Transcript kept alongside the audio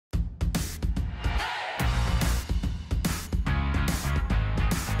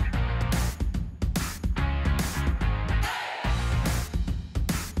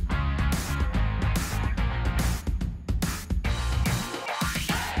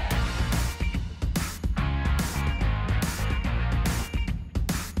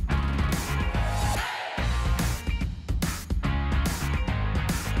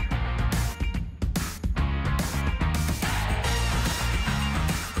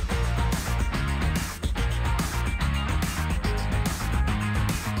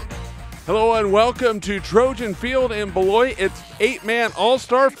Hello and welcome to Trojan Field in Beloit. It's 8-man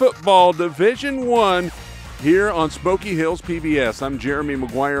All-Star Football Division I here on Smoky Hills PBS. I'm Jeremy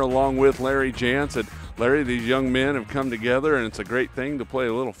McGuire along with Larry Jansen. Larry, these young men have come together, and it's a great thing to play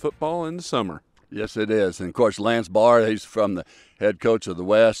a little football in the summer. Yes, it is. And, of course, Lance Barr, he's from the head coach of the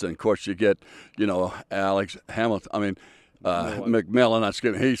West. And, of course, you get, Alex Hamilton.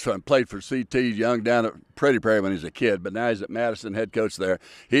 McMillan, he's played for CT Young down at Pretty Prairie when he was a kid, but now he's at Madison, head coach there.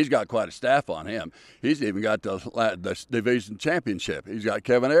 He's got quite a staff on him. He's even got the division championship. He's got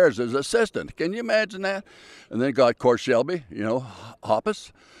Kevin Ayers as assistant. Can you imagine that? And then got, of course, Shelby,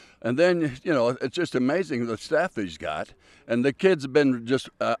 Hoppus. And then, it's just amazing the staff he's got. And the kids have been just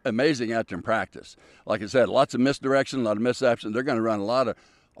amazing out there in practice. Like I said, lots of misdirection, a lot of misapps. They're going to run a lot of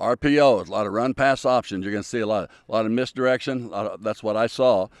RPOs, a lot of run-pass options. You're going to see a lot of misdirection. That's what I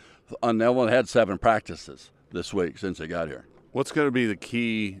saw. And they only had 7 practices this week since they got here. What's going to be the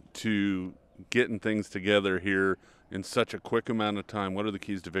key to getting things together here in such a quick amount of time? What are the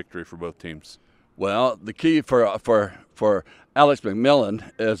keys to victory for both teams? Well, the key for Alex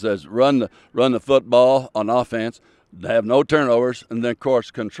McMillan is run the football on offense, have no turnovers, and then, of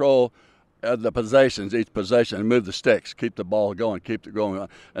course, control the possessions, each possession, and move the sticks, keep the ball going, keep it going.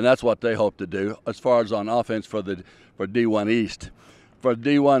 And that's what they hope to do as far as on offense for D1 East. For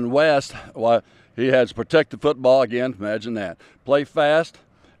D1 West, well, he has protect the football again, imagine that. Play fast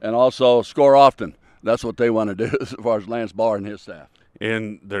and also score often. That's what they want to do as far as Lance Barr and his staff.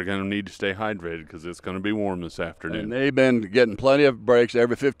 And they're going to need to stay hydrated because it's going to be warm this afternoon. And they've been getting plenty of breaks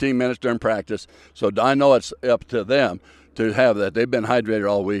every 15 minutes during practice, so I know it's up to them to have that. They've been hydrated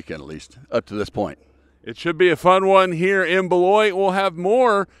all weekend, at least, up to this point. It should be a fun one here in Beloit. We'll have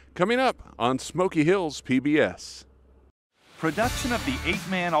more coming up on Smoky Hills PBS. Production of the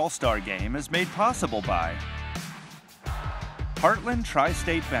 8-man All-Star Game is made possible by Heartland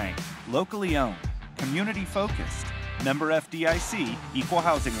Tri-State Bank, locally owned, community-focused, member FDIC, equal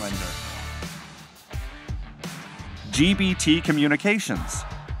housing lender. GBT Communications.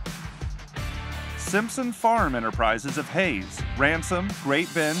 Simpson Farm Enterprises of Hayes, Ransom,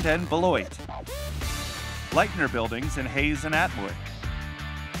 Great Bend, and Beloit. Leitner Buildings in Hayes and Atwood.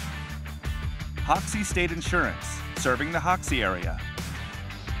 Hoxie State Insurance, serving the Hoxie area.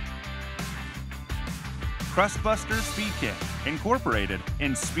 Crustbuster Speed Kit, incorporated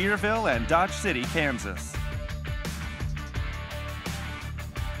in Spearville and Dodge City, Kansas.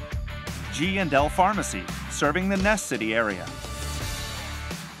 G&L Pharmacy, serving the Ness City area.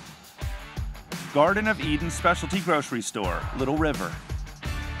 Garden of Eden Specialty Grocery Store, Little River.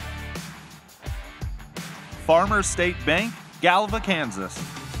 Farmers State Bank, Galva, Kansas.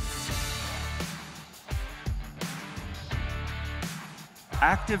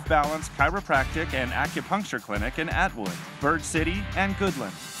 Active Balance Chiropractic and Acupuncture Clinic in Atwood, Bird City, and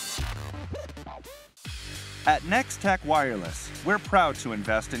Goodland. At Next Tech Wireless, we're proud to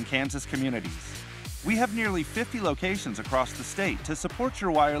invest in Kansas communities. We have nearly 50 locations across the state to support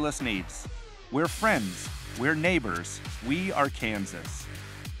your wireless needs. We're friends, we're neighbors, we are Kansas.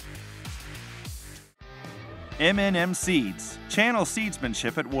 M&M Seeds, channel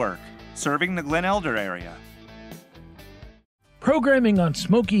seedsmanship at work, serving the Glen Elder area. Programming on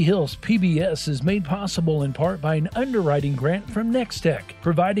Smoky Hills PBS is made possible in part by an underwriting grant from Nextech,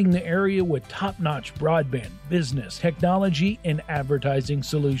 providing the area with top-notch broadband, business, technology, and advertising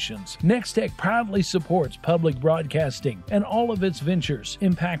solutions. Nextech proudly supports public broadcasting and all of its ventures,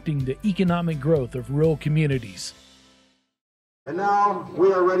 impacting the economic growth of rural communities. And now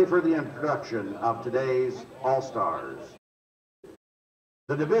we are ready for the introduction of today's All-Stars.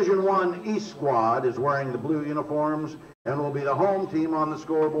 The Division I East squad is wearing the blue uniforms and will be the home team on the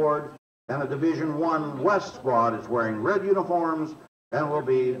scoreboard, and the Division I West squad is wearing red uniforms and will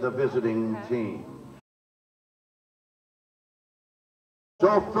be the visiting team.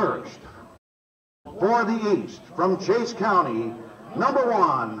 So first, for the East, from Chase County, number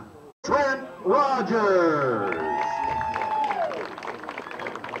 1, Trent Rogers.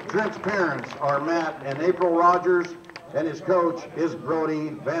 Trent's parents are Matt and April Rogers, and his coach is Brody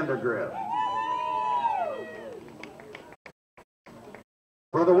Vandergrift.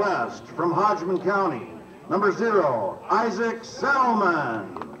 For the West, from Hodgman County, number 0, Isaac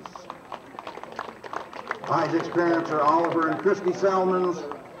Salmons. Isaac's parents are Oliver and Christy Salmons,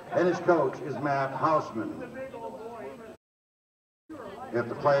 and his coach is Matt Hausman. If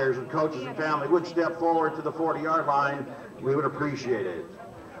the players and coaches and family would step forward to the 40-yard line, we would appreciate it.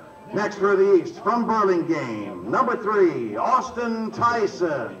 Next for the East, from Burlingame, number 3, Austin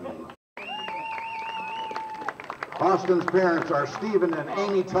Tyson. Austin's parents are Stephen and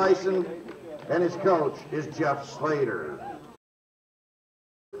Amy Tyson, and his coach is Jeff Slater.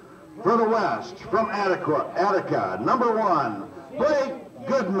 For the West, from Attica, number 1, Blake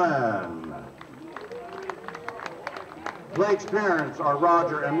Goodman. Blake's parents are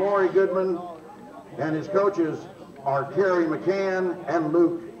Roger and Lori Goodman, and his coaches are Kerry McCann and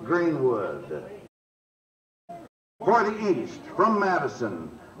Luke Greenwood. For the East, from Madison,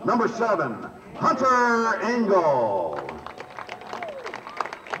 number 7, Hunter Engel.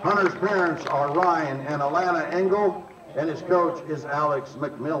 Hunter's parents are Ryan and Alana Engel, and his coach is Alex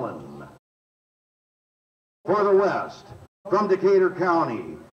McMillan. For the West, from Decatur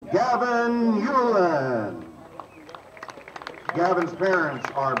County, Gavin Hewlin. Gavin's parents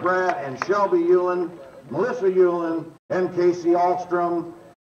are Brad and Shelby Hewlin, Melissa Hewlin, and Casey Alstrom,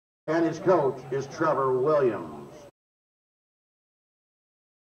 and his coach is Trevor Williams.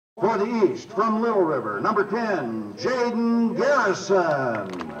 For the East, from Little River, number 10, Jaden Garrison.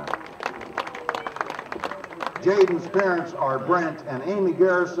 Jaden's parents are Brent and Amy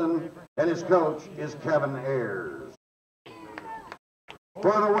Garrison, and his coach is Kevin Ayers.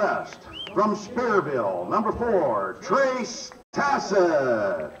 For the West, from Spearville, number 4, Trace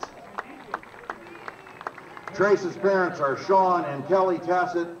Tassett. Trace's parents are Sean and Kelly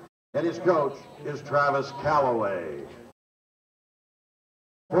Tassett, and his coach is Travis Calloway.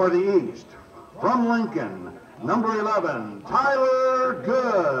 For the East, from Lincoln, number 11, Tyler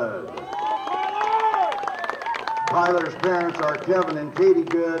Good. Tyler's parents are Kevin and Katie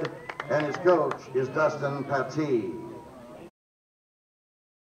Good, and his coach is Dustin Pattee.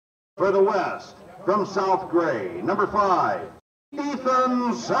 For the West, from South Gray, number 5,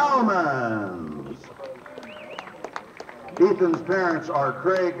 Ethan Salmons. Ethan's parents are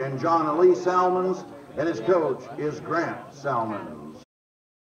Craig and John and Lee Salmons, and his coach is Grant Salmons.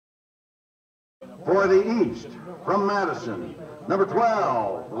 For the East, from Madison, number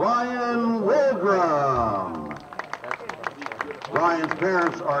 12, Ryan Wilgram. Ryan's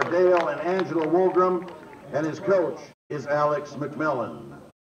parents are Dale and Angela Wilgram, and his coach is Alex McMillan.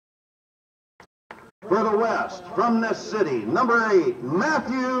 For the West, from Ness City, number 8,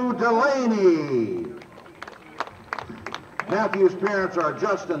 Matthew Delaney. Matthew's parents are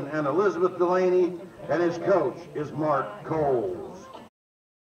Justin and Elizabeth Delaney, and his coach is Mark Coles.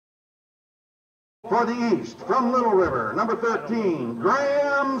 For the East, from Little River, number 13,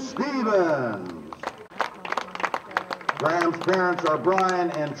 Graham Stevens. Graham's parents are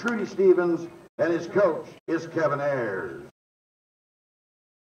Brian and Trudy Stevens, and his coach is Kevin Ayers.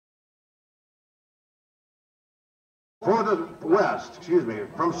 For the West,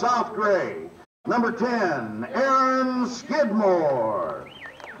 from South Gray, number 10, Aaron Skidmore.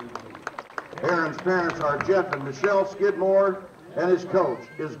 Aaron's parents are Jeff and Michelle Skidmore, and his coach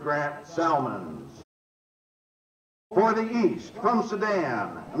is Grant Salmons. For the East, from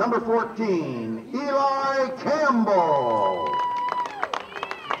Sedan, number 14, Eli Campbell.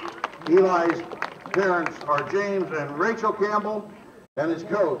 Eli's parents are James and Rachel Campbell, and his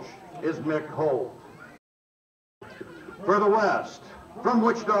coach is Mick Holt. For the West, from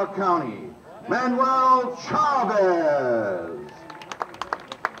Wichita County, Manuel Chavez.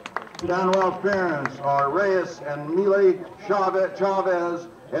 Manuel's parents are Reyes and Mile Chavez,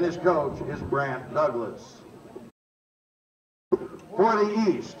 and his coach is Brant Douglas. For the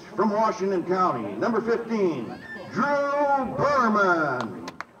East, from Washington County, number 15, Drew Berman.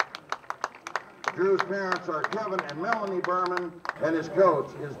 Drew's parents are Kevin and Melanie Berman, and his coach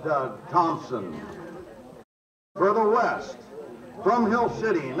is Doug Thompson. For the West, from Hill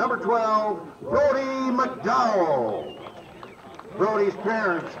City, number 12, Brody McDowell. Brody's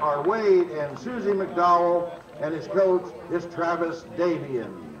parents are Wade and Susie McDowell, and his coach is Travis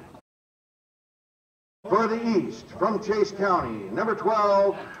Davian. For the East, from Chase County, number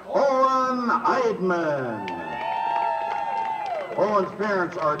 12, Owen Eidman. Owen's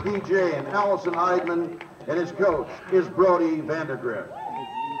parents are DJ and Allison Eidman, and his coach is Brody Vandergrift.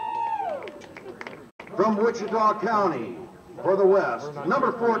 From Wichita County, for the West,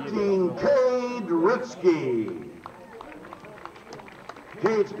 number 14, Cade Ritzky.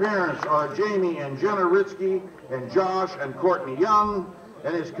 Cade's parents are Jamie and Jenna Ritzky, and Josh and Courtney Young,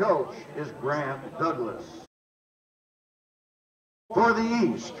 and his coach is Grant Douglas. For the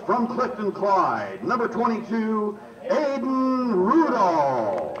East, from Clifton Clyde, number 22, Aiden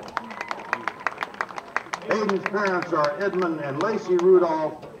Rudolph. Aiden's parents are Edmund and Lacey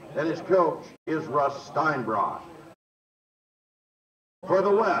Rudolph, and his coach is Russ Steinbrock. For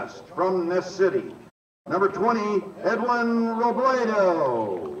the West, from Ness City, number 20, Edwin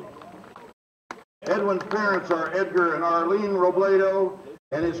Robledo. Edwin's parents are Edgar and Arlene Robledo,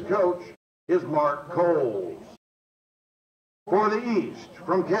 and his coach is Mark Coles. For the East,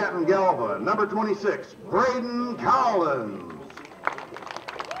 from Canton Galva, number 26, Braden Collins.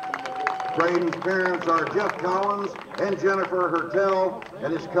 Braden's parents are Jeff Collins and Jennifer Hertel,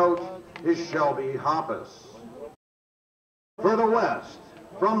 and his coach is Shelby Hoppus. For the West,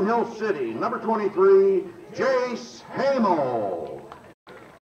 from Hill City, number 23, Jace Hamel.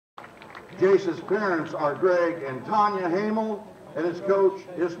 Jace's parents are Greg and Tanya Hamel, and his coach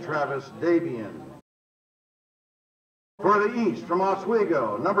is Travis Davian. For the East, from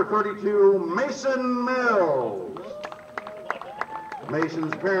Oswego, number 32, Mason Mills.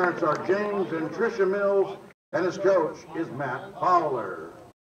 Mason's parents are James and Tricia Mills, and his coach is Matt Fowler.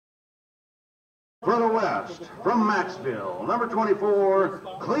 For the West, from Maxville, number 24,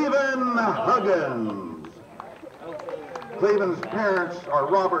 Cleveland Huggins. Cleveland's parents are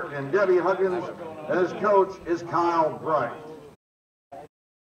Robert and Debbie Huggins, and his coach is Kyle Bright.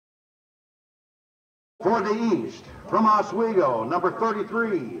 For the East, from Oswego, number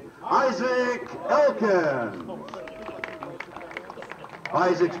 33, Isaac Elkins.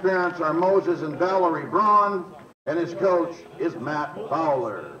 Isaac's parents are Moses and Valerie Braun, and his coach is Matt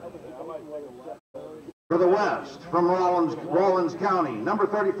Fowler. For the West, from Rawlins County, number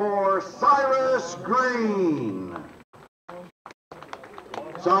 34, Cyrus Green.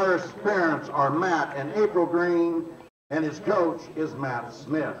 Cyrus' parents are Matt and April Green, and his coach is Matt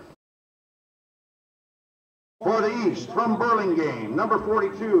Smith. For the East, from Burlingame, number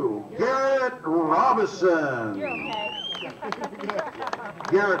 42, Garrett Robinson. You're okay.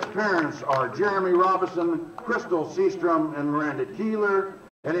 Garrett's parents are Jeremy Robinson, Crystal Seastrom, and Miranda Keeler,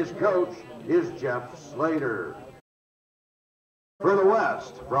 and his coach is Jeff Slater. For the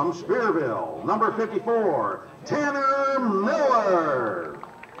West, from Spearville, number 54, Tanner Miller.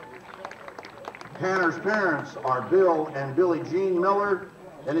 Tanner's parents are Bill and Billie Jean Miller,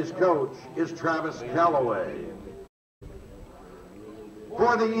 and his coach is Travis Calloway.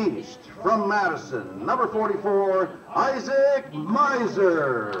 For the East, from Madison, number 44, Isaac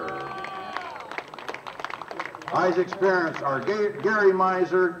Miser. Isaac's parents are Gary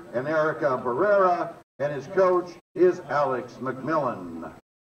Miser and Erica Barrera, and his coach is Alex McMillan.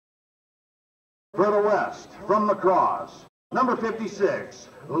 For the West, from Lacrosse, number 56,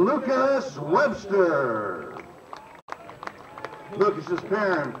 Lucas Webster. Lucas's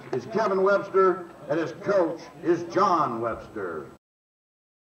parent is Kevin Webster, and his coach is John Webster.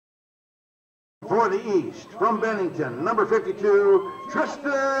 For the East, from Bennington, number 52,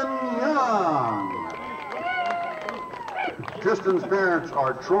 Tristan Young. Tristan's parents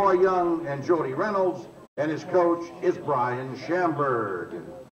are Troy Young and Jody Reynolds, and his coach is Brian Schamberg.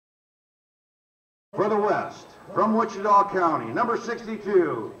 For the West, from Wichita County, number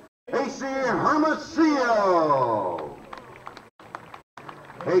 62, AC Hermosillo.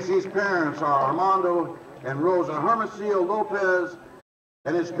 AC's parents are Armando and Rosa Hermosillo Lopez,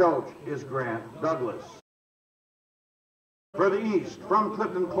 and his coach is Grant Douglas. For the East, from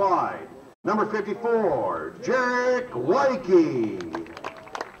Clifton Clyde, number 54, Jarek Wyke.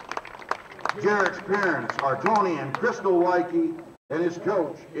 Jarek's parents are Tony and Crystal Wyke, and his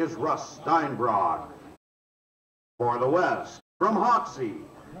coach is Russ Steinbrock. For the West, from Hoxie,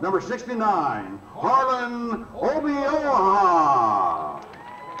 number 69, Harlan Obioha.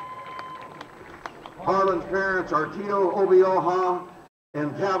 Harlan's parents are Tito Obioha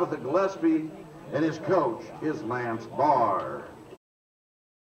and Tabitha Gillespie, and his coach is Lance Barr.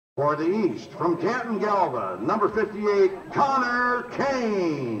 For the East, from Canton Galva, number 58, Connor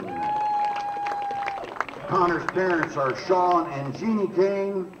Kane. Connor's parents are Sean and Jeannie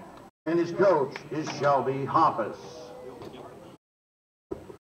Kane, and his coach is Shelby Hoppus.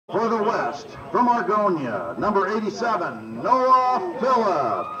 For the West, from Argonia, number 87, Noah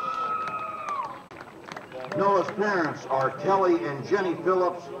Phillips. Noah's parents are Kelly and Jenny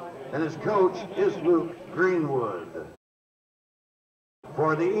Phillips, and his coach is Luke Greenwood.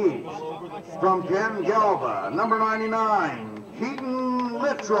 For the East, from Canton Galva, number 99, Keaton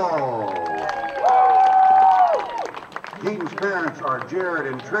Littrell. Keaton's parents are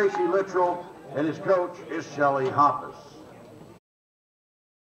Jared and Tracy Littrell, and his coach is Shelly Hoppus.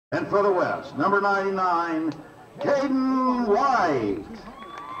 And for the West, number 99, Caden White.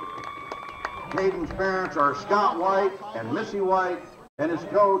 Caden's parents are Scott White and Missy White, and his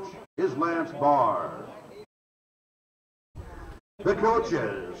coach is Lance Barr. The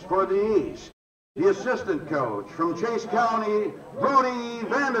coaches for the East, the assistant coach from Chase County, Brody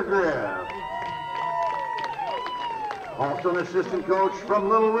Vandergriff. Also an assistant coach from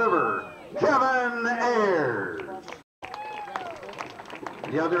Little River, Kevin Ayers.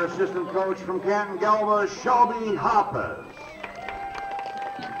 The other assistant coach from Canton Galva, Shelby Hoppus.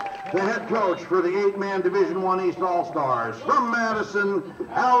 The head coach for the 8-man Division I East All-Stars from Madison,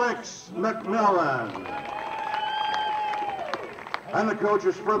 Alex McMillan. And the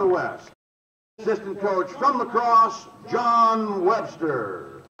coaches for the West, Assistant coach from lacrosse, John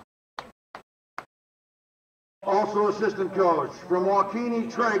Webster. Also assistant coach from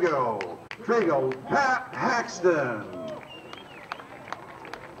Waukene Trago, Pat Haxton.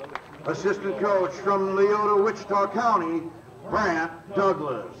 Assistant coach from Leota, Wichita County, Brant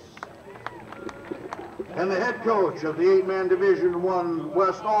Douglas. And the head coach of the 8-man Division I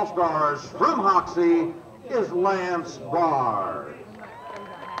West All-Stars from Hoxie is Lance Barr.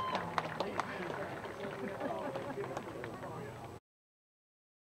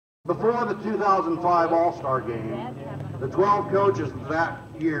 Before the 2005 All-Star Game, the 12 coaches of that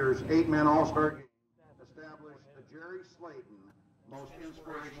year's 8-man All-Star Game established the Jerry Slayton Most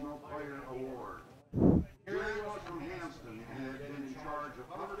Inspirational Player Award. Jerry was from Hanston and had been in charge of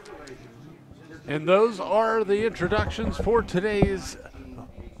public relations. And those are the introductions for today's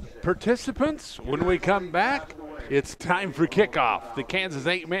participants. When we come back, it's time for kickoff. The Kansas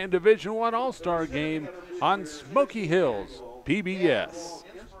 8-man Division I All-Star Game on Smoky Hills PBS.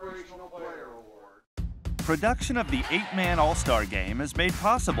 Production of the 8-man All-Star Game is made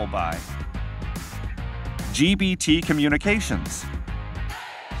possible by GBT Communications,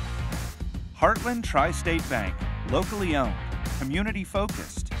 Heartland Tri-State Bank, locally owned, community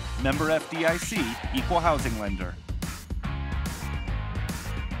focused, member FDIC, equal housing lender.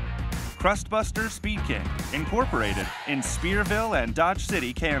 Crustbuster Speed King, Incorporated in Spearville and Dodge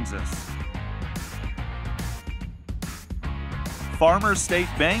City, Kansas. Farmers State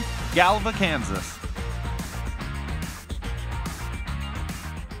Bank, Galva, Kansas.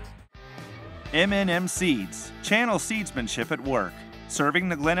 M&M Seeds, channel seedsmanship at work, serving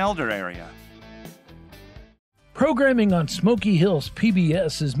the Glen Elder area. Programming on Smoky Hills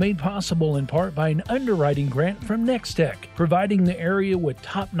PBS is made possible in part by an underwriting grant from Nextech, providing the area with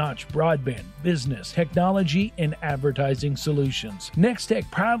top-notch broadband, business, technology, and advertising solutions. Nextech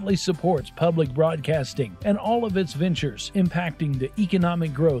proudly supports public broadcasting and all of its ventures, impacting the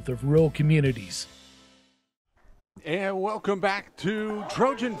economic growth of rural communities. And welcome back to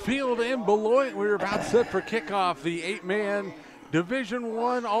Trojan Field in Beloit. We're about set for kickoff, the 8-man Division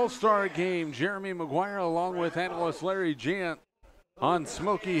I All-Star Game. Jeremy McGuire along with analyst Larry Jant on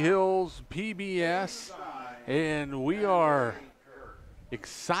Smoky Hills PBS. And we are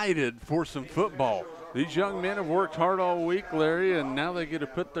excited for some football. These young men have worked hard all week, Larry, and now they get to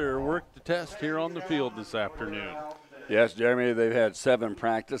put their work to test here on the field this afternoon. Yes, Jeremy, they've had 7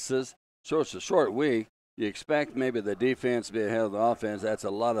 practices. So it's a short week. You expect maybe the defense to be ahead of the offense. That's a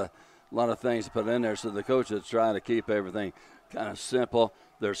lot of things to put in there. So the coaches try to keep everything kind of simple.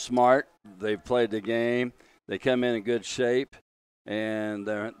 They're smart. They've played the game. They come in good shape. And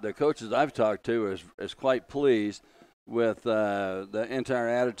the coaches I've talked to is quite pleased with the entire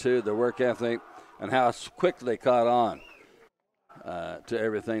attitude, the work ethic, and how quick they caught on to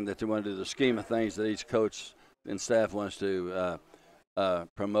everything that they want to do, the scheme of things that each coach and staff wants to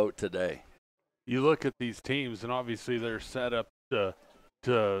promote today. You look at these teams, and obviously they're set up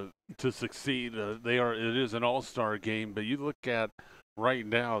to succeed. It is an all-star game, but you look at right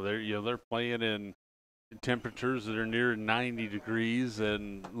now, they're playing in temperatures that are near 90 degrees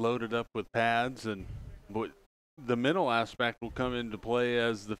and loaded up with pads, but the mental aspect will come into play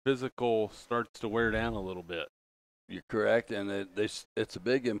as the physical starts to wear down a little bit. You're correct, and it's a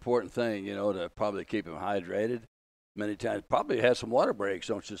big important thing, to probably keep them hydrated. Many times, probably has some water breaks,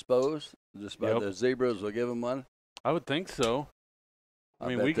 don't you suppose? Just by the Zebras will give them one. I would think so. I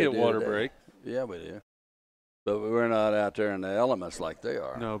mean, we get water break. Yeah, we do. But we're not out there in the elements like they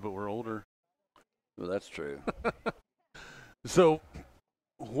are. No, but we're older. Well, that's true. So,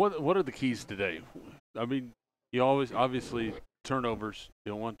 what are the keys today? I mean, you always, obviously, turnovers.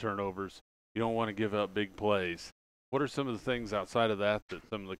 You don't want turnovers. You don't want to give up big plays. What are some of the things outside of that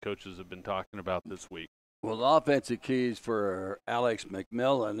some of the coaches have been talking about this week? Well, the offensive keys for Alex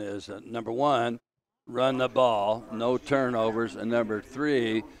McMillan is, number 1, run the ball, no turnovers, and number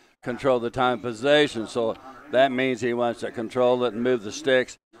 3, control the time of possession. So that means he wants to control it and move the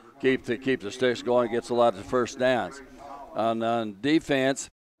sticks, keep the sticks going, gets a lot of first downs. On defense,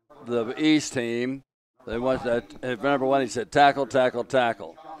 the East team, they want that. Number 1, he said tackle, tackle,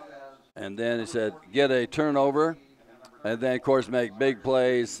 tackle. And then he said get a turnover. And then, of course, make big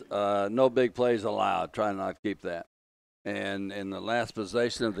plays. No big plays allowed. Try not to keep that. And in the last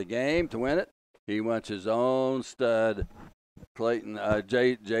possession of the game to win it, he wants his own stud,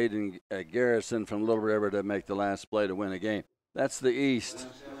 Jaden Garrison from Little River, to make the last play to win the game. That's the East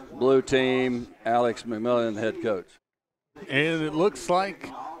Blue team, Alex McMillan, head coach. And it looks like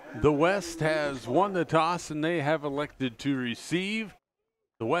the West has won the toss, and they have elected to receive.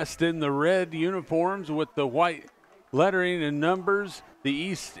 The West in the red uniforms with the white lettering and numbers. The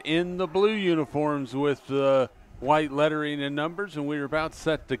East in the blue uniforms with the white lettering and numbers, and we're about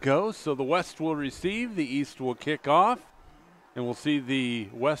set to go. So the West will receive, the East will kick off, and we'll see the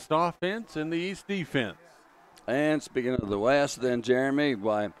West offense and the East defense. And speaking of the West, then, Jeremy,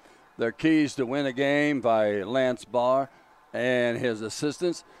 by their keys to win a game by Lance Barr and his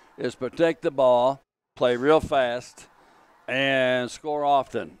assistants is protect the ball, play real fast, and score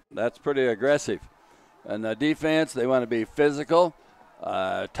often. That's pretty aggressive. And the defense, they want to be physical,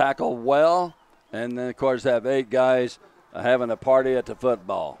 tackle well, and then, of course, have 8 guys having a party at the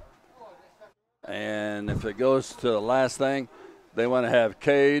football. And if it goes to the last thing, they want to have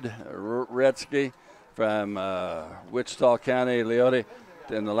Cade Retsky from Wichita County, Beloit,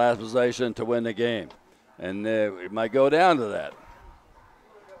 in the last possession to win the game. And it might go down to that.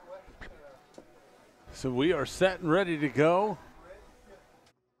 So we are set and ready to go.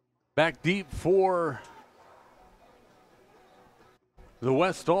 Back deep for the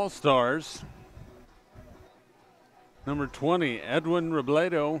West All-Stars. Number 20, Edwin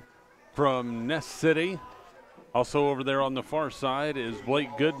Robledo from Ness City. Also over there on the far side is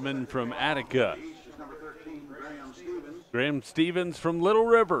Blake Goodman from Attica. Graham Stevens from Little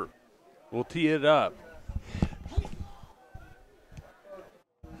River will tee it up.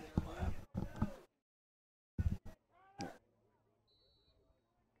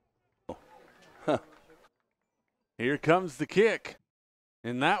 Here comes the kick,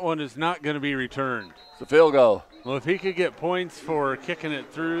 and that one is not going to be returned. It's a field goal. Well, if he could get points for kicking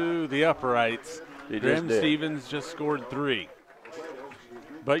it through the uprights, Graham Stevens just scored 3.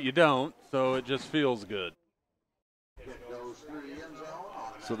 But you don't, so it just feels good.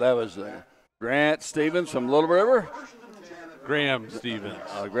 So that was Grant Stevens from Little River? Graham Stevens.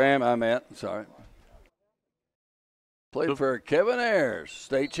 Graham, I meant. Sorry. Played for Kevin Ayers,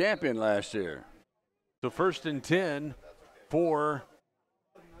 state champion last year. So 1st and 10 for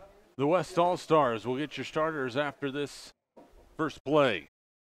the West All-Stars. We'll get your starters after this first play.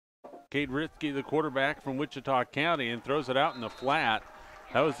 Cade Ritsky, the quarterback from Wichita County, and throws it out in the flat.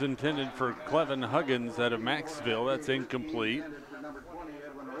 That was intended for Clevin Huggins out of Maxville. That's incomplete.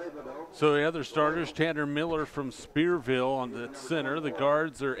 So the other starters, Tanner Miller from Spearville on the center. The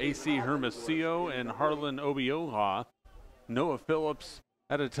guards are A.C. Hermosillo and Harlan Obioha. Noah Phillips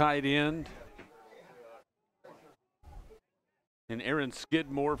at a tight end. And Aaron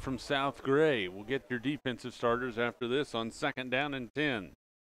Skidmore from South Gray. We'll get your defensive starters after this on 2nd down and 10.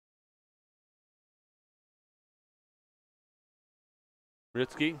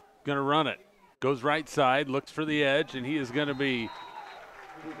 Ritsky going to run it. Goes right side, looks for the edge, and he is going to be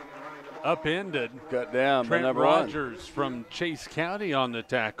upended. Cut down by Trent number Rogers 1. from Chase County on the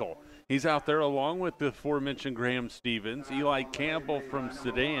tackle. He's out there along with the aforementioned Graham Stevens, Eli Campbell from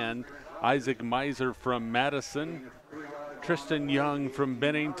Sedan, Isaac Miser from Madison, Tristan Young from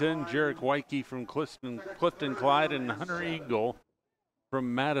Bennington, Jarek Wyke from Clifton Clyde, and Hunter Eagle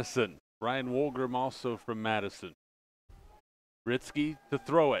from Madison. Ryan Wolgram also from Madison. Ritsky to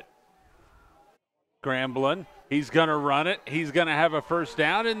throw it. Scrambling. He's going to run it. He's going to have a first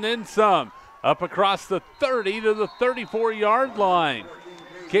down and then some. Up across the 30 to the 34-yard line.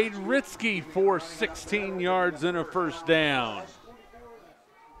 Cade Ritsky for 16 yards and a first down.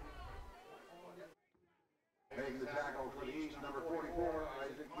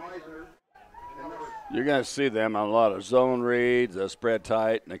 You're going to see them on a lot of zone reads. They spread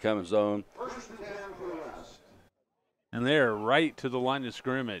tight, and they come in zone. And they're right to the line of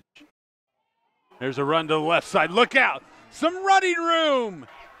scrimmage. There's a run to the left side. Look out. Some running room.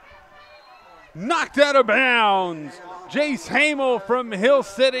 Knocked out of bounds. Jace Hamel from Hill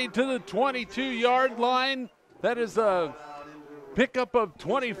City to the 22-yard line. That is a pickup of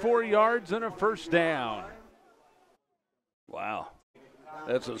 24 yards and a first down. Wow.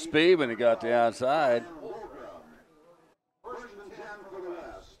 That's a speed when he got the outside.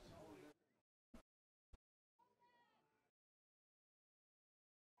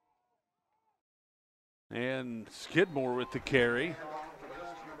 And Skidmore with the carry.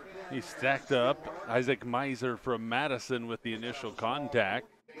 He's stacked up. Isaac Miser from Madison with the initial contact.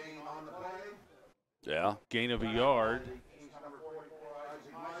 Yeah. Gain of a yard.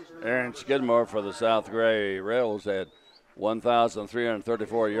 Aaron Skidmore for the South Gray Rebels had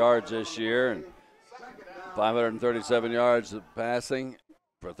 1,334 yards this year and 537 yards of passing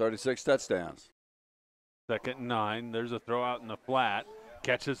for 36 touchdowns. 2nd and 9. There's a throw out in the flat.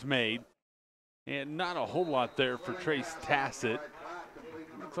 Catch is made. And not a whole lot there for Trace Tassett.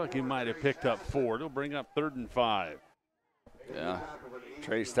 Looks like he might have picked up 4. It'll bring up 3rd and 5. Yeah.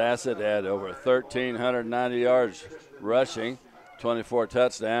 Trace Tassett had over 1,390 yards rushing, 24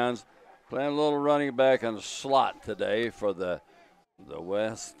 touchdowns, Playing a little running back on the slot today for the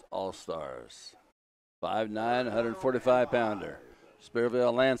West All-Stars. 5'9", 145-pounder.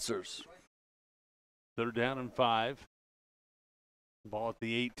 Spearville Lancers. 3rd down and 5. Ball at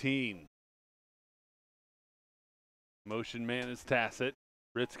the 18. Motion man is Tassett.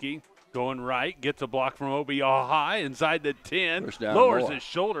 Ritzky going right, gets a block from Obi high inside the 10. Lowers his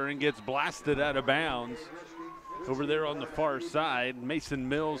shoulder and gets blasted out of bounds. Over there on the far side, Mason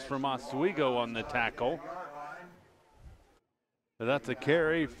Mills from Oswego on the tackle. So that's a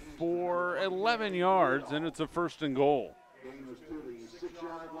carry for 11 yards, and it's a 1st and goal.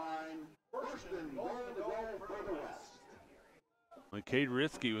 Cade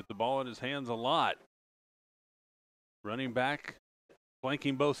Ritzky with the ball in his hands a lot. Running back,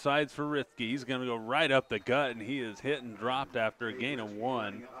 flanking both sides for Ritzky. He's going to go right up the gut, and he is hit and dropped after a gain of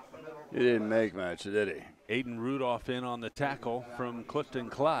 1. He didn't make much, did he? Aiden Rudolph in on the tackle from Clifton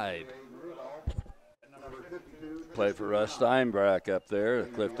Clyde. Played for Russ Steinbach up there, the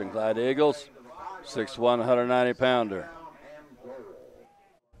Clifton Clyde Eagles. 6'1", 190-pounder.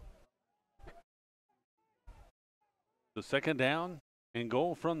 The 2nd down and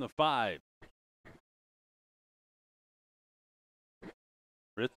goal from the 5.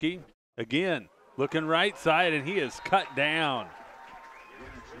 Ritzky again looking right side, and he is cut down.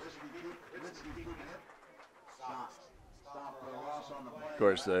 Of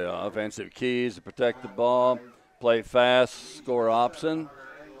course, the offensive keys to protect the ball, play fast, score option,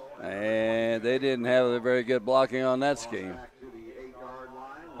 and they didn't have a very good blocking on that scheme.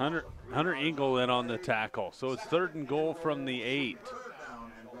 Hunter Engel in on the tackle, so it's 3rd and goal from the 8.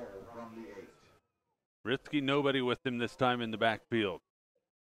 Ritzky, nobody with him this time in the backfield.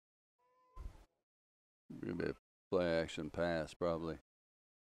 Going to be a play-action pass, probably.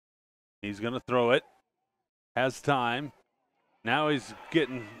 He's going to throw it. Has time. Now he's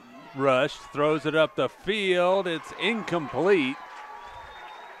getting rushed. Throws it up the field. It's incomplete.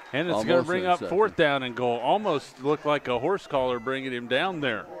 And it's going to bring up 4th down and goal. Almost looked like a horse collar bringing him down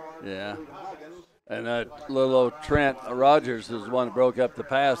there. Yeah. And that little old Trent Rogers is the one that broke up the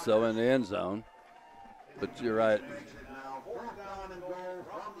pass, though, in the end zone. But you're right.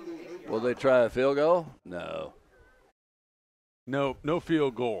 Will they try a field goal? No. No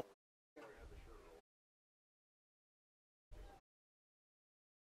field goal.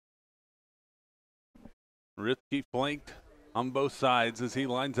 Ritzky flanked on both sides as he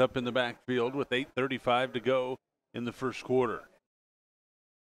lines up in the backfield with 8:35 to go in the 1st quarter.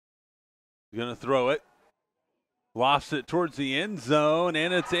 He's going to throw it. Lofts it towards the end zone,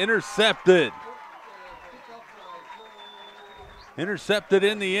 and it's intercepted. Intercepted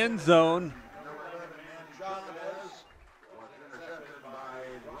in the end zone.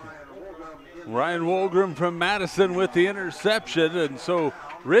 Ryan Wolgram from Madison with the interception, and so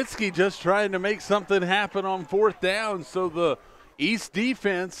Ritzky just trying to make something happen on 4th down. So the East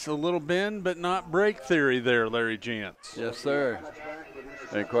defense, a little bend but not break theory there, Larry Jantz. Yes, sir.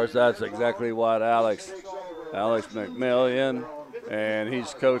 And, of course, that's exactly what Alex McMillian, and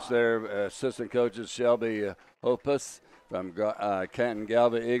he's coached there, assistant coaches Shelby Hopus from Canton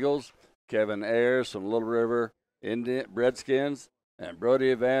Galva Eagles, Kevin Ayers from Little River Redskins, and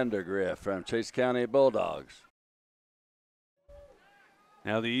Brody Vandergriff from Chase County Bulldogs.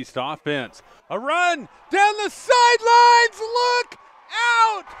 Now the East offense. A run down the sidelines. Look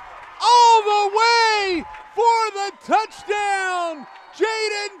out all the way for the touchdown.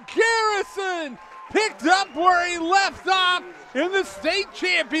 Jaden Garrison picked up where he left off in the state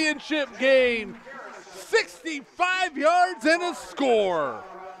championship game. 65 yards and a score.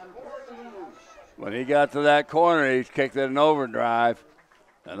 When he got to that corner, he kicked it in overdrive,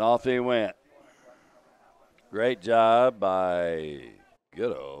 and off he went. Great job by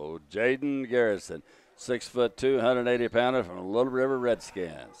good old Jaden Garrison, 6'2", 180-pounder from the Little River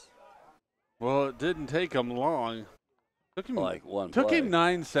Redskins. Well, it didn't take him long. Took him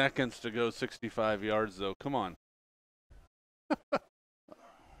 9 seconds to go 65 yards, though. Come on.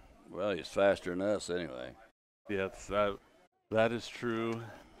 Well, he's faster than us anyway. Yes, that is true.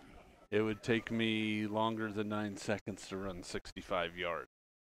 It would take me longer than 9 seconds to run 65 yards.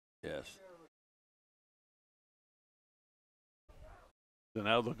 Yes. So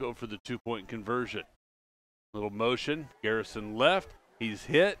now they'll go for the 2-point conversion. Little motion. Garrison left. He's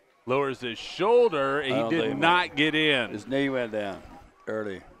hit. Lowers his shoulder. He did not get in. His knee went down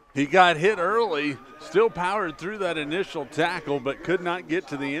early. He got hit early. Still powered through that initial tackle, but could not get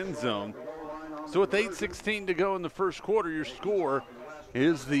to the end zone. So with 8:16 to go in the 1st quarter, your score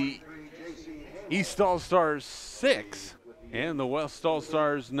is the East All-Stars 6 and the West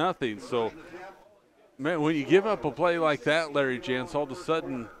All-Stars nothing. So, man, when you give up a play like that, Larry Jantz, all of a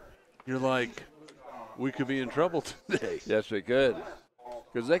sudden you're like, we could be in trouble today. Yes, we could.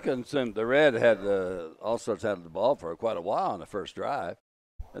 Because they couldn't seem, the Red had all sorts had the ball for quite a while on the first drive,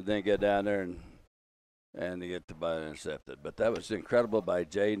 and then get down there and get the ball intercepted. But that was incredible by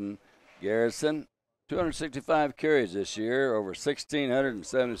Jaden Garrison. 265 carries this year, over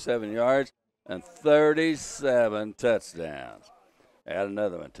 1,677 yards, and 37 touchdowns. Add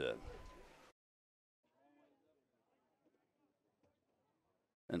another one to it.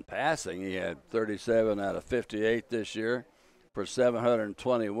 In passing, he had 37 out of 58 this year for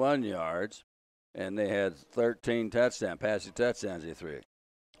 721 yards, and they had 13 passing touchdowns he threw.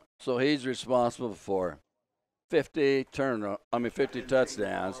 So he's responsible for 50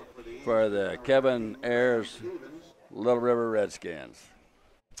 touchdowns for the Kevin Ayers Little River Redskins.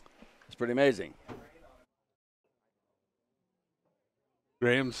 It's pretty amazing.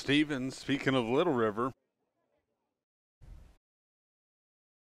 Graham Stevens, speaking of Little River,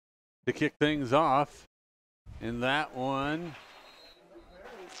 to kick things off. And that one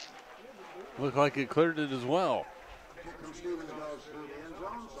looked like it cleared it as well.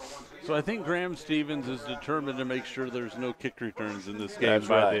 So I think Graham Stevens is determined to make sure there's no kick returns in this game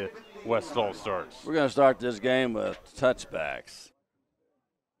by the West All-Stars. We're going to start this game with touchbacks.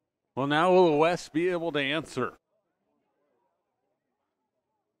 Well, now will the West be able to answer?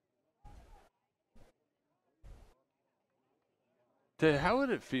 How would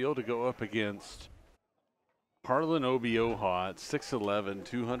it feel to go up against Harlan Obioha at 6'11",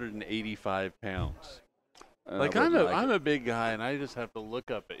 285 pounds? Like I'm a big guy, and I just have to look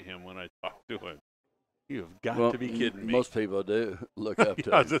up at him when I talk to him. You have got to be kidding me. Most people do look up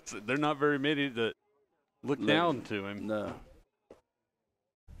to him. They're not very many that look down to him. No.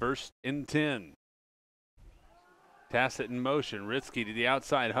 First and 10. Tassett in motion. Ritzky to the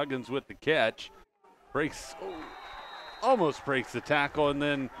outside. Huggins with the catch. Almost breaks the tackle, and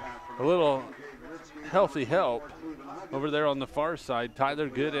then a little healthy help over there on the far side. Tyler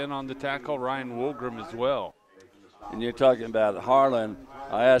Good in on the tackle. Ryan Wolgram as well. And you're talking about Harlan.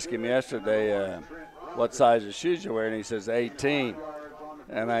 I asked him yesterday what size of shoes you're wearing. He says 18.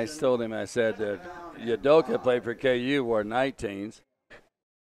 And I told him, I said that Udoka played for KU, wore 19s.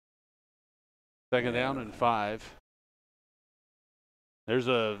 Second down and 5. There's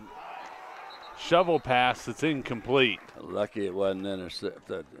a shovel pass that's incomplete. Lucky it wasn't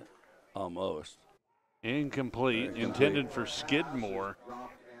intercepted. Almost. Incomplete. Intended for Skidmore.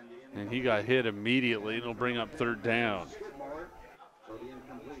 And he got hit immediately. It'll bring up third down. So the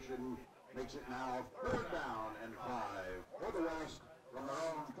incompletion makes it now 3rd down and 5 for the West from their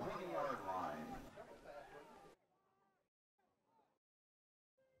own 20-yard line.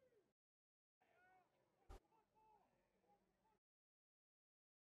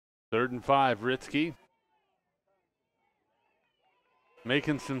 Third and 5, Ritzky.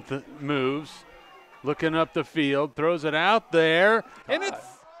 Making some moves. Looking up the field. Throws it out there. And it's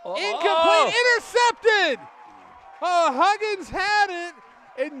incomplete. Intercepted. Oh, Huggins had it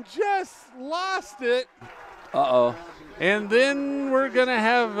and just lost it. Uh-oh. And then we're going to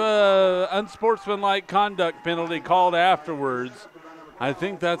have unsportsmanlike conduct penalty called afterwards. I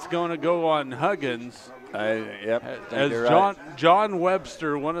think that's going to go on Huggins. As John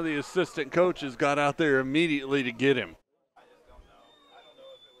Webster, one of the assistant coaches, got out there immediately to get him.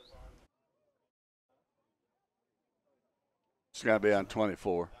 It's got to be on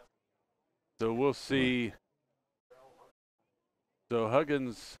 24. So we'll see. So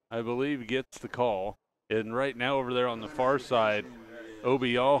Huggins, I believe, gets the call. And right now over there on the far side,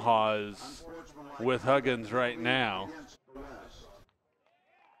 Obioha is with Huggins right now.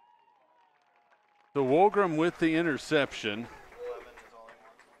 So Wolgram with the interception.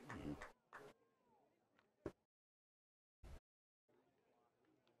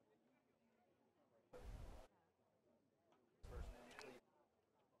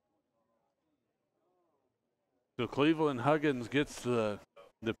 So Cleveland Huggins gets the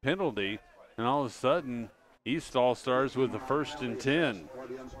penalty, and all of a sudden, East All-Stars with the 1st and 10.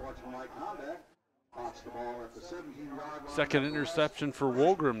 Second interception for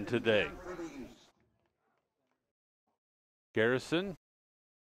Wolgram today. Garrison.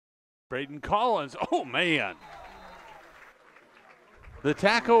 Braden Collins. Oh, man. The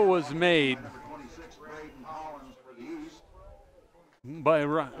tackle was made by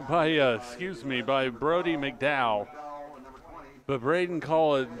Brody McDowell. But Braden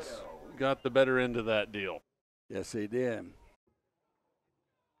Collins got the better end of that deal. Yes, he did.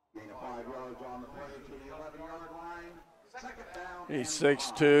 He's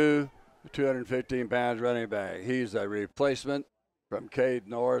 6'2", 215 pounds running back. He's a replacement from Cade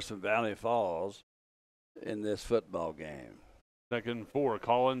Norris from Valley Falls in this football game. Second and 4.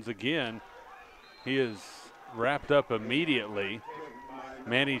 Collins again. He is wrapped up immediately.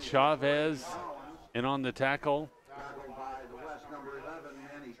 Manny Chavez in on the tackle. Tackled by the West number 11,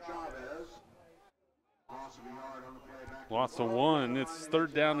 Manny Chavez. Loss of a yard on the play back. Loss of 1. It's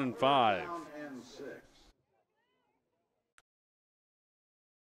 3rd down and 5. Down and 6.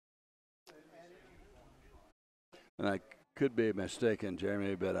 And I could be mistaken,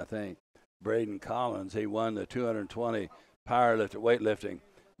 Jeremy, but I think Braden Collins, he won the 220 weightlifting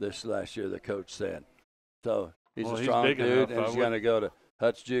this last year, the coach said. So he's a strong big dude, enough. and he's going to go to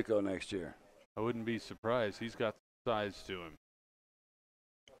Hutch JUCO next year. I wouldn't be surprised. He's got size to him.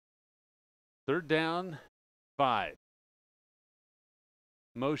 3rd down, 5.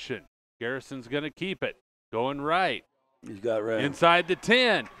 Motion. Garrison's going to keep it. Going right. He's got red. Inside the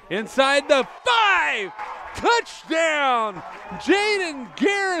 10. Inside the 5. Touchdown! Jaden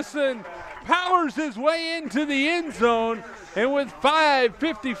Garrison powers his way into the end zone. And with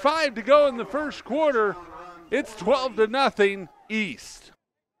 5:55 to go in the first quarter, it's 12-0 East.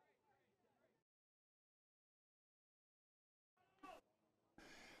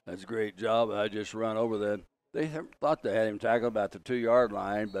 That's a great job. I just run over that. They thought they had him tackled about the 2-yard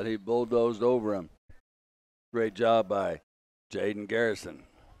line, but he bulldozed over him. Great job by Jaden Garrison.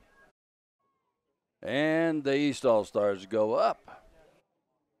 And the East All-Stars go up.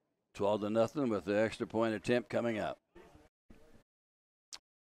 12-0 with the extra point attempt coming up.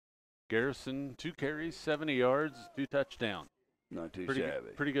 Garrison, 2 carries, 70 yards, 2 touchdowns. Not too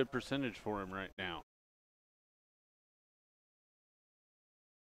shabby. Pretty good percentage for him right now.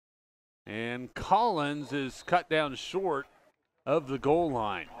 And Collins is cut down short of the goal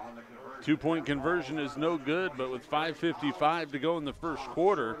line. 2-point conversion is no good, but with 5:55 to go in the first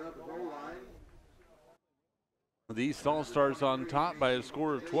quarter, the East All-Stars on top by a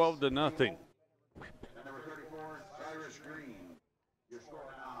score of 12-0.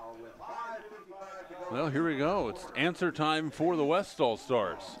 Well, here we go. It's answer time for the West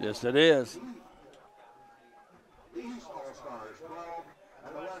All-Stars. Yes, it is. East All-Stars 12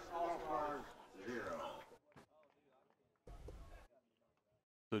 and the West All-Stars 0.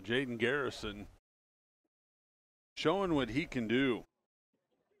 So Jaden Garrison showing what he can do.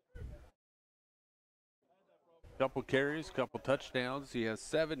 Couple carries, couple touchdowns. He has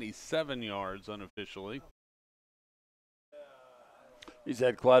 77 yards unofficially. He's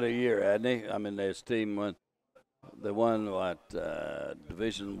had quite a year, hasn't he? I mean, his team won Division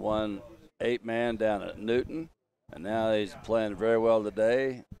I 8-man down at Newton, and now he's playing very well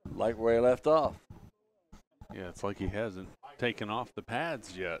today, like where he left off. Yeah, it's like he hasn't taken off the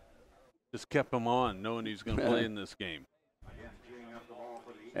pads yet. Just kept him on, knowing he's going to play in this game.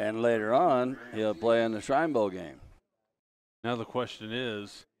 And later on, he'll play in the Shrine Bowl game. Now the question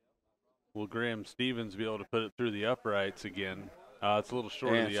is, will Graham Stevens be able to put it through the uprights again? It's a little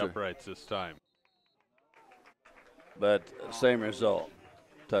short of the uprights this time. But same result,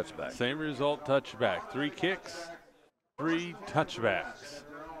 touchback. Same result, touchback. 3 kicks, 3 touchbacks.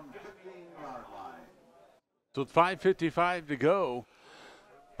 So with 5:55 to go,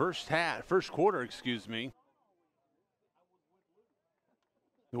 first quarter,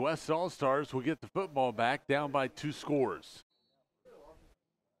 the West All-Stars will get the football back down by 2 scores.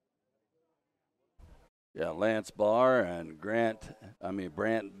 Yeah, Lance Barr and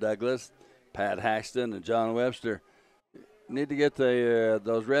Brant Douglas, Pat Haxton, and John Webster need to get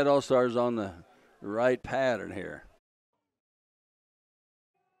those Red All-Stars on the right pattern here.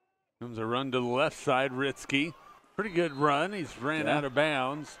 Comes a run to the left side, Ritzky. Pretty good run. He's ran out of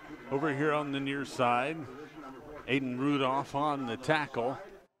bounds over here on the near side. Aiden Rudolph on the tackle.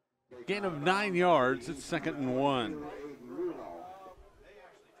 Gain of 9 yards. It's 2nd and 1.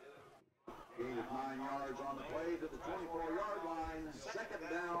 Gain of 9 yards on the play to the 24-yard line. 2nd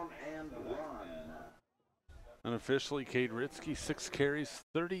down and 1. Unofficially, Cade Ritzky, 6 carries,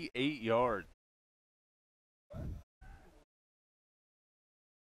 38 yards.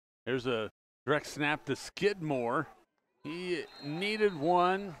 There's a direct snap to Skidmore. He needed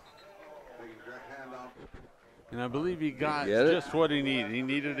one. And I believe he got just what he needed. He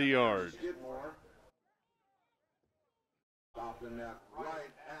needed a yard.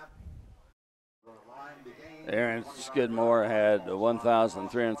 Aaron Skidmore had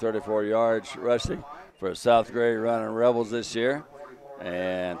 1,334 yards rushing for South Gray running Rebels this year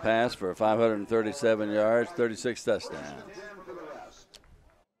and passed for 537 yards, 36 touchdowns.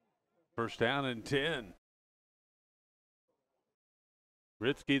 1st down and 10.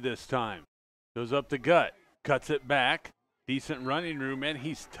 Ritzky this time. Goes up the gut. Cuts it back. Decent running room, and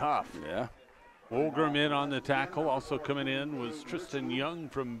he's tough. Yeah. Wolgram in on the tackle. Also coming in was Tristan Young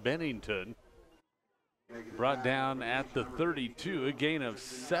from Bennington. Brought down at the 32, a gain of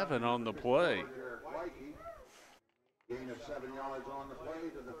 7 on the play. Gain of 7 yards on the play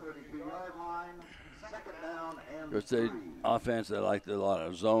to the 32-yard line. Second down and It's the offense that like a lot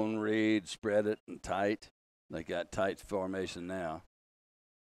of zone read, spread it, and tight. They got tight formation now.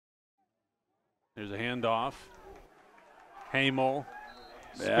 There's a handoff. Hamel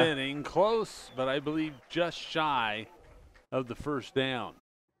spinning close, but I believe just shy of the first down.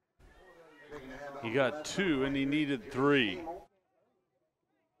 He got 2 and he needed 3.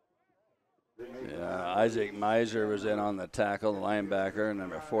 Yeah, Isaac Miser was in on the tackle, the linebacker,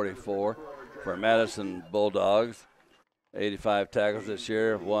 number 44 for Madison Bulldogs. 85 tackles this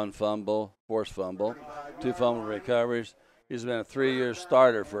year, 1 fumble, forced fumble, 2 fumble recoveries. He's been a 3-year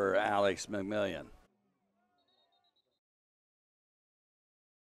starter for Alex McMillan.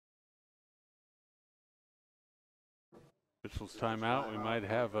 Officials timeout. We might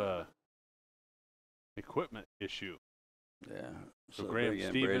have a equipment issue. Yeah. So Graham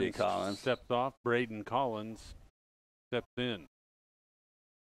Stevens stepped off. Braden Collins stepped in.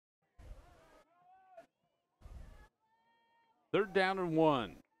 Third down and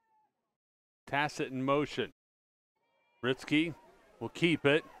 1. Tassett in motion. Ritzky will keep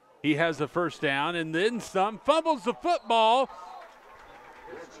it. He has the first down and then some. Fumbles the football.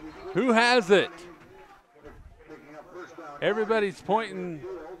 Who has it? Everybody's pointing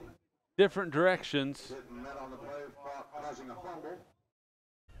different directions.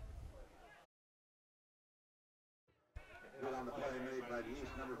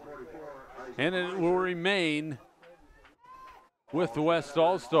 And it will remain with the West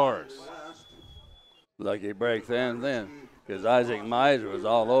All-Stars. Lucky break then, because Isaac Miser was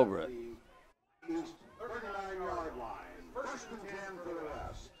all over it. East 39-yard line. First and 10 for the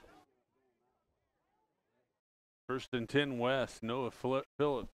West. First and 10 West. Noah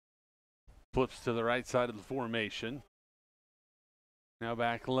Phillip flips to the right side of the formation. Now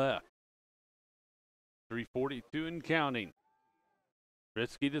back left. 3:42 and counting.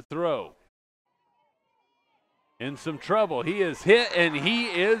 Ritzky to throw. In some trouble. He is hit and he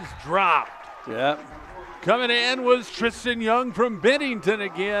is dropped. Yep. Coming in was Tristan Young from Bennington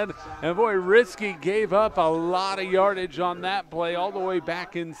again. And boy, Ritzky gave up a lot of yardage on that play, all the way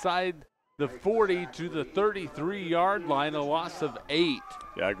back inside the 40 to the 33-yard line, a loss of 8.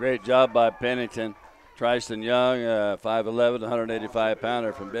 Yeah, great job by Bennington. Tristan Young, 5'11",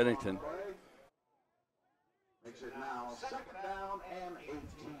 185-pounder from Bennington. Makes it now second down and 18.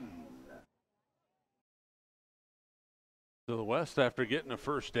 So the West, after getting a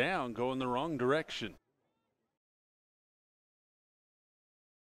first down, go in the wrong direction.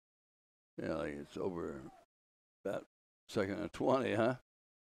 Yeah, like it's over about second and 20, huh?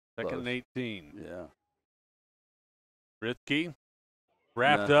 Second and 18. Yeah. Ritzky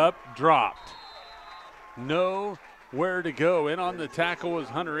wrapped up, dropped. Nowhere to go. In on the tackle was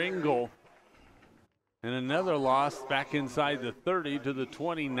Hunter Engel. And another loss back inside the 30 to the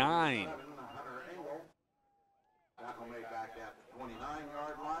 29. Tackle made back at the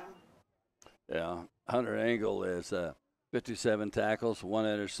 29-yard line. Yeah, Hunter Engel is 57 tackles, 1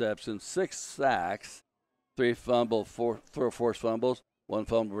 interception, 6 sacks, 3 forced fumbles, 1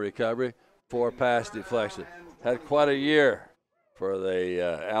 fumble recovery, 4 pass deflections. Had quite a year for the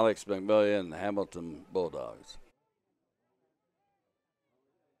Alex McMillan Hamilton Bulldogs.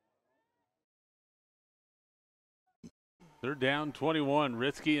 They're down 21.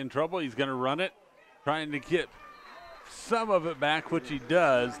 Ritzky in trouble. He's going to run it, trying to get some of it back, which he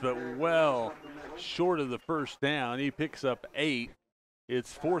does, but well short of the first down. He picks up 8.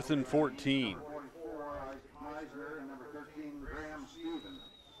 It's 4th and 14.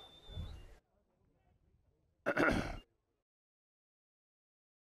 Gain of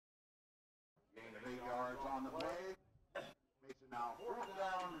 8 yards on the play. Makes it now 4th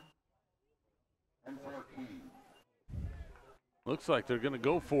down and 14. Looks like they're going to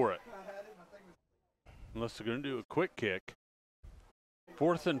go for it, unless they're going to do a quick kick.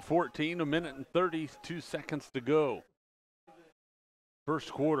 4th and 14, 1 minute and 32 seconds to go.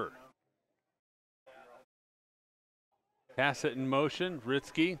 First quarter. Pass it in motion.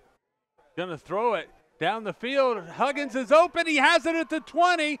 Ritzky going to throw it down the field. Huggins is open. He has it at the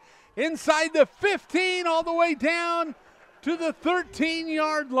 20, inside the 15, all the way down to the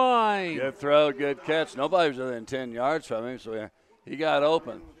 13-yard line. Good throw, good catch. Nobody was within 10 yards from him, so he got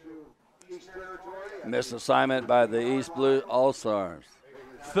open. Missed assignment by the East Blue All-Stars.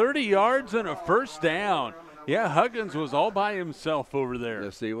 30 yards and a first down. Yeah, Huggins was all by himself over there.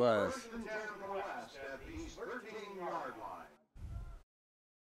 Yes, he was.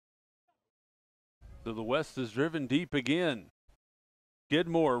 So the West is driven deep again.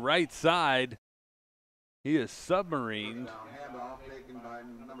 Skidmore right side. He is submarined. Handoff taken by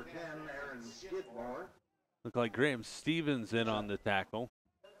number 10, Aaron Skidmore. Look like Graham Stevens in on the tackle.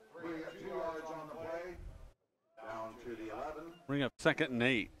 We got 2 yards on the play. Down to the 11. Bring up 2nd and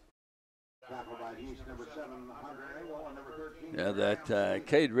 8. Tackled by East, number 7, Hunter Engel, and number 13. Yeah, that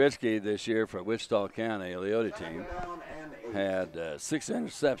Cade Ritzke this year for Wichita County, Leota team, had 6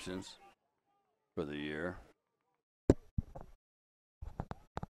 interceptions for the year.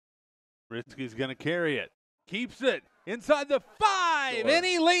 Ritzke's going to carry it. Keeps it inside the 5, and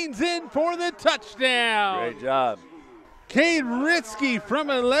he leans in for the touchdown. Great job. Cade Ritzke from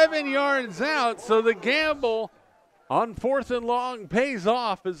 11 yards out, so the gamble on 4th and long pays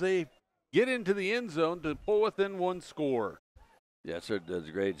off as they get into the end zone to pull within 1 score. Yes, sir, does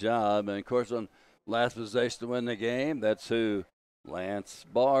a great job. And, of course, on last possession to win the game, that's who Lance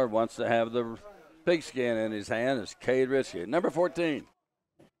Barr wants to have the pigskin in his hand, is Cade Ritzke, number 14.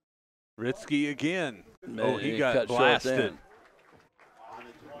 Ritzke again. Oh, he cut got short blasted. then.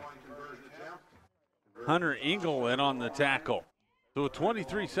 Hunter Engel in on the tackle. So with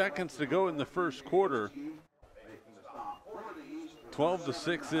 23 seconds to go in the first quarter,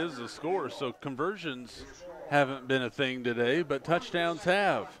 12-6 is the score. So conversions haven't been a thing today, but touchdowns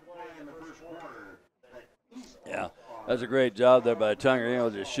have. Yeah, that's a great job there by Hunter Engel,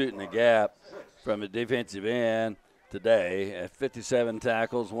 just shooting the gap from the defensive end today. At 57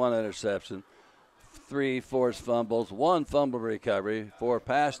 tackles, 1 interception, 3 forced fumbles, 1 fumble recovery, 4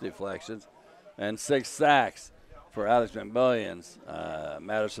 pass deflections, and 6 sacks for Alex McMillian's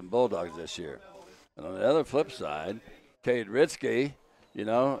Madison Bulldogs this year. And on the other flip side, Cade Ritzke, you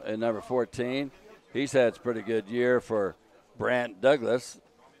know, at number 14, he's had a pretty good year for Brant Douglas,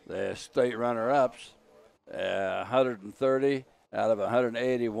 the state runner-ups, 130 out of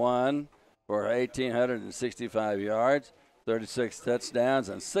 181 for 1,865 yards, 36 touchdowns,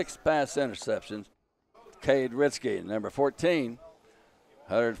 and 6 pass interceptions. Cade Ritzke, number 14,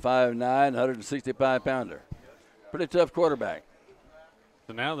 105'9", 165-pounder. Pretty tough quarterback.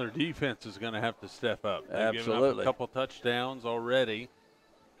 So now their defense is going to have to step up. They've given up Absolutely. a couple touchdowns already.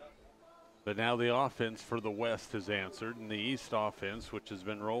 But now the offense for the West has answered, and the East offense, which has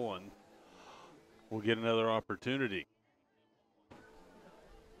been rolling, will get another opportunity.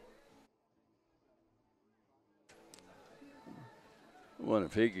 I wonder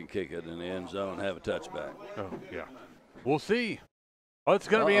if he can kick it in the end zone and have a touchback. Oh, yeah. We'll see. Oh, it's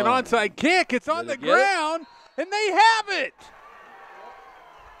going to be an onside kick. It's on the ground, and they have it.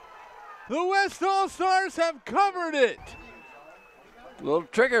 The West All-Stars have covered it. A little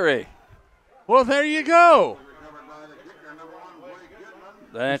trickery. Well, there you go.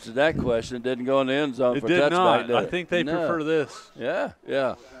 That answered that question. It didn't go in the end zone It for did touchback, not. did I it? think they No. prefer this. Yeah,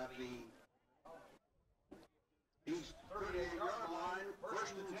 yeah.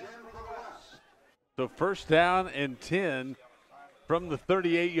 So first down and 10 from the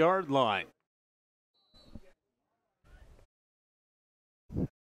 38-yard line.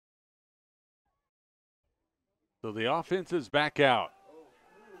 So the offense is back out.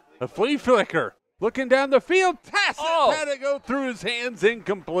 A flea flicker. Looking down the field. Pass it. Had to go through his hands.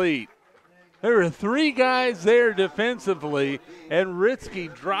 Incomplete. There were 3 guys there defensively, and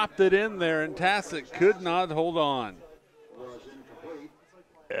Ritzke dropped it in there, and Tassett could not hold on.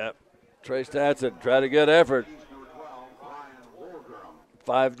 Yep. Trace Tassett tried a good effort.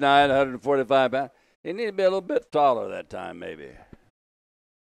 5'9", 145 pounds. He needed to be a little bit taller that time, maybe.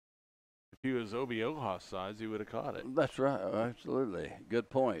 If he was Obi Ohas size, he would have caught it. That's right. Absolutely. Good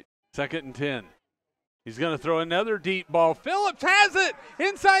point. 2nd and 10. He's going to throw another deep ball. Phillips has it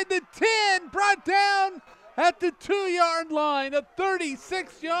inside the 10, brought down at the 2-yard line. A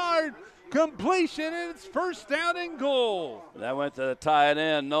 36-yard completion, and it's first down and goal. That went to the tight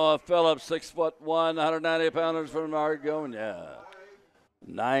end. Noah Phillips, 6'1", 190-pounders from Argonia.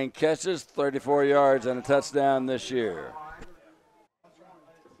 9 catches, 34 yards, and a touchdown this year.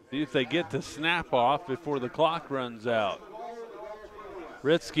 See if they get the snap off before the clock runs out.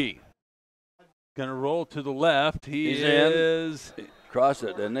 Ritzke going to roll to the left. He's is in. He crossed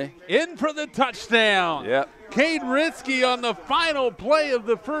it, didn't he? In for the touchdown. Yep. Cade Ritzke on the final play of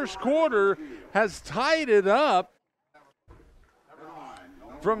the first quarter has tied it up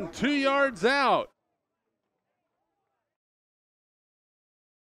from 2 yards out.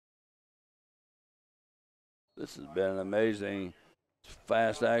 This has been an amazing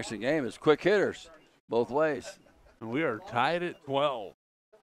fast action game. It's quick hitters both ways. And we are tied at 12.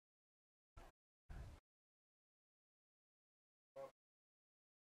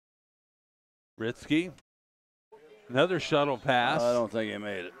 Ritzke, another shuttle pass. I don't think he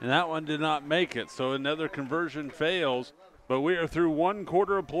made it. And that one did not make it, so another conversion fails. But we are through 1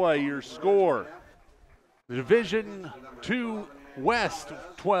 quarter of play. Your score, Division 2 West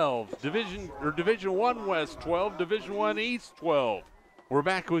 12, Division 1 West 12, Division 1 East 12. We're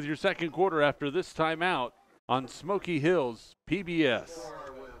back with your second quarter after this timeout on Smoky Hills PBS.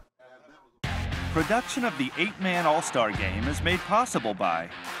 Production of the 8-Man All-Star Game is made possible by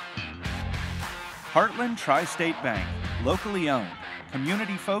Heartland Tri-State Bank, locally owned,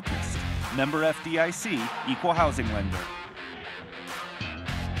 community focused, member FDIC, equal housing lender.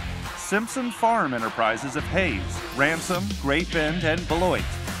 Simpson Farm Enterprises of Hayes, Ransom, Great Bend, and Beloit.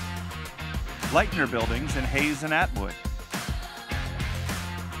 Leitner Buildings in Hayes and Atwood.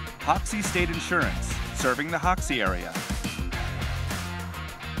 Hoxie State Insurance, serving the Hoxie area.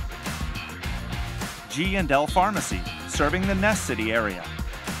 G&L Pharmacy, serving the Ness City area.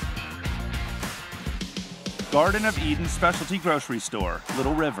 Garden of Eden Specialty Grocery Store,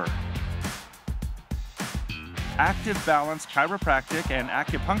 Little River. Active Balance Chiropractic and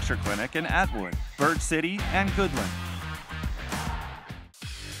Acupuncture Clinic in Atwood, Bird City, and Goodland.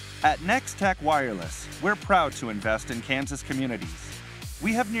 At Next Tech Wireless, we're proud to invest in Kansas communities.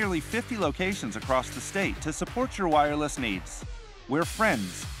 We have nearly 50 locations across the state to support your wireless needs. We're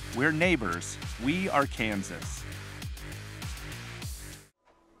friends, we're neighbors, we are Kansas.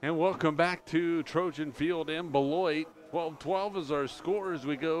 And welcome back to Trojan Field in Beloit. 12-12 is our score as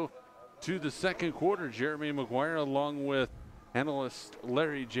we go to the second quarter. Jeremy McGuire along with analyst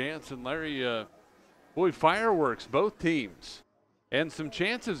Larry Jansen. Larry, boy, fireworks, both teams. And some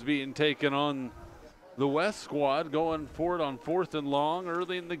chances being taken on the West squad going for it on 4th and long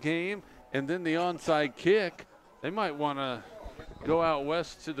early in the game. And then the onside kick. They might want to go out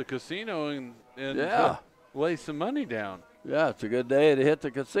west to the casino and lay some money down. Yeah, it's a good day to hit the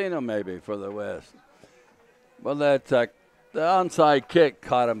casino maybe for the West. Well, the onside kick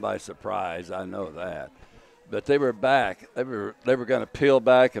caught them by surprise. I know that. But they were back. They were going to peel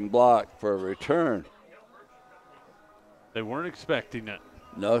back and block for a return. They weren't expecting it.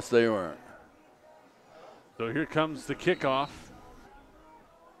 No, they weren't. So here comes the kickoff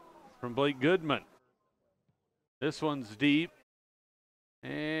from Blake Goodman. This one's deep.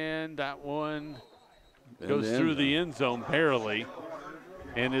 And that one goes through the end zone barely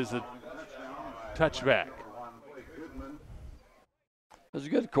and is a touchback. It was a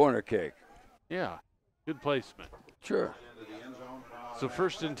good corner kick. Yeah, good placement. Sure. So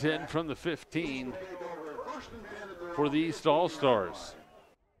 1st and 10 from the 15 for the East All-Stars.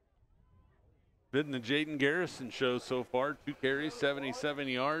 Been the Jaden Garrison show so far. 2 carries, 77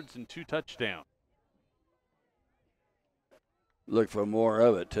 yards, and 2 touchdowns. Look for more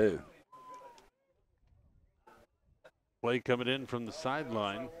of it, too. Play coming in from the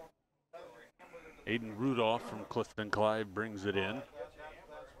sideline. Aiden Rudolph from Clifton Clive brings it in.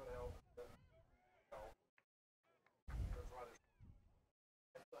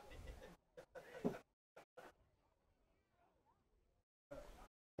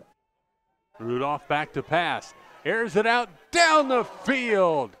 Rudolph back to pass. Airs it out down the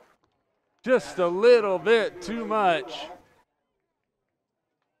field. Just a little bit too much.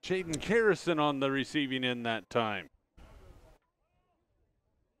 Jaden Garrison on the receiving end that time.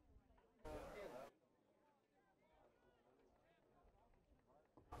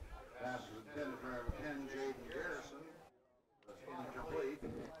 Pass is intended for 10, Jaden Garrison. That's incomplete.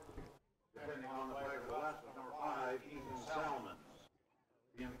 Depending on the play for the West, with number 5, Ethan Salmons.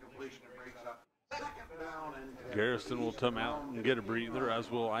 The incompletion breaks up. Second down and 10. Garrison will come out and get a breather, as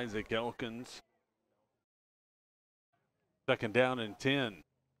will Isaac Elkins. Second down and 10.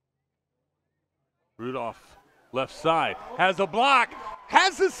 Rudolph left side, has a block,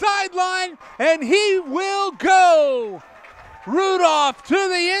 has the sideline, and he will go. Rudolph to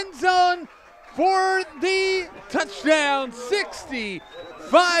the end zone for the touchdown,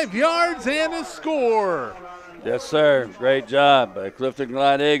 65 yards and a score. Yes, sir. Great job by Clifton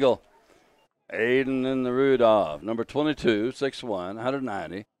Glide Eagle. Aiden and the Rudolph. Number 22, 6'1",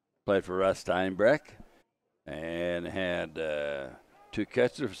 190. Played for Russ Steinbreck and had 2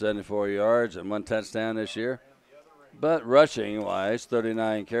 catches for 74 yards and 1 touchdown this year. But rushing-wise,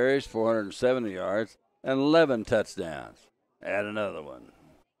 39 carries, 470 yards, and 11 touchdowns. Add another one.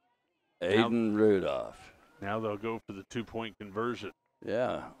 Aiden Rudolph. Now they'll go for the 2-point conversion.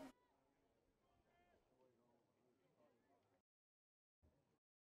 Yeah.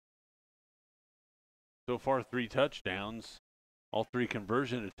 So far, 3 touchdowns. All 3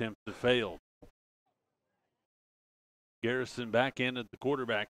 conversion attempts have failed. Garrison back in at the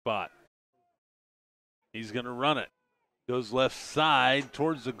quarterback spot. He's going to run it. Goes left side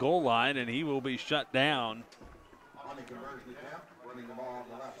towards the goal line, and he will be shut down.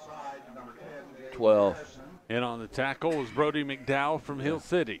 12. And on the tackle was Brody McDowell from Hill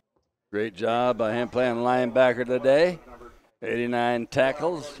City. Great job by him playing linebacker today. 89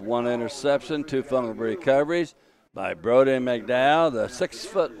 tackles, 1 interception, 2 fumble recoveries by Brody McDowell, the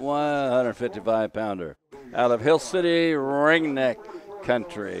 6'1", 155-pounder out of Hill City, Ringneck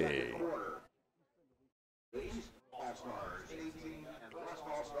Country.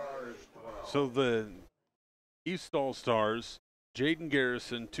 So the East All-Stars, Jaden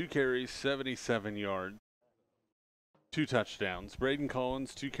Garrison, 2 carries, 77 yards, 2 touchdowns. Braden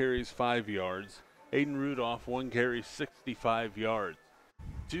Collins, 2 carries, 5 yards. Aiden Rudolph, 1 carry, 65 yards.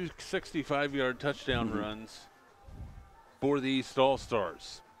 2 65-yard touchdown runs for the East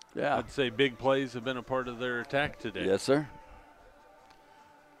All-Stars. Yeah. I'd say big plays have been a part of their attack today. Yes, sir.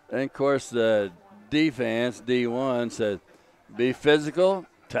 And, of course, the defense, D1, said be physical,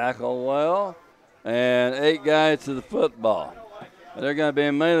 tackle well, and 8 guys to the football. And they're going to be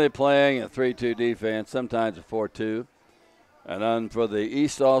mainly playing a 3-2 defense, sometimes a 4-2. And then for the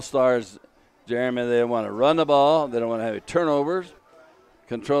East All-Stars, Jeremy, they want to run the ball. They don't want to have any turnovers.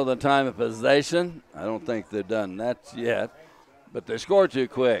 Control the time of possession. I don't think they've done that yet. But they score too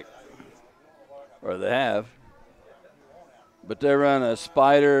quick. Or they have. But they run a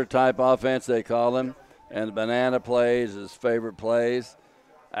spider-type offense, they call them. And banana plays is favorite plays.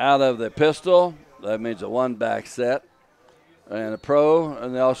 Out of the pistol, that means a one-back set. And a pro,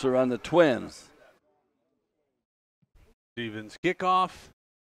 and they also run the twins. Stevens kickoff,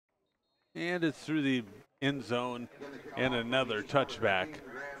 and it's through the end zone and another touchback.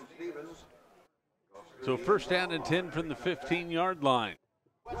 So first down and 10 from the 15-yard line.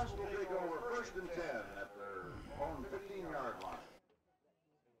 West will take over 1st and 10 at their own 15-yard line.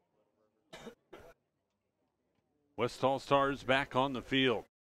 West All-Stars back on the field.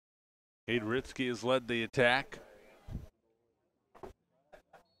 Cade Ritzky has led the attack.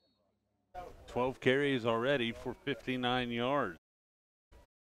 12 carries already for 59 yards.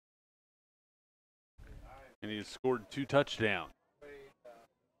 And he has scored 2 touchdowns.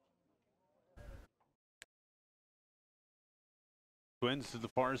 Twins to the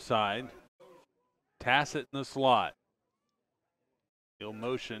far side. Tassett in the slot. He'll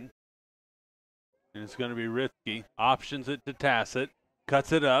motion. And it's going to be Ritzky. Options it to Tassett.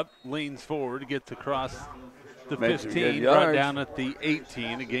 Cuts it up. Leans forward. Gets across the 15. Brought down at the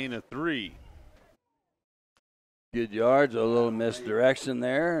 18. A gain of 3. Good yards, a little misdirection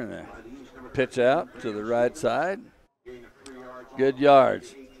there, and a pitch out to the right side. Good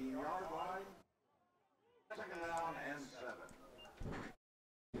yards.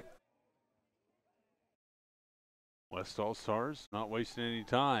 West All-Stars not wasting any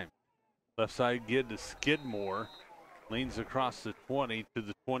time. Left side kid to Skidmore. Leans across the 20 to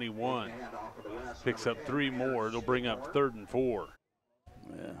the 21. Picks up 3 more. They'll bring up 3rd and 4.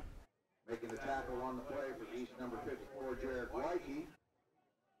 Yeah. Making the tackle on the play for East number 54, Jared Wyke.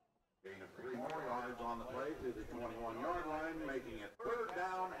 Gain of 3 more yards on the play to the 21-yard line, making it 3rd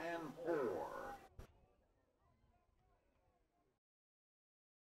down and 4.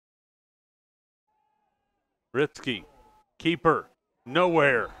 Ritzky, keeper,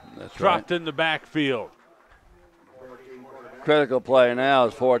 nowhere. That's Dropped right. in the backfield. Critical play now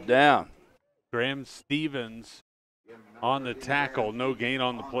is 4th down. Graham Stevens on the tackle. No gain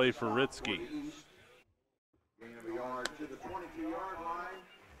on the play for Ritzky. Gain of a yard to the 22-yard line.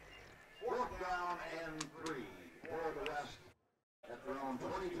 4th down and 3 for the West at their own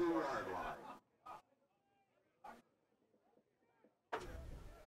 22-yard line.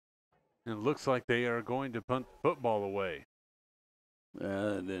 It looks like they are going to punt the football away.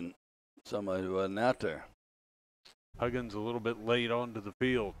 And then somebody wasn't out there. Huggins a little bit late onto the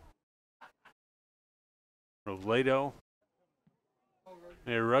field. Robledo.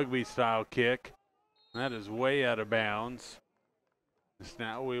 A rugby-style kick. That is way out of bounds.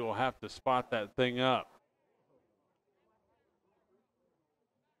 Now we will have to spot that thing up.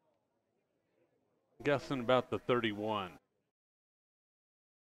 Guessing about the 31.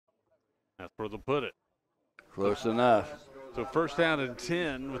 That's where they'll put it. Close enough. So first down and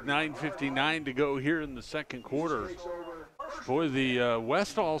 10 with 9:59 to go here in the second quarter. Boy, the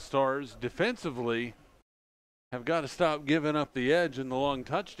West All-Stars defensively have got to stop giving up the edge in the long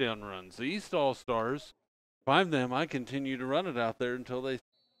touchdown runs. The East All-Stars, if I'm them, I continue to run it out there until they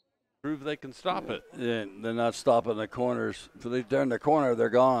prove they can stop it. Yeah, they're not stopping the corners. If they turn the corner, they're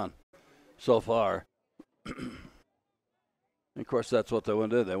gone so far. Of course, that's what they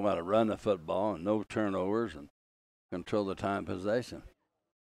want to do. They want to run the football and no turnovers and control the time possession.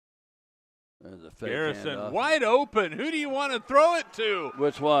 There's a fake Garrison handoff. wide open. Who do you want to throw it to?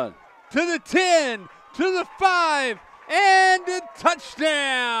 Which one? To the 10, to the 5, and a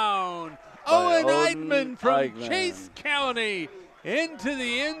touchdown. Owen Eidman from Eidman. Chase County into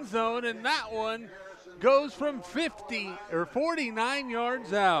the end zone, and that one goes from 50 or 49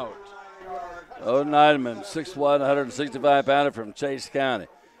 yards out. Odin Eideman, 6'1", 165-pounder from Chase County.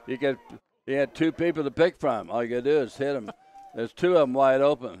 He had two people to pick from. All you got to do is hit him. There's two of them wide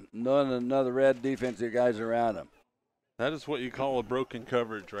open. None of the red defensive guys around him. That is what you call a broken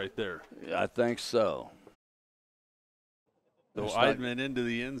coverage right there. Yeah, I think so. So Eideman into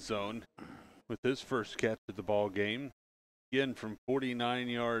the end zone with his first catch of the ball game. Again, from 49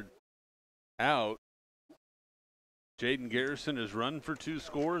 yards out, Jaden Garrison has run for 2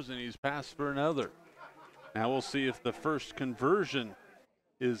 scores, and he's passed for another. Now we'll see if the first conversion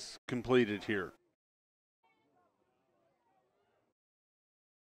is completed here.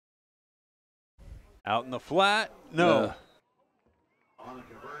 Out in the flat, no.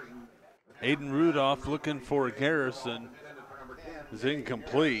 Aiden Rudolph looking for Garrison is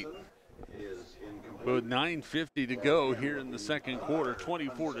incomplete. With 9:50 to go here in the second quarter,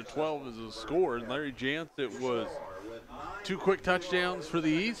 24-12 is the score. And Larry Jantz, it was 2 quick touchdowns for the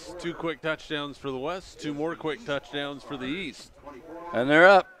East, 2 quick touchdowns for the West, 2 more quick touchdowns for the East. And they're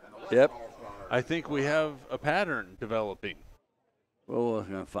up. Yep. I think we have a pattern developing. Well, we're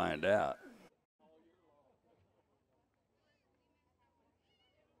going to find out.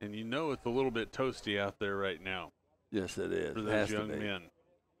 And you know it's a little bit toasty out there right now. Yes, it is. For those young men.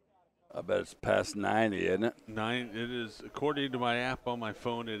 I bet it's past 90, isn't it? It is, according to my app on my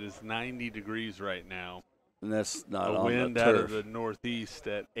phone, it is 90 degrees right now. And that's not a on wind the out turf. of the northeast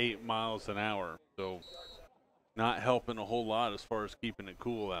at 8 miles an hour. So not helping a whole lot as far as keeping it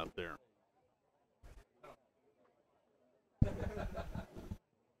cool out there.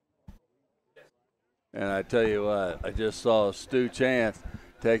 And I tell you what, I just saw Stu Chance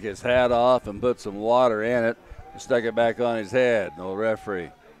take his hat off and put some water in it and stuck it back on his head. No referee.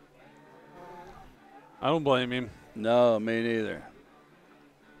 I don't blame him. No, me neither.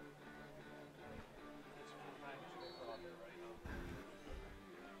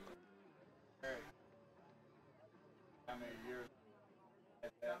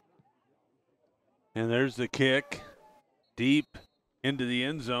 And there's the kick deep into the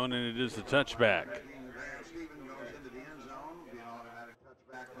end zone, and it is a touchback.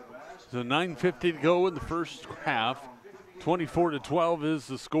 So 9:50 to go in the first half. 24-12 is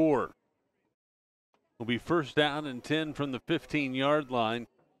the score. Will be first down and 10 from the 15-yard line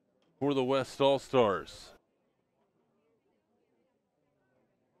for the West All-Stars.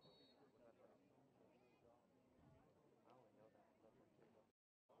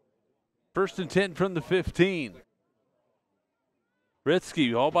 First and 10 from the 15.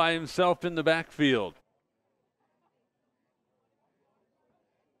 Ritzky all by himself in the backfield.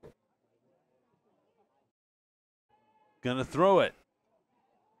 Gonna throw it.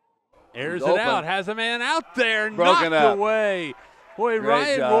 Airs it out, has a man out there, knocked away. Boy,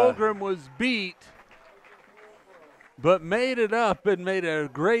 Ryan Wolgram was beat, but made it up and made a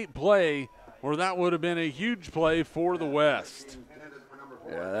great play, or that would have been a huge play for the West.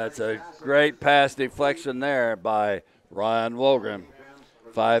 Yeah, that's a great pass deflection there by Ryan Wolgram.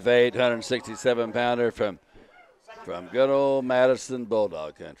 5'8", 167-pounder from good old Madison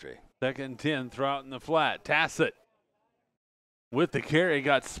Bulldog country. Second and 10, throw out in the flat. Tassett with the carry,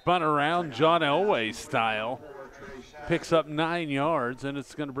 got spun around John Elway style. Picks up 9 yards, and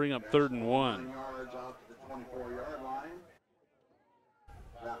it's going to bring up 3rd and 1.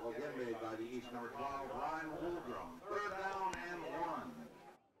 That will get made by the East number 12, Ryan Wolgram. 3rd down and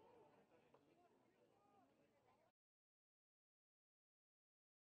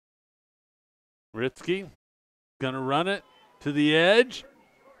 1. Ritzky going to run it to the edge,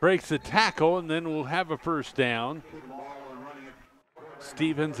 breaks the tackle, and then we'll have a first down.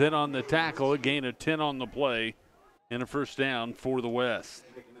 Stevens in on the tackle, a gain of 10 on the play, and a first down for the West.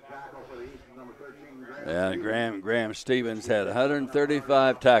 Yeah, Graham Stevens had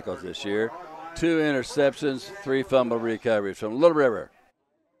 135 tackles this year, 2 interceptions, 3 fumble recoveries from Little River.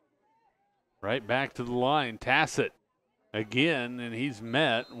 Right back to the line, Tassett again, and he's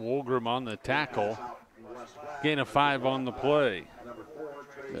met Wolgram on the tackle. Gain of 5 on the play.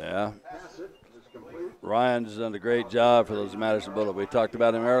 Yeah. Ryan's done a great job for those Madison Bulldogs. We talked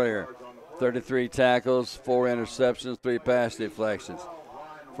about him earlier. 33 tackles, 4 interceptions, 3 pass deflections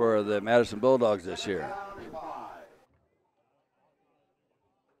for the Madison Bulldogs this year.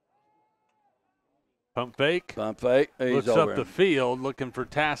 Pump fake. Pump fake. Looks up the field, looking for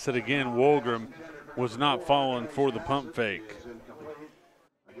Tassett again. Wolgram was not falling for the pump fake.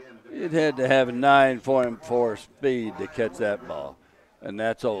 You'd had to have 9.4 speed to catch that ball. And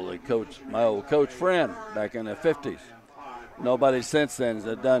that's my old coach friend back in the 50s. Nobody since then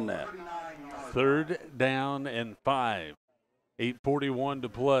has done that. 3rd down and 5. 8:41 to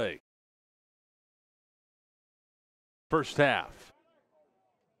play. First half.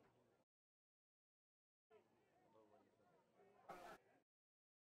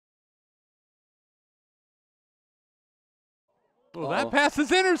 Well, that pass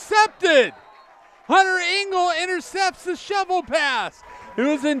is intercepted. Hunter Engel intercepts the shovel pass. It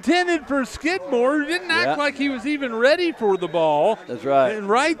was intended for Skidmore, who didn't act like he was even ready for the ball. That's right. And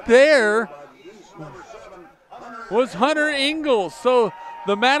right there was Hunter Engel. So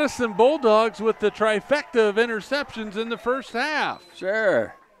the Madison Bulldogs with the trifecta of interceptions in the first half.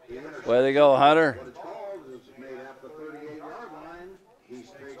 Sure. Way to go, Hunter.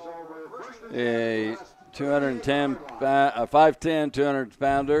 A 210, 5'10",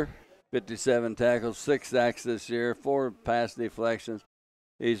 200-pounder, 57 tackles, 6 sacks this year, 4 pass deflections.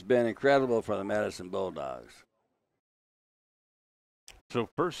 He's been incredible for the Madison Bulldogs. So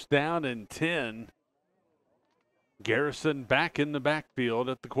first down and 10. Garrison back in the backfield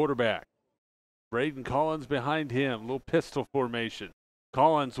at the quarterback. Braden Collins behind him, little pistol formation.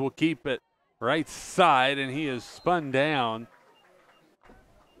 Collins will keep it right side, and he is spun down.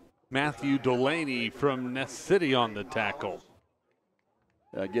 Matthew Delaney from Ness City on the tackle.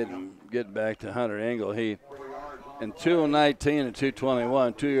 Getting back to Hunter Engel, he in 219 and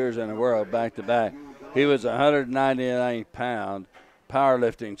 221, 2 years in a row, back-to-back, he was a 199-pound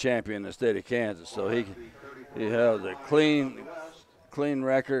powerlifting champion in the state of Kansas. So he held a clean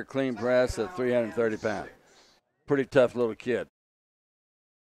record, clean press at 330 pounds. Pretty tough little kid.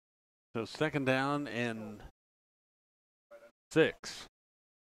 So second down and 6.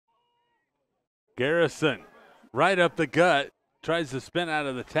 Garrison right up the gut, tries to spin out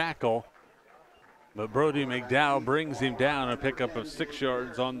of the tackle, but Brody McDowell brings him down, a pickup of 6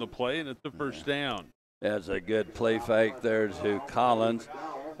 yards on the play, and it's the first down. That's a good play fake there to Collins,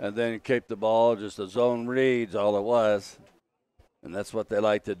 and then keep the ball, just a zone reads all it was, and that's what they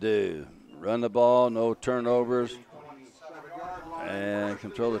like to do. Run the ball, no turnovers, and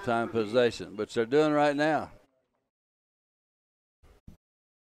control the time of possession, which they're doing right now.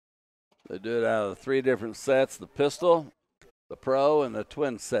 They do it out of 3 different sets, the pistol, the pro, and the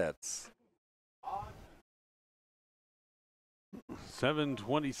twin sets.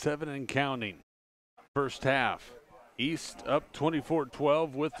 7:27 and counting. First half. East up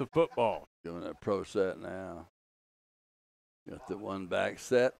 24-12 with the football. Doing a pro set now. Got the one back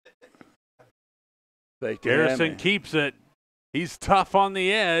set. Garrison keeps it. He's tough on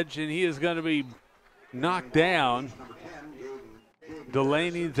the edge, and he is going to be knocked down.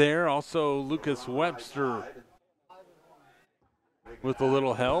 Delaney there, also Lucas Webster with a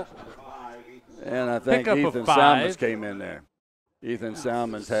little help. And I think Ethan Salmons came in there. Ethan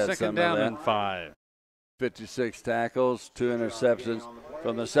Salmons had second some down of that. And 5. 56 tackles, 2 interceptions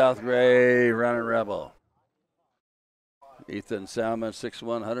from the South Gray running rebel. Ethan Salmons,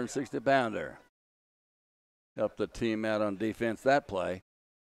 6'1", 160-pounder. Helped the team out on defense that play.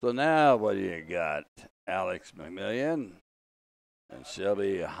 So now what do you got? Alex McMillian and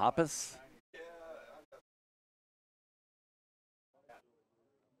Shelby Hoppus.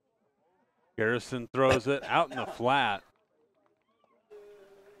 Garrison throws it out in the flat.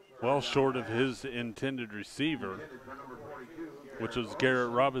 Well short of his intended receiver, which was Garrett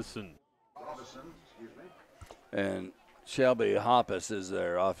Robinson. And Shelby Hoppus is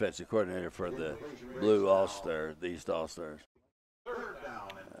their offensive coordinator for the Blue All-Stars, the East All-Stars.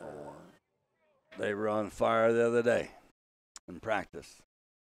 They were on fire the other day in practice.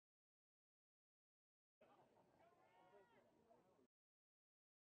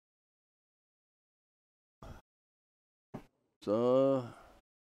 So,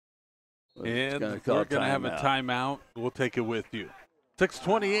 and we're going to have a timeout. We'll take it with you.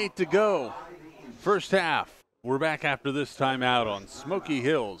 6:28 to go. First half. We're back after this timeout on Smoky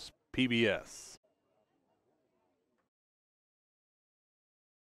Hills PBS.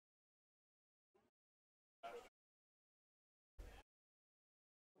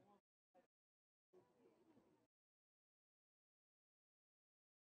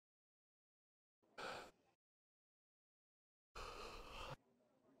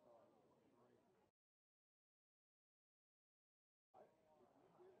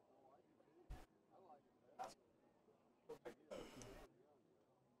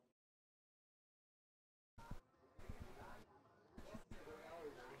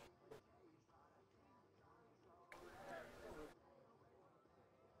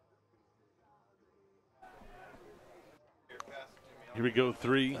 Here we go,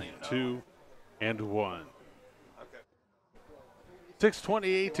 3, 2, and 1.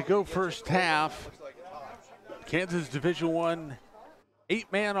 6:28 to go first half. Kansas Division I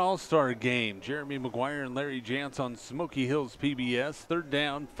 8-man all-star game. Jeremy McGuire and Larry Jantz on Smoky Hills PBS. Third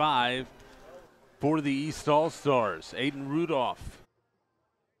down, 5 for the East All-Stars. Aiden Rudolph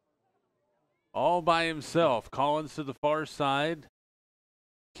all by himself. Collins to the far side.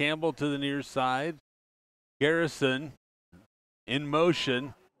 Campbell to the near side. Garrison in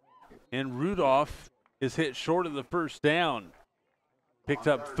motion. And Rudolph is hit short of the first down. Picked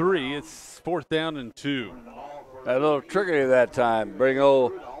up 3. It's 4th down and 2. A little trickery that time. Bring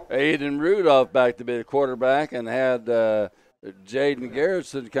old Aiden Rudolph back to be the quarterback and had Jaden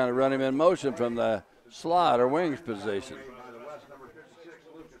Garrison kind of run him in motion from the slot or wings position.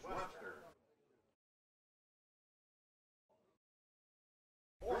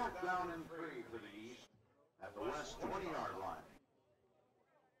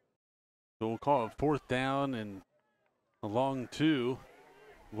 So we'll call it 4th down and a long 2.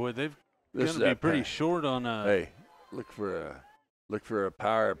 Boy, they've going to be pretty short on a. Hey, look for a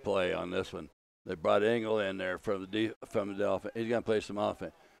power play on this one. They brought Engel in there from the Dolphins. He's going to play some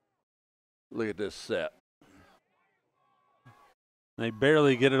offense. Look at this set. They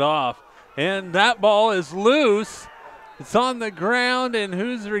barely get it off, and that ball is loose. It's on the ground, and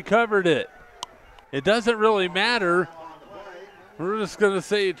who's recovered it? It doesn't really matter. We're just going to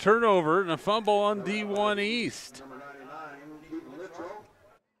say turnover and a fumble on D1 East.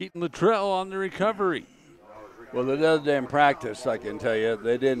 Keaton Luttrell on the recovery. Well, the other day in practice, I can tell you,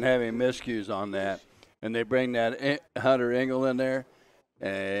 they didn't have any miscues on that. And they bring that Hunter Engel in there.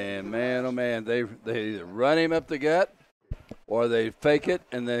 And, man, oh, man, they either run him up the gut or they fake it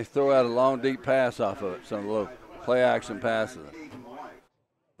and they throw out a long, deep pass off of it, some little play-action passes.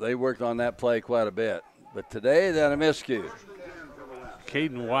 They worked on that play quite a bit. But today, they had a miscue.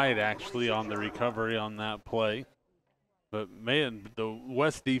 Caden White actually on the recovery on that play. But, man, the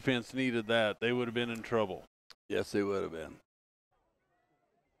West defense needed that. They would have been in trouble. Yes, they would have been.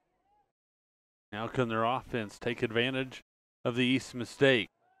 Now can their offense take advantage of the East mistake?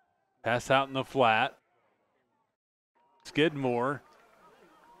 Pass out in the flat. Skidmore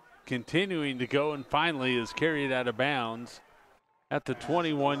continuing to go and finally is carried out of bounds at the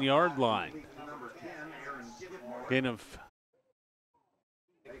 21-yard line. Gain of,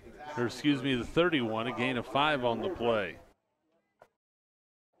 or excuse me, the 31, a gain of 5 on the play.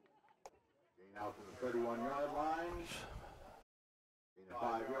 Out to the 31-yard line.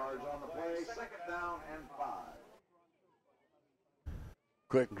 5 yards on the play. 2nd down and 5.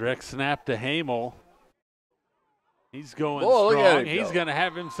 Quick direct snap to Hamel. He's going Look at strong. him He's go. going to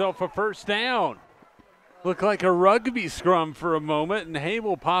have himself a first down. Looked like a rugby scrum for a moment, and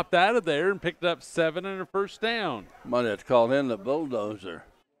Hamel popped out of there and picked up 7 and a first down. Might have to call in the bulldozer.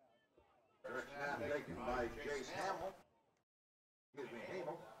 Direct snap taken by Jace Hamel.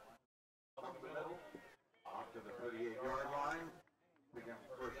 Hamel. Up the middle. Off to the 38-yard line. Picking up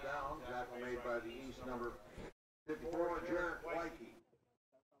the first down. Tackle made by the East number 54, Jarrett Wyke.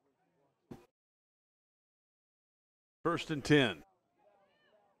 1st and 10.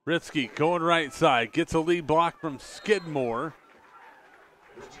 Ritzky going right side. Gets a lead block from Skidmore.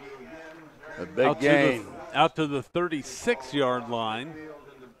 A big gain. Out to the 36-yard line.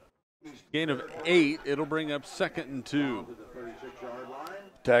 Gain of 8. It'll bring up 2nd and 2.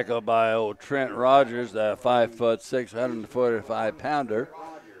 Tackled by old Trent Rogers, the 5'6", 145-pounder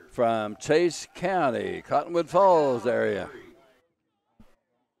from Chase County, Cottonwood Falls area.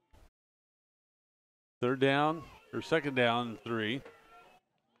 3rd down, or 2nd down and 3.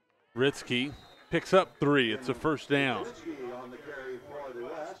 Ritzky picks up 3. It's a first down. On the carry for the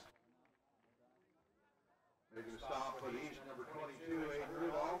West. Making a stop for the East, number 22, Aiden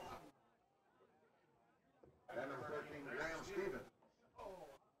Rudolph. And number 13, Graham Stevens.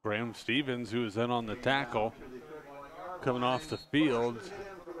 Graham Stevens, who is in on the tackle, coming off the field.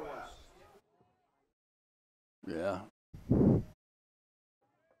 Yeah.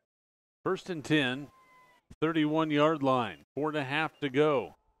 1st and 10, 31-yard line. 4.5 to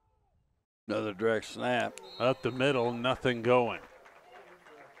go. Another direct snap. Up the middle, nothing going.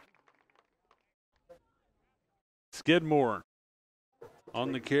 Skidmore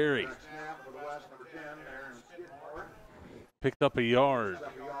on the carry. Picked up a yard.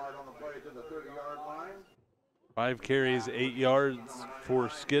 5 carries, 8 yards for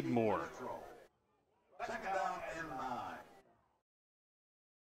Skidmore.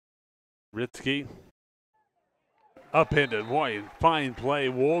 Ritzky upended. Boy, fine play.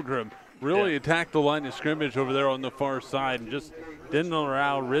 Wolgram really attacked the line of scrimmage over there on the far side and just didn't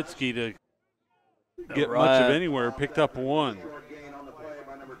allow Ritzky to get much of anywhere. Picked up 1.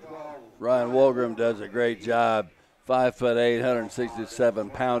 Ryan Wolgram does a great job. 5'8",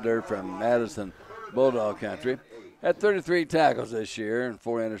 167-pounder from Madison Bulldog Country. Had 33 tackles this year and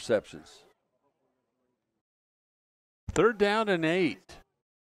 4 interceptions. 3rd down and 8.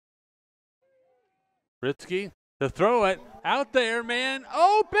 Britsky to throw it out there, man.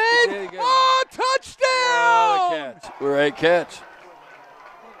 Open! Oh, touchdown! Catch. Great catch.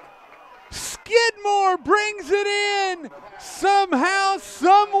 Skidmore brings it in somehow,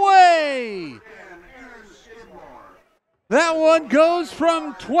 some way. That one goes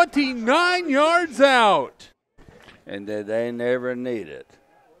from 29 yards out. And they never need it.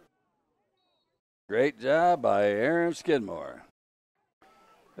 Great job by Aaron Skidmore.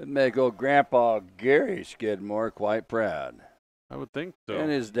 It'd make old Grandpa Gary Skidmore quite proud. I would think so.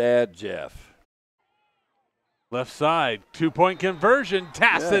 And his dad, Jeff. Left side, 2-point conversion.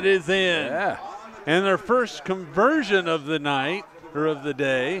 Tassett is in. Yeah. And their first conversion of the night, or of the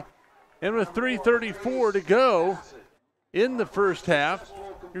day. And with 3:34 to go in the first half,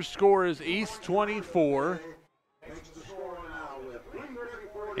 your score is East 24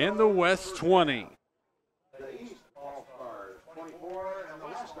 and the West 20. The East All-Stars 24 and the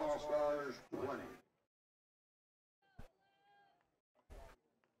West All-Stars 20.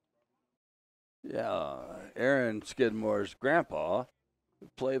 Yeah, Aaron Skidmore's grandpa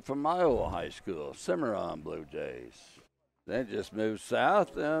played for my old high school, Cimarron Blue Jays. They just moved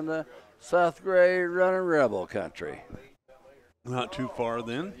south in the South Grade running rebel country. Not too far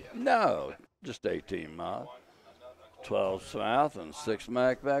then. No, just 18 miles. 12 south and 6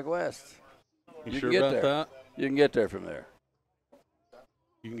 back west. You can sure get about there. that? You can get there from there.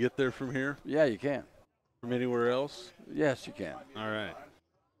 You can get there from here? Yeah, you can. From anywhere else? Yes, you can. All right.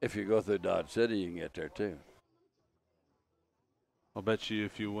 If you go through Dodge City, you can get there too. I'll bet you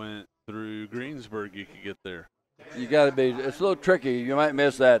if you went through Greensburg, you could get there. You got to be, it's a little tricky. You might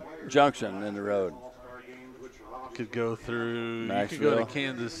miss that junction in the road. Could go through, Maxville. you could go to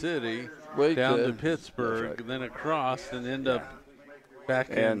Kansas City, We down to could. Pittsburgh, That's right. then across, and end up back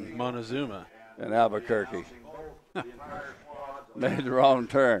in Montezuma. In Albuquerque. Made the wrong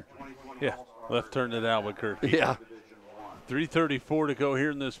turn. Yeah, left turn at Albuquerque. Yeah. 3:34 to go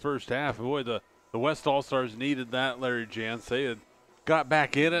here in this first half. Boy, the West All-Stars needed that, Larry Jantz. They had got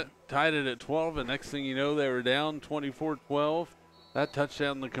back in it, tied it at 12, and next thing you know, they were down 24-12. That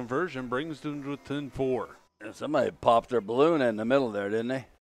touchdown, the conversion, brings them to within 4. And somebody popped their balloon in the middle there, didn't they?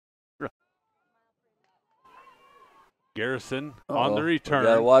 Garrison on the return.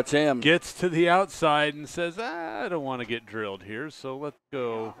 Got to watch him. Gets to the outside and says, I don't want to get drilled here, so let's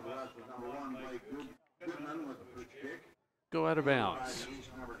go. Go out of bounds.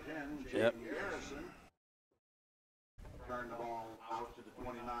 Yep. Turn the ball out to the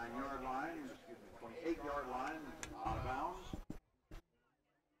 29-yard line, 28-yard line, out of bounds.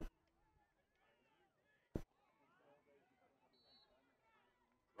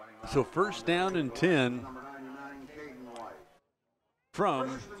 So first down and 10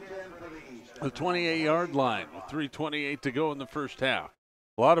 from the 28-yard line with 3:28 to go in the first half.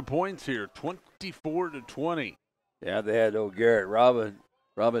 A lot of points here, 24-20. Yeah, they had old Garrett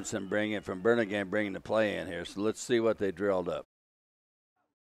Robinson bring it from Burlingame, bringing the play in here. So let's see what they drilled up.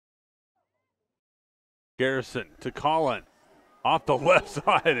 Garrison to Collin off the left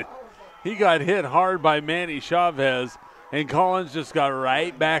side. He got hit hard by Manny Chavez, and Collins just got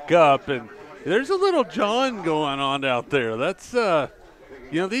right back up. And there's a little John going on out there. That's,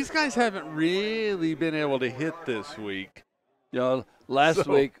 these guys haven't really been able to hit this week. You know, last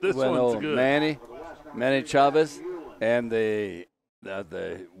week this when one's old good. Manny Chavez and the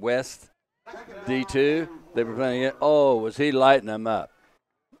West D2, they were playing it. Oh, was he lighting them up?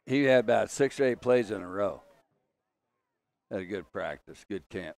 He had about 6 or 8 plays in a row. Had a good practice, good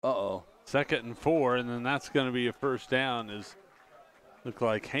camp. Uh-oh. 2nd and 4, and then that's going to be a first down. Looked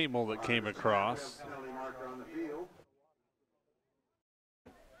like Hamel that came across.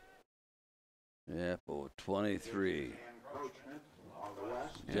 Yeah, for 23.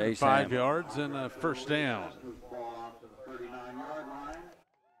 And 5 yards and a first down.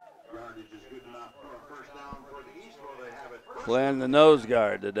 Playing the nose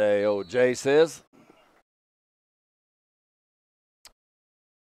guard today, old Jay says.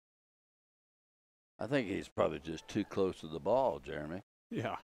 I think he's probably just too close to the ball, Jeremy.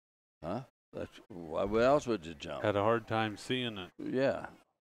 Yeah. Huh? Where else would you jump? Had a hard time seeing it. Yeah.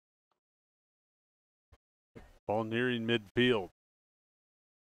 Ball nearing midfield.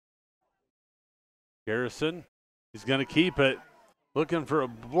 Garrison, he's going to keep it. Looking for a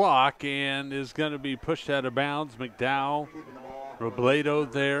block and is going to be pushed out of bounds. McDowell,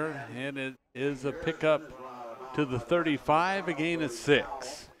 Robledo there, and it is a pickup to the 35, a gain of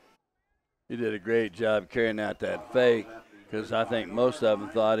 6. He did a great job carrying out that fake because I think most of them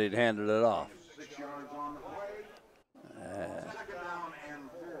thought he'd handed it off.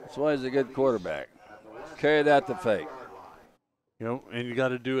 That's why he's a good quarterback. Carry that to fake. You know, and you got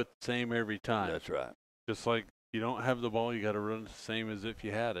to do it the same every time. That's right. Just like you don't have the ball, you got to run it the same as if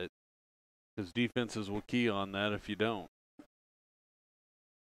you had it. Because defenses will key on that if you don't.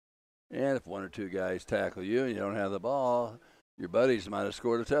 And if one or two guys tackle you and you don't have the ball, your buddies might have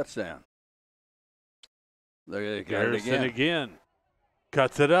scored a touchdown. They're Garrison again.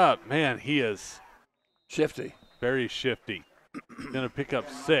 Cuts it up. Man, he is shifty. Very shifty. Going to pick up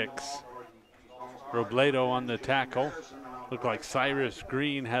 6. Robledo on the tackle. Looked like Cyrus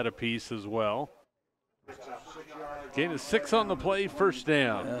Green had a piece as well. Gain of 6 on the play, first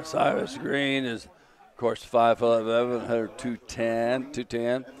down. Yeah, Cyrus Green is, of course, 5'11",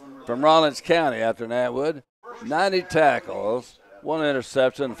 210 from Rollins County after Natwood. 90 tackles, 1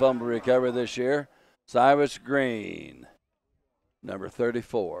 interception, fumble recovery this year. Cyrus Green, number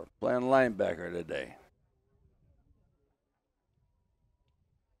 34, playing linebacker today.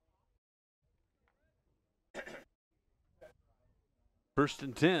 First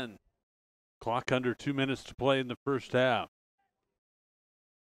and 10. Clock under 2 minutes to play in the first half.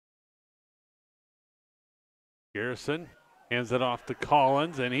 Garrison hands it off to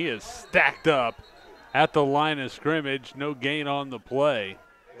Collins, and he is stacked up at the line of scrimmage. No gain on the play.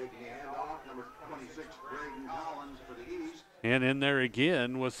 And in there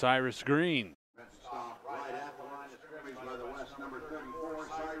again was Cyrus Green. Right at the line of scrimmage by the West, number 34,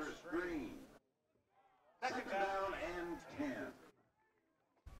 Cyrus Green. Second down and 10.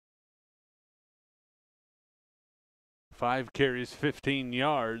 5 carries, 15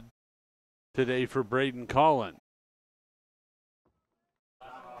 yards today for Braden Collins.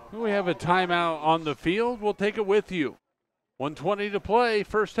 We have a timeout on the field. We'll take it with you. 1:20 to play,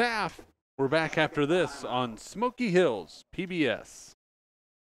 first half. We're back after this on Smoky Hills PBS.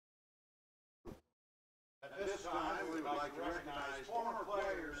 At this time, we would like to recognize former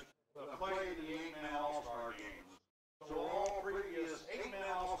players that played in the 8-man All-Star games. So all previous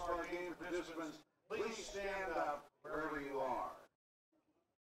 8-man All-Star game participants, please stand up wherever you are.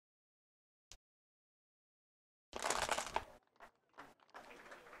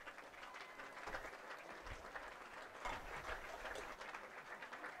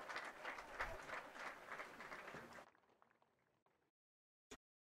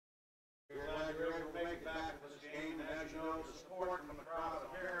 We're glad you're able to make it back to this game, and as you know, the support from the crowd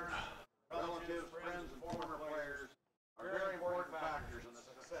of parents, relatives, friends, and former players are very important factors in the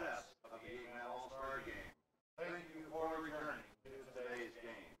success of the 8-man All-Star game. Thank you for returning to today's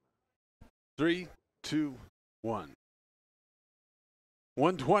game. 3, 2, 1.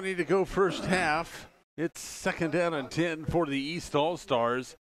 1:20 to go first half. It's second down and 10 for the East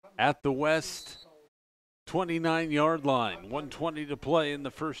All-Stars at the West 29-yard line. 1:20 to play in the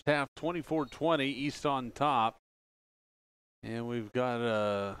first half. 24-20, East on top. And we've got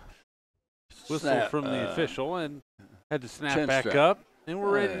a whistle from the official and had to snap back up, and we're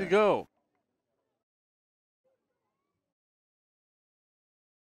ready to go.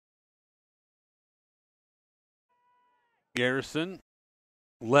 Garrison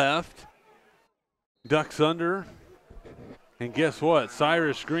left, ducks under, and guess what?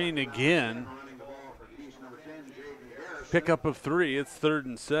 Cyrus Green again. Pickup of 3. It's 3rd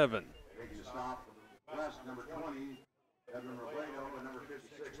and 7.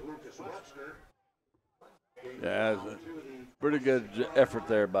 Yeah, it was a pretty good effort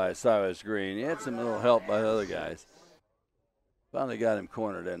there by Cyrus Green. He had some little help by the other guys. Finally got him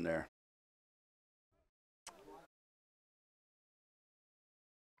cornered in there.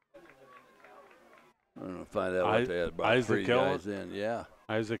 I'm going to find out what they had brought 3 guys in. Yeah.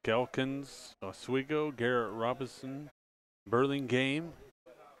 Isaac Elkins, Oswego, Garrett Robinson, Burlingame.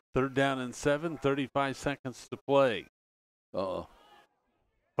 3rd down and 7, 35 seconds to play. Uh-oh.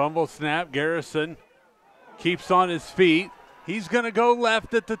 Fumble snap. Garrison keeps on his feet. He's going to go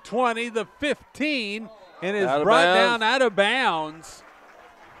left at the 20, the 15, and is brought down out of bounds.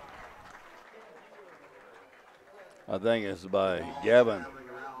 I think it's by Gavin.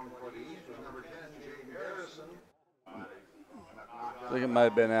 I think it might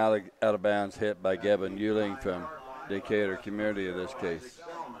have been out of bounds hit by Gavin Euling from Decatur Community in this case.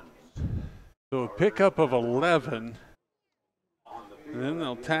 So a pickup of 11, and then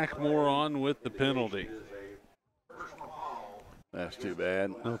they'll tack more on with the penalty. That's too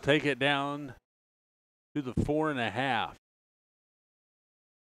bad. They'll take it down to the 4.5. Half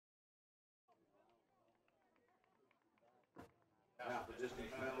the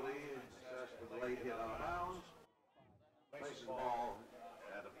distance penalty, success with the late hit out of bounds. Places the ball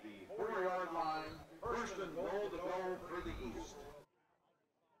at the 4-yard line. First and goal to go for the East.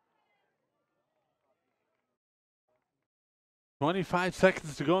 25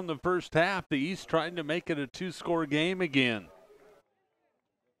 seconds to go in the first half. The East trying to make it a 2-score game again.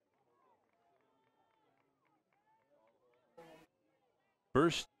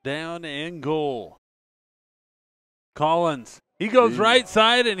 First down and goal. Collins, he goes right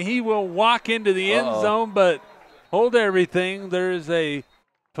side and he will walk into the end zone, but hold everything. There is a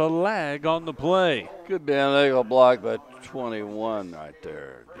flag on the play. Could be an illegal block by 21 right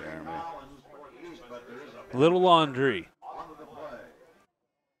there, Jeremy. Little Laundry.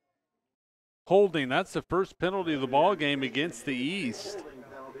 Holding, that's the first penalty of the ball game against the East.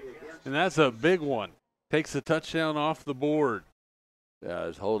 And that's a big one. Takes a touchdown off the board. Yeah,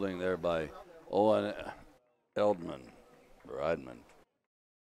 it's holding there by Owen Eldman,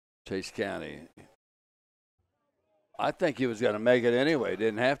 Chase County. I think he was going to make it anyway.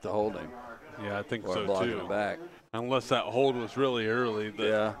 Didn't have to hold him. Yeah, I think or so blocking too. Him back. Unless that hold was really early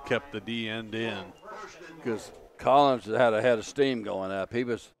that kept the D end in. Because Collins had a head of steam going up. He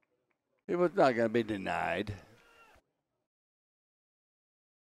was not going to be denied.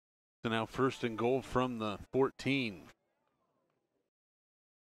 So now first and goal from the 14.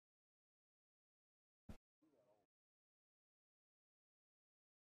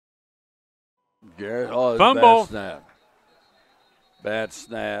 Garrett, fumble. Bad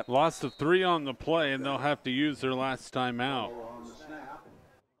snap. Loss of 3 on the play, and they'll have to use their last timeout.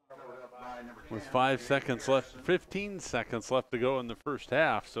 With 5 seconds left, 15 seconds left to go in the first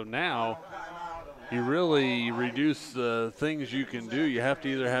half. So now you really reduce the things you can do. You have to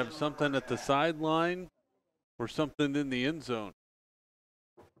either have something at the sideline or something in the end zone.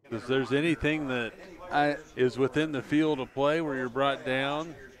 If there's anything that is within the field of play where you're brought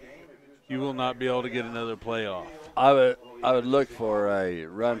down, you will not be able to get another play off. I would look for a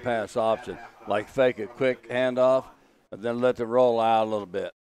run pass option, like fake a quick handoff, and then let them roll out a little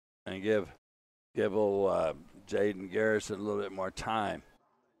bit and give old Jaden Garrison a little bit more time.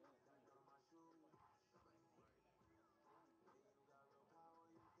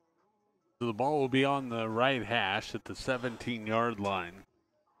 So the ball will be on the right hash at the 17-yard line.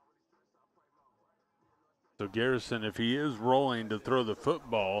 So Garrison, if he is rolling to throw the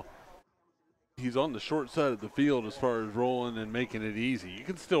football, he's on the short side of the field as far as rolling and making it easy. You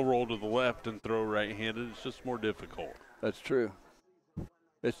can still roll to the left and throw right-handed. It's just more difficult. That's true.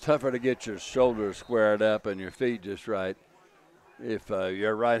 It's tougher to get your shoulders squared up and your feet just right if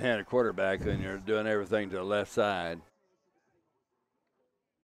you're a right-handed quarterback and you're doing everything to the left side.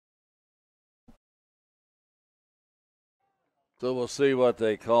 So we'll see what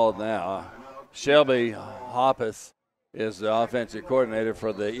they called now. Shelby Hoppus is the offensive coordinator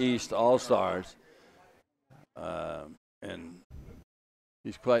for the East All-Stars. And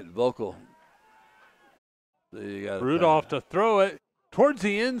he's quite vocal. So Rudolph to throw it towards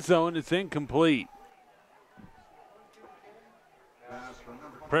the end zone. It's incomplete.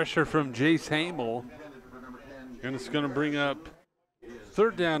 Pressure from Jace Hamel. And it's going to bring up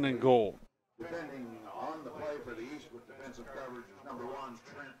third down and goal. Defending on the play for the East with defensive coverage is number 1,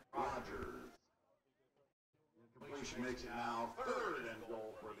 Trent Rogers. Completion makes it now third and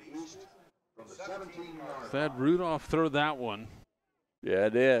goal for the East from the 17-yard line. Had Rudolph throw that one. Yeah,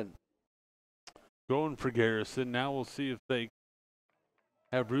 it did. Going for Garrison. Now we'll see if they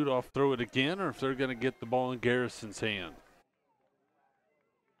have Rudolph throw it again or if they're going to get the ball in Garrison's hand.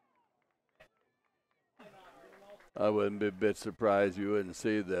 I wouldn't be a bit surprised you wouldn't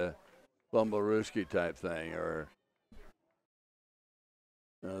see the Bumblerooski type thing, or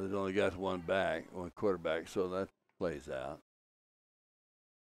they've only got one quarterback, so that plays out.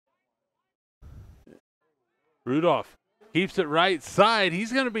 Rudolph keeps it right side.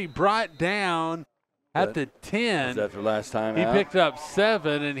 He's going to be brought down at the 10. Is that the last time He out? picked up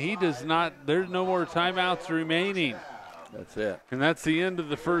 7, and he does not. There's no more timeouts remaining. That's it. And that's the end of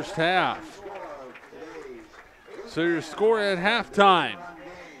the first half. So your score at halftime,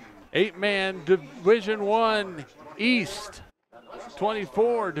 8-man Division I East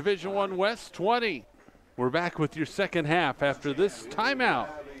 24, Division I West 20. We're back with your second half after this timeout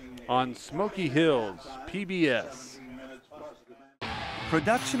on Smoky Hills PBS.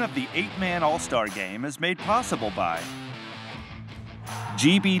 Production of the 8-man All-Star Game is made possible by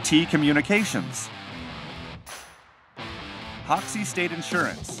GBT Communications, Hoxie State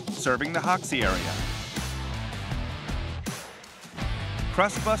Insurance, serving the Hoxie area,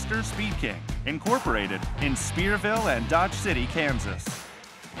 Crustbuster Speed King, Incorporated in Spearville and Dodge City, Kansas.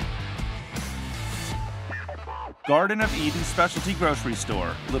 Garden of Eden Specialty Grocery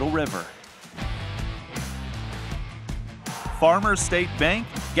Store, Little River. Farmers State Bank,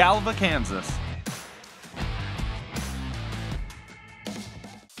 Galva, Kansas.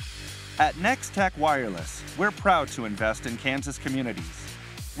 At NextTech Wireless, we're proud to invest in Kansas communities.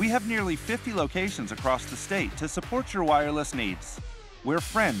 We have nearly 50 locations across the state to support your wireless needs. We're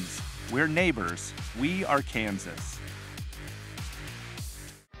friends, we're neighbors, we are Kansas.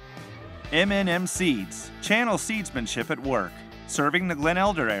 M&M Seeds, channel seedsmanship at work, serving the Glen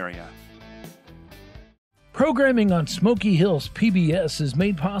Elder area. Programming on Smoky Hills PBS is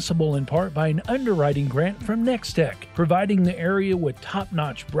made possible in part by an underwriting grant from Nextech, providing the area with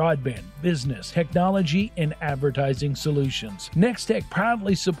top-notch broadband, business, technology, and advertising solutions. Nextech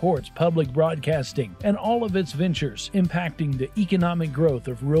proudly supports public broadcasting and all of its ventures, impacting the economic growth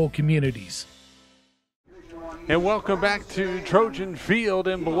of rural communities. And welcome back to Trojan Field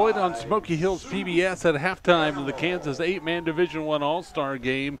in Beloit on Smoky Hills PBS at halftime of the Kansas 8-man Division I All-Star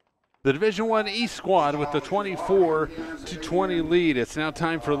game. The Division I East squad with the 24-20 lead. It's now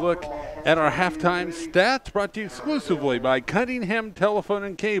time for a look at our halftime stats, brought to you exclusively by Cunningham Telephone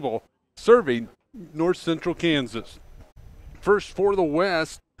and Cable, serving North Central Kansas. First for the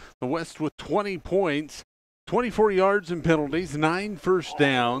West with 20 points, 24 yards and penalties, 9 first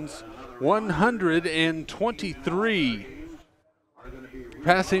downs, 123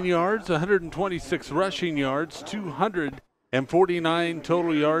 passing yards, 126 rushing yards, 249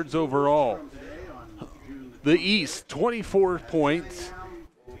 total yards overall. The East, 24 points,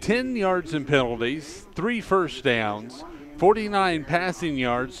 10 yards and penalties, 3 first downs, 49 passing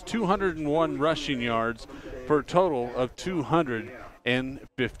yards, 201 rushing yards for a total of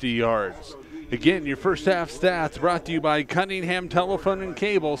 250 yards. Again, your first half stats brought to you by Cunningham Telephone and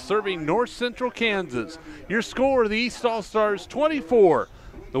Cable, serving North Central Kansas. Your score, the East All-Stars 24,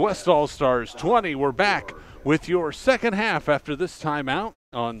 the West All-Stars 20. We're back with your second half after this timeout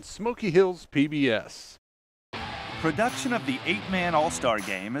on Smoky Hills PBS. Production of the 8-man All-Star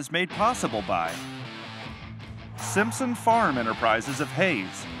Game is made possible by Simpson Farm Enterprises of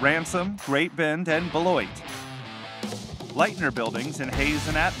Hayes, Ransom, Great Bend, and Beloit. Leitner Buildings in Hayes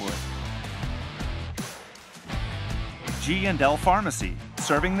and Atwood. G&L Pharmacy,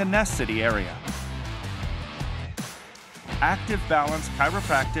 serving the Nest City area. Active Balance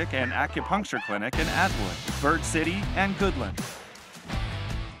Chiropractic and Acupuncture Clinic in Atwood, Bird City, and Goodland.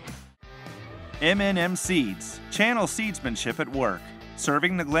 M&M Seeds, channel seedsmanship at work,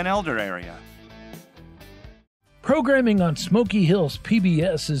 serving the Glen Elder area. Programming on Smoky Hills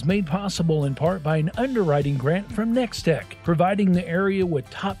PBS is made possible in part by an underwriting grant from Nextech, providing the area with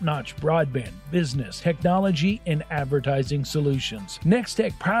top-notch broadband, business, technology, and advertising solutions.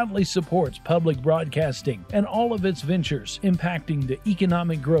 Nextech proudly supports public broadcasting and all of its ventures, impacting the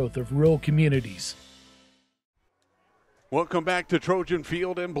economic growth of rural communities. Welcome back to Trojan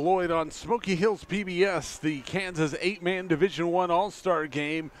Field in Beloit on Smoky Hills PBS, the Kansas 8-man Division I All-Star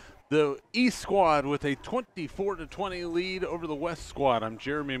Game. The East squad with a 24-20 lead over the West squad. I'm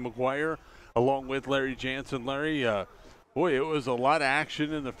Jeremy McGuire along with Larry Jansen. Larry, boy, it was a lot of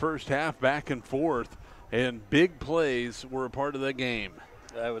action in the first half, back and forth, and big plays were a part of the game.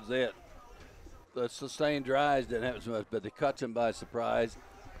 That was it. The sustained drives didn't have as much, but they caught them by surprise.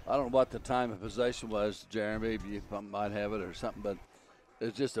 I don't know what the time of possession was, Jeremy, if you might have it or something, but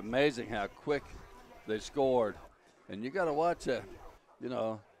it's just amazing how quick they scored. And you got to watch,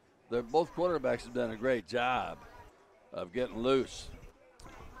 both quarterbacks have done a great job of getting loose.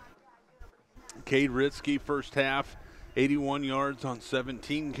 Cade Ritzky, first half, 81 yards on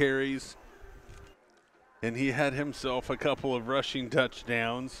 17 carries. And he had himself a couple of rushing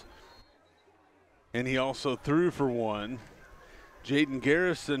touchdowns. And he also threw for one. Jaden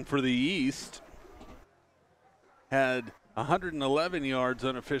Garrison for the East had 111 yards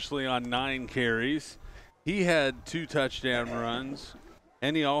unofficially on 9 carries. He had 2 touchdown runs.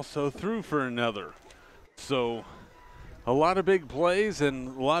 And he also threw for another. So a lot of big plays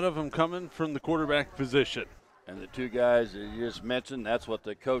and a lot of them coming from the quarterback position. And the 2 guys that you just mentioned, that's what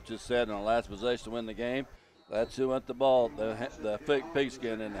the coaches said in the last possession to win the game. That's who went the ball, the fake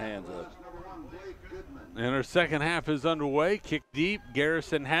pigskin in the hands of. And our second half is underway. Kick deep.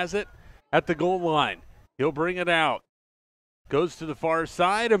 Garrison has it at the goal line. He'll bring it out. Goes to the far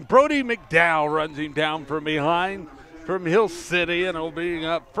side, and Brody McDowell runs him down from behind. From Hill City, and it'll be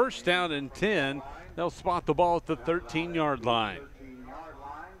up first down and 10. They'll spot the ball at the 13-yard line.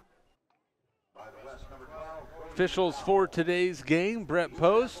 Officials for today's game, Brett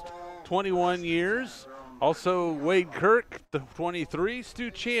Post, 21 years. Also Wade Kirk, the 23.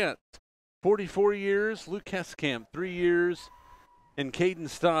 Stu Chant, 44 years. Luke Heskamp, 3 years. And Caden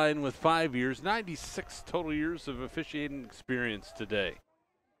Stein with 5 years. 96 total years of officiating experience today.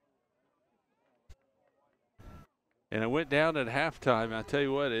 And it went down at halftime. I tell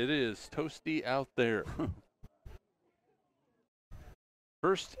you what, it is toasty out there.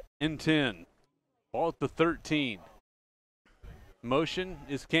 First and 10. Ball at the 13. Motion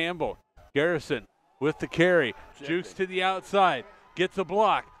is Campbell. Garrison with the carry. Jukes to the outside. Gets a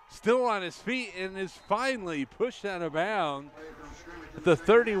block. Still on his feet and is finally pushed out of bounds at the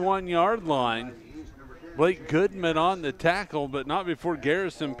 31-yard line. Blake Goodman on the tackle, but not before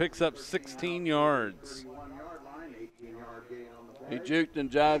Garrison picks up 16 yards. He juked and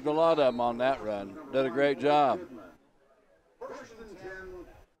jived a lot of them on that run. Did a great job. First and 10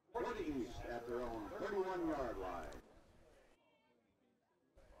 for the East at their own 31-yard line.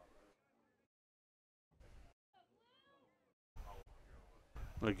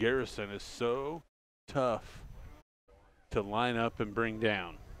 But Garrison is so tough to line up and bring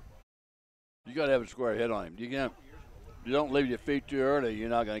down. You got to have a square hit on him. You don't leave your feet too early, you're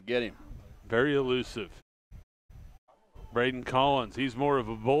not going to get him. Very elusive. Braden Collins, he's more of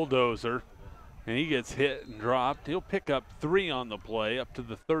a bulldozer, and he gets hit and dropped. He'll pick up 3 on the play, up to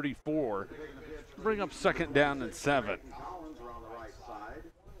the 34. Bring up second down and 7. Collins around the right side.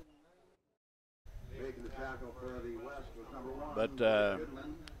 Making the tackle for the West was number 1. But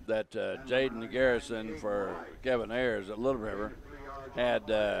that Jaden Garrison for Kevin Ayers at Little River had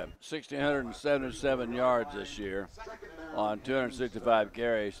 1,677 yards this year on 265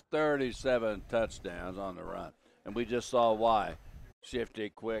 carries, 37 touchdowns on the run. And we just saw why. Shifty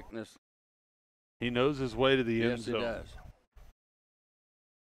quickness. He knows his way to the end Yes, zone. he does.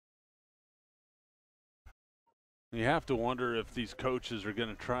 You have to wonder if these coaches are going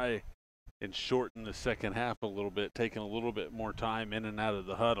to try and shorten the second half a little bit, taking a little bit more time in and out of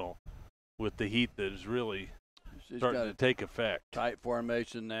the huddle with the heat that is really starting to take effect. Tight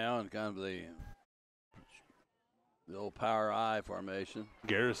formation now and kind of the old power I formation.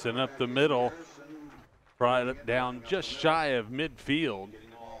 Garrison up the middle, brought it down just shy of midfield.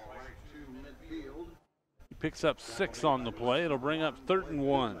 He picks up 6 on the play. It'll bring up 3rd and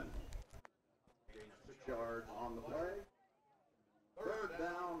 1. 6 yards on the play. 3rd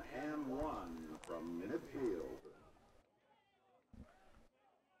down and 1 from midfield.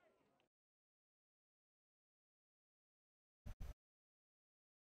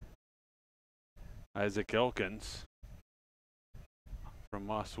 Isaac Elkins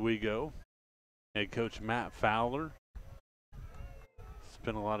from Oswego. Head coach Matt Fowler.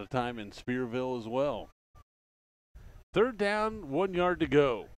 Spent a lot of time in Spearville as well. 3rd down, 1 yard to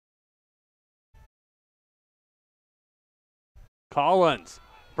go. Collins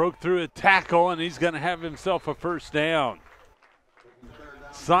broke through a tackle, and he's going to have himself a first down.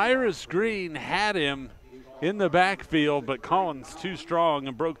 Cyrus Green had him in the backfield, but Collins too strong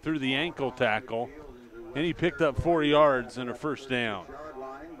and broke through the ankle tackle, and he picked up 4 yards and a first down.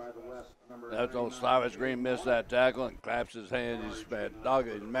 That's old Cyrus Green missed that tackle and claps his hands. He's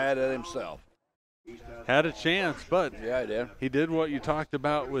mad at himself. Had a chance, but Yeah, he did. he did what you talked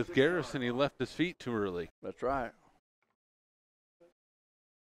about with Garrison. He left his feet too early. That's right.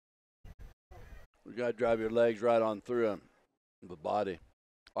 You got to drive your legs right on through him, the body.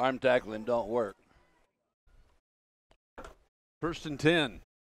 Arm tackling don't work. 1st and 10.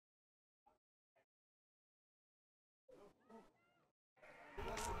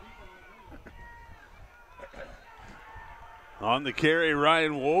 On the carry,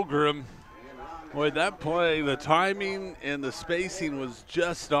 Ryan Wolgram. Boy, that play, the timing and the spacing was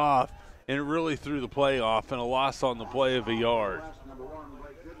just off, and it really threw the play off, and a loss on the play of a yard.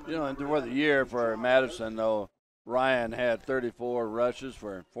 You know, and for the year for Madison, though, Ryan had 34 rushes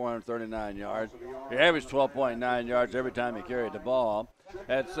for 439 yards. He averaged 12.9 yards every time he carried the ball.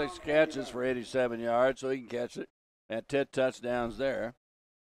 Had 6 catches for 87 yards, so he can catch it. Had 10 touchdowns there.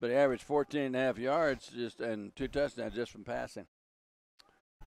 But he averaged 14.5 yards and 2 touchdowns just from passing.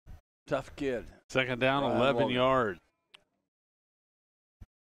 Tough kid. Second down, Ryan 11 Wolgram. yards.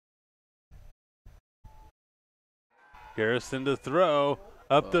 Garrison to throw.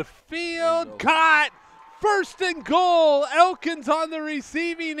 Up the field, caught. 1st and goal. Elkins on the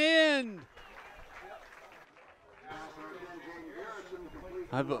receiving end.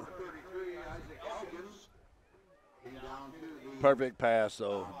 Perfect pass,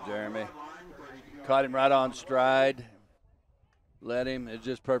 though, Jeremy. Caught him right on stride. Let him. It's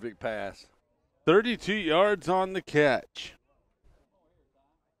just perfect pass. 32 yards on the catch.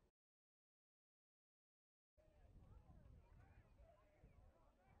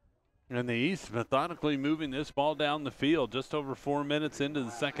 And the East methodically moving this ball down the field just over 4 minutes into the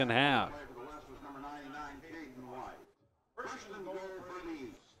second half.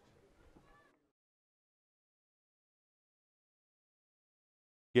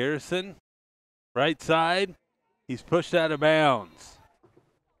 Garrison, right side. He's pushed out of bounds.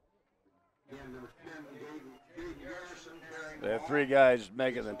 Again, number 10, Jaden Garrison carrying They have 3 guys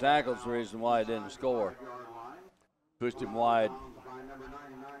making the tackles, the reason why he didn't score. Pushed him wide.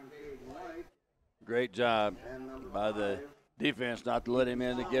 Great job by the defense not to let him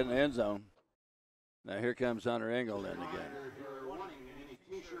in to get in the end zone. Now here comes Hunter Engel in again.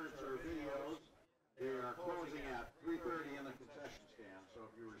 They are closing at 3:30 in the concession stand. So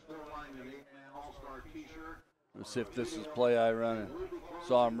if you were still wanting an 8-man all-star t-shirt. Let's see if this is play I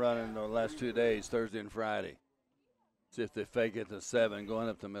saw him running the last 2 days, Thursday and Friday. See if they fake it to 7 going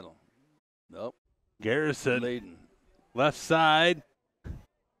up the middle. Nope. Garrison leading. Left side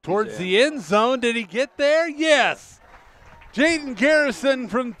towards the end zone. Did he get there? Yes. Jaden Garrison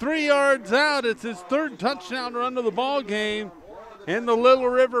from 3 yards out. It's his 3rd touchdown run of the ball game. And the Little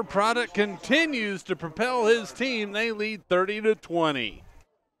River product continues to propel his team. They lead 30-20.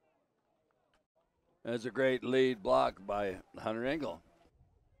 That's a great lead block by Hunter Engel.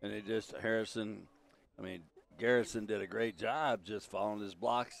 And Garrison did a great job just following his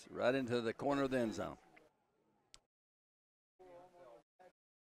blocks right into the corner of the end zone.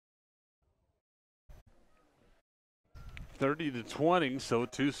 (30-20), so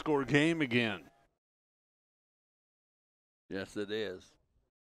 2-score game again. Yes, it is.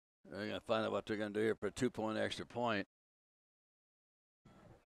 They're going to find out what they're going to do here for a 2-point extra point.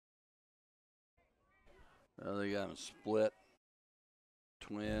 Well, they got them split.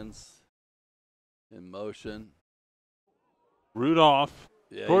 Twins in motion. Rudolph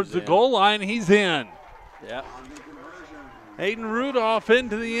towards the goal line. He's in. Yep. Hayden Rudolph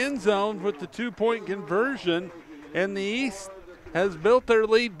into the end zone with the 2-point conversion. And the East has built their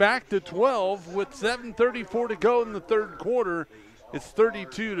lead back to 12 with 7:34 to go in the 3rd quarter. It's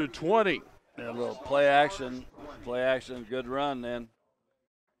 32-20. And a little play action, good run then.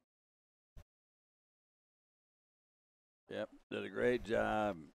 Yep, did a great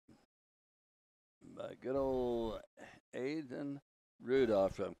job by good old Hayden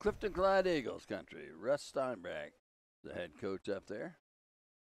Rudolph from Clifton Clyde Eagles country. Russ Steinbach, the head coach up there.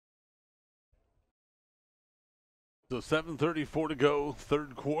 So 7:34 to go,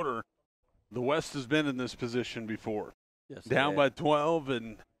 3rd quarter. The West has been in this position before. Yes, down by 12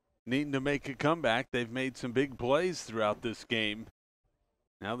 and needing to make a comeback. They've made some big plays throughout this game.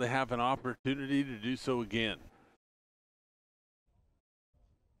 Now they have an opportunity to do so again.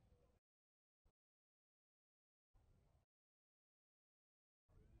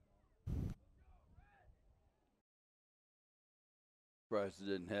 Surprised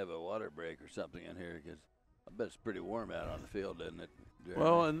they didn't have a water break or something in here because I bet it's pretty warm out on the field, isn't it, Jeremy?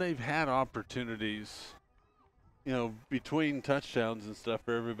 Well, and they've had opportunities, between touchdowns and stuff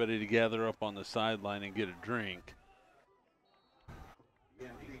for everybody to gather up on the sideline and get a drink.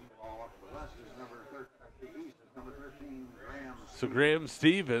 So Graham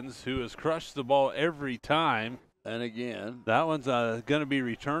Stevens, who has crushed the ball every time. And again. That one's going to be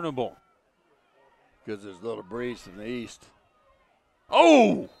returnable. Because there's a little breeze from the east.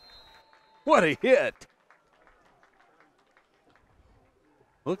 Oh! What a hit.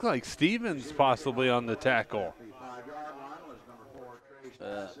 Looked like Stevens possibly on the tackle.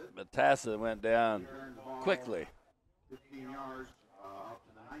 Matassa went down quickly. 15 yards up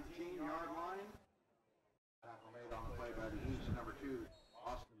to the 19-yard line. Tackle made on the play by the East, number 2,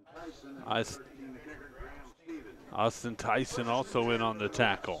 Austin Tyson. Austin Tyson also in on the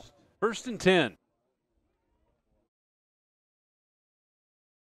tackle. 1st and 10.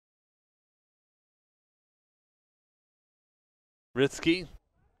 Ritzky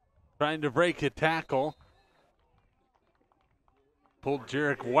trying to break a tackle. Pulled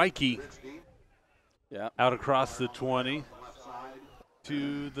Jarek Weike out across the 20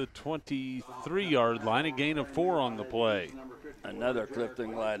 to the 23-yard line. A gain of 4 on the play. Another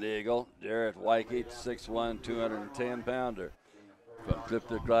Clifton Clyde Eagle, Jarek Weike, 6'1", 210-pounder from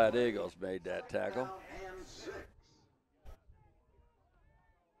Clifton Clyde Eagles made that tackle.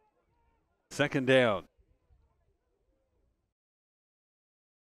 2nd down.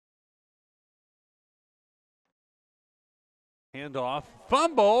 Handoff,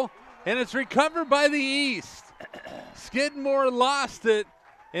 fumble, and it's recovered by the East. Skidmore lost it,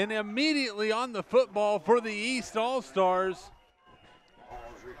 and immediately on the football for the East All-Stars.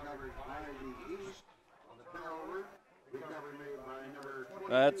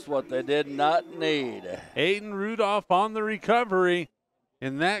 That's what they did not need. Aiden Rudolph on the recovery,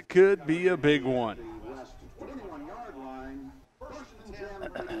 and that could be a big one.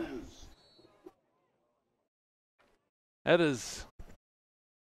 That is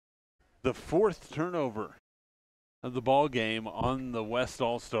the 4th turnover of the ball game on the West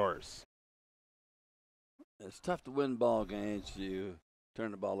All-Stars. It's tough to win ball games. You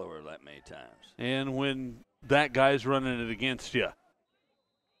turn the ball over that many times. And when that guy's running it against you.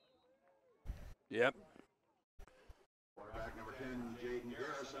 Yep. Quarterback number 10, Jaden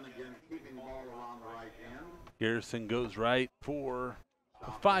Garrison, again keeping the ball around the right end. Garrison goes right for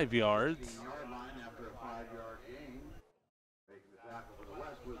 5 yards. 15-yard line after a 5-yard gain. Making the tackle for the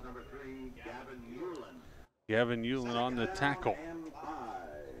West was number 3, Gavin Hewlin. Gavin Hewlin on the tackle. And 5.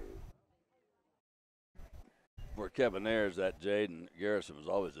 For Kevin Ayers, that Jaden Garrison was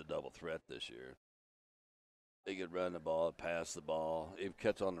always a double threat this year. He could run the ball, pass the ball. He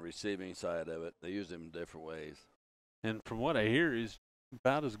cuts on the receiving side of it. They use him in different ways. And from what I hear, he's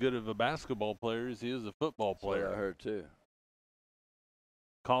about as good of a basketball player as he is a football player. That's what I heard too.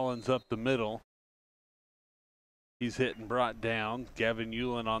 Collins up the middle. He's hit and brought down. Gavin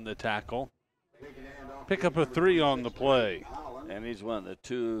Hewlin on the tackle. Pick up a 3 on the play. And he's one of the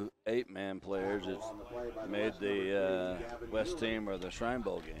 2 8-man players that's made the West team or the Shrine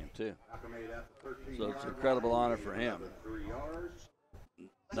Bowl game, too. So it's an incredible honor for him.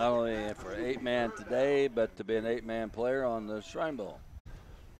 Not only for 8-man today, but to be an 8-man player on the Shrine Bowl.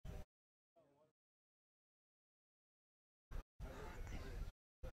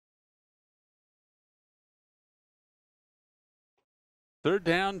 Third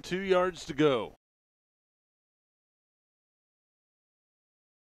down, 2 yards to go.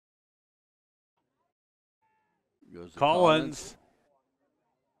 Goes to Collins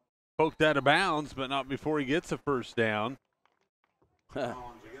poked out of bounds, but not before he gets a first down.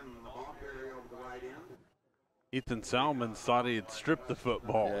 Ethan Salmons thought he had stripped the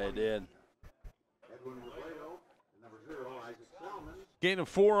football. Yeah, he did. Gain of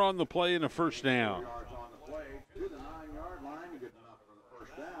 4 on the play and a first down.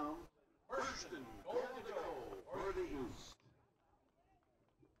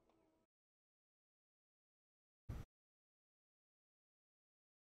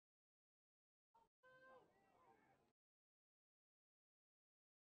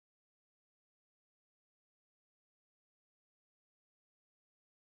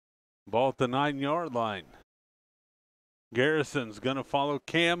 Ball at the 9-yard line. Garrison's going to follow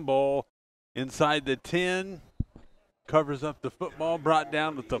Campbell inside the 10. Covers up the football, brought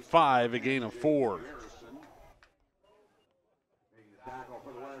down at the 5, a gain of 4. Tackle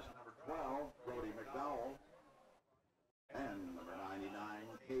for the West, number 12, Brody McDowell. And number 99,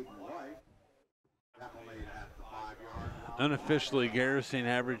 Caden White. Tackle made at the 5-yard line. Unofficially, Garrison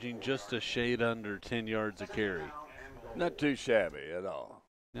averaging just a shade under 10 yards a carry. Not too shabby at all.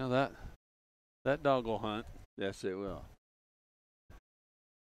 Now that dog will hunt. Yes, it will.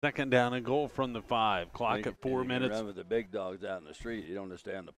 Second down and goal from the 5. Clock at 4 minutes. Run with the big dogs out in the street. You don't have to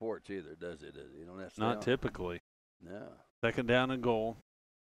stay on the porch either, does it? You don't have to stay Not on. typically. No. Second down and goal.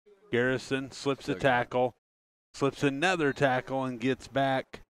 Garrison slips a tackle, slips another tackle, and gets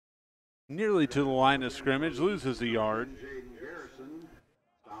back nearly to the line of scrimmage, loses a yard.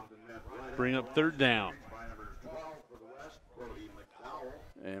 Bring up third down.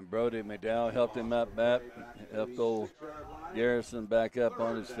 And Brody McDowell helped him up back, helped old Garrison back up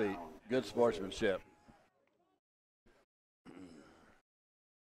on his feet. Good sportsmanship.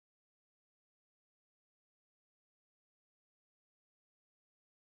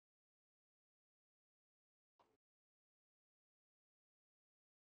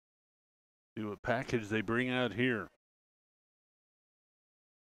 See what package they bring out here.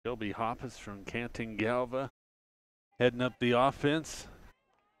 Shelby Hoppus from Canton Galva heading up the offense.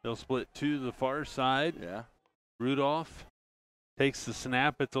 They'll split 2 to the far side. Yeah. Rudolph takes the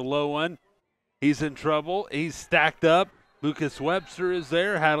snap. It's a low one. He's in trouble. He's stacked up. Lucas Webster is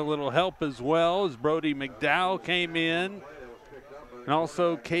there. Had a little help as well as Brody McDowell came in. And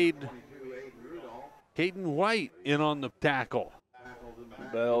also Caden White in on the tackle.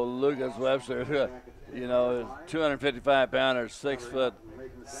 Well, Lucas Webster, you know, 255-pounder,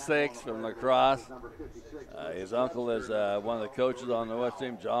 6'6" from lacrosse. His uncle is one of the coaches on the West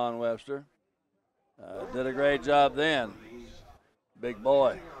team, John Webster. Did a great job then. Big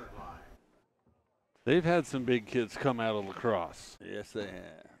boy. They've had some big kids come out of lacrosse. Yes, they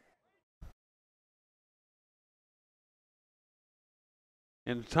have.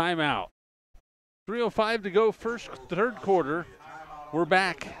 And timeout. 3:05 to go, third quarter. We're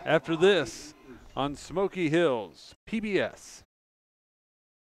back after this on Smoky Hills, PBS.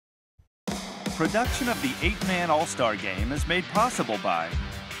 Production of the 8-Man All-Star Game is made possible by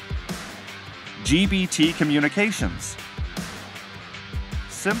GBT Communications,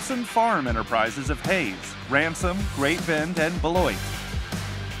 Simpson Farm Enterprises of Hayes, Ransom, Great Bend, and Beloit,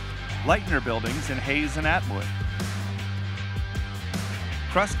 Leitner Buildings in Hayes and Atwood,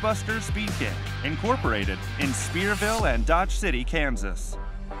 Crustbuster Speed King, Incorporated in Spearville and Dodge City, Kansas.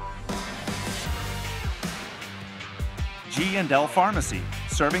 G&L Pharmacy,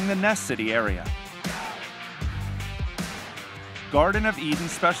 serving the Nest City area. Garden of Eden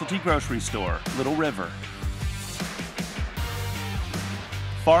Specialty Grocery Store, Little River.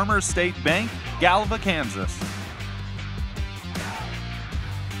 Farmers State Bank, Galva, Kansas.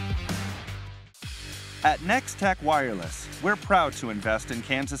 At Next Tech Wireless, we're proud to invest in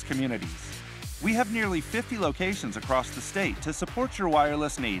Kansas communities. We have nearly 50 locations across the state to support your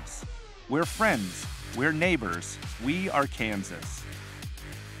wireless needs. We're friends, we're neighbors, we are Kansas.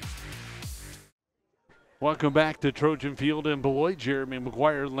 Welcome back to Trojan Field in Beloit. Jeremy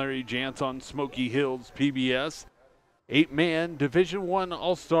McGuire and Larry Jantz on Smoky Hills PBS. 8-man Division I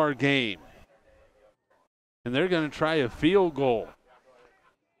All-Star game. And they're going to try a field goal.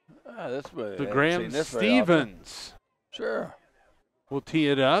 The Graham Stevens. Sure. Will tee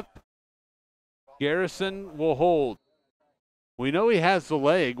it up. Garrison will hold. We know he has the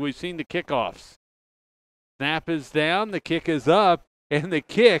leg. We've seen the kickoffs. Snap is down, the kick is up, and the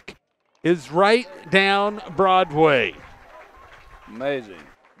kick is right down Broadway. Amazing.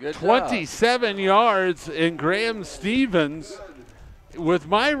 Good 27 yards, and Graham Stevens, with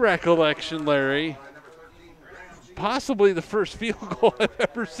my recollection, Larry, possibly the first field goal I've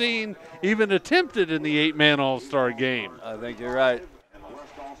ever seen even attempted in the 8-man All-Star game. I think you're right.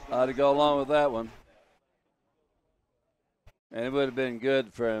 I'd to go along with that one. And it would have been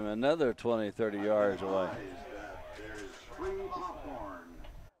good for him another 20, 30 yards away. There's free popcorn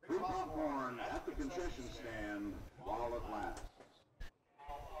at the concession stand while it lasts.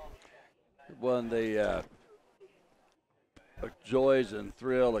 One of the joys and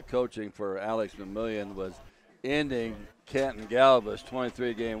thrill of coaching for Alex McMillian was ending Canton Galva's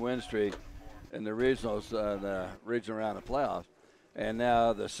 23-game win streak in the regionals, the regional round of playoffs. And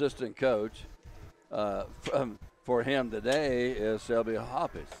now the assistant coach for him today is Shelby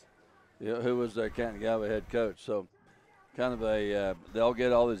Hoppes, who was the Canton Galva head coach. So kind of they'll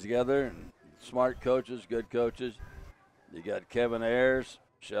get all these together, and smart coaches, good coaches. You got Kevin Ayers,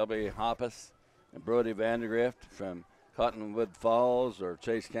 Shelby Hoppes, and Brody Vandergrift from Cottonwood Falls or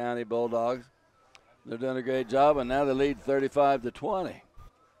Chase County Bulldogs. They're doing a great job, and now they lead 35-20.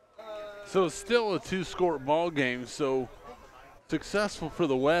 So it's still a two-score ball game, so successful for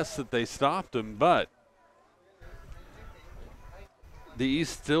the West that they stopped them, but the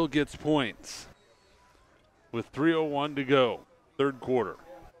East still gets points with 3:01 to go, third quarter.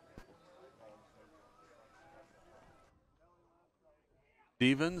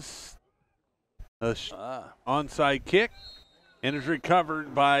 Stevens, onside kick, and is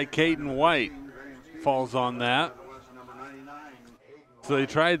recovered by Caden White. Falls on that. So they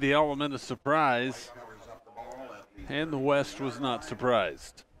tried the element of surprise, and the West was not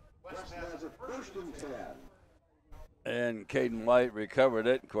surprised. And Caden White recovered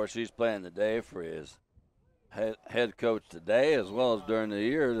it. Of course, he's playing today for his head coach today, as well as during the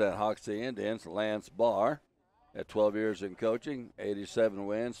years at Hoxie Indians, Lance Barr. At 12 years in coaching, 87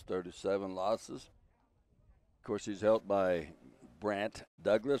 wins, 37 losses. Of course, he's helped by Brant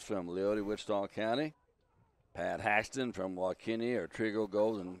Douglas from Leoti, Wichita County, Pat Haxton from Waukene or Trigo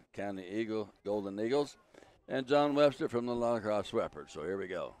Golden County Golden Eagles, and John Webster from the La Crosse Leopards. So here we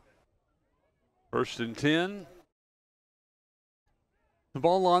go. 1st and 10. The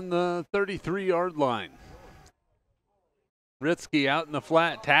ball on the 33-yard line. Ritzky out in the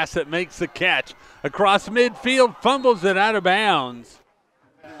flat. Tassett makes the catch. Across midfield, fumbles it out of bounds.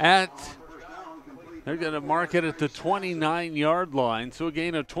 They're going to mark it at the 29-yard line, so a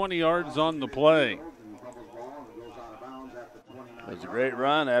gain of 20 yards on the play. It was a great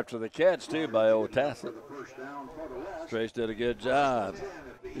run after the catch, too, by old Tassett. Trace did a good job.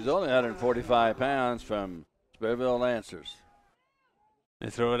 He's only 145 pounds from Spearville Lancers. They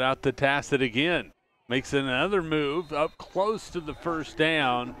throw it out to Tassett again. Makes another move up close to the first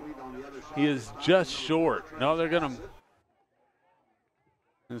down. He is just short. No, they're going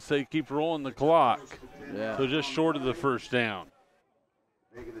to say keep rolling the clock. Yeah. So just short of the first down.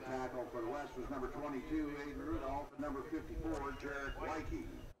 Making the tackle for the West was number 22, Aiden Rudolph, and number 54, Jarek Leike.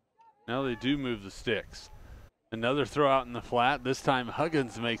 Now they do move the sticks. Another throw out in the flat. This time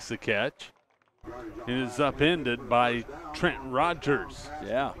Huggins makes the catch. It is upended by Trent Rogers.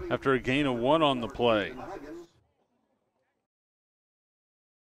 Yeah. After a gain of 1 on the play.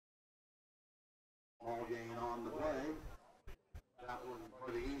 All gain on the play. That one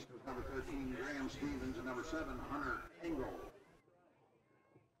for the East was number 13, Graham Stevens, and number 7, Hunter Engel.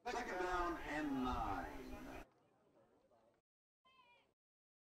 2nd down and 9.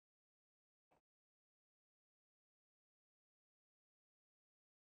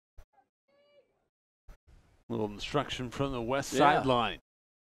 Little instruction from the west Yeah. sideline.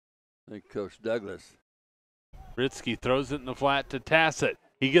 I think Coach Douglas. Ritzky throws it in the flat to Tassett.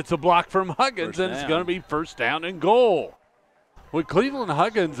 He gets a block from Huggins, and it's going to be first down and goal. With Cleveland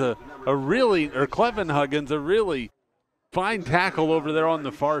Huggins, Clevin Huggins, a really fine tackle over there on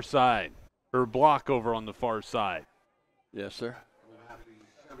the far side, or block over on the far side. Yes, sir.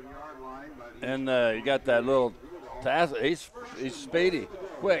 And you got that little Tassett. He's speedy,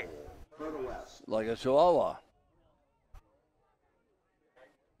 quick, like a Chihuahua.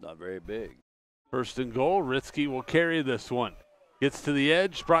 Not very big. First and goal, Ritzky will carry this one. Gets to the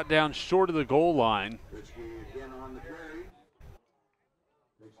edge, brought down short of the goal line.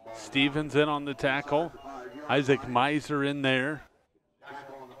 Stevens in on the tackle. Isaac Miser in there.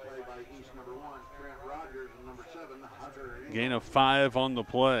 Gain of 5 on the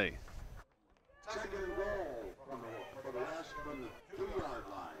play.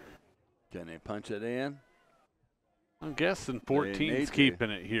 Can they punch it in? I'm guessing 14's keeping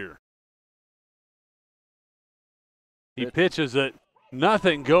it here. He pitches it.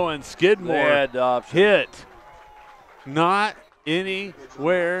 Nothing going. Skidmore hit. Not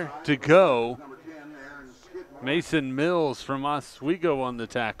anywhere to go. Mason Mills from Oswego on the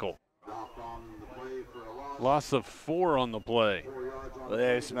tackle. Loss of 4 on the play. Well,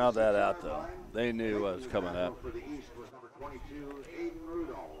 they smelled that out, though. They knew what was coming up.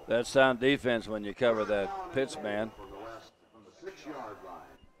 That's sound defense when you cover that pitch man.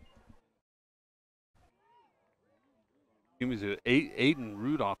 He was Aiden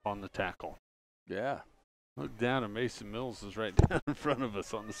Rudolph on the tackle. Yeah. Look down, and Mason Mills is right down in front of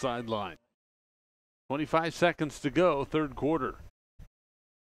us on the sideline. 25 seconds to go, third quarter.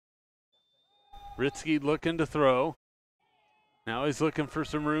 Ritzky looking to throw. Now he's looking for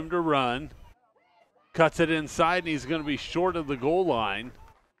some room to run. Cuts it inside, and he's going to be short of the goal line.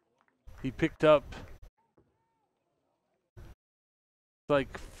 He picked up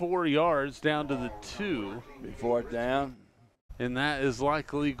like 4 yards down to the 2. Before it down. And that is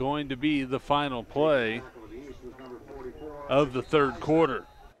likely going to be the final play of the third quarter.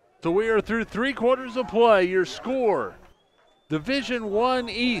 So we are through 3 quarters of play. Your score, Division I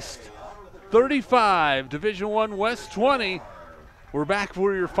East 35, Division I West 20. We're back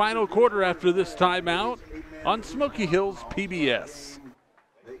for your final quarter after this timeout on Smoky Hills PBS.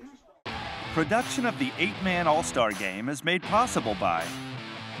 Production of the 8-Man All-Star Game is made possible by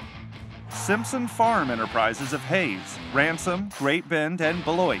Simpson Farm Enterprises of Hayes, Ransom, Great Bend, and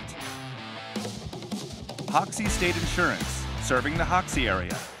Beloit. Hoxie State Insurance, serving the Hoxie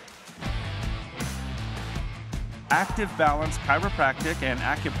area. Active Balance Chiropractic and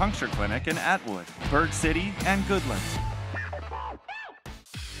Acupuncture Clinic in Atwood, Bird City, and Goodland.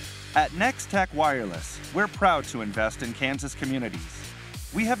 At Next Tech Wireless, we're proud to invest in Kansas communities.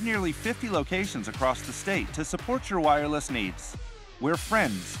 We have nearly 50 locations across the state to support your wireless needs. We're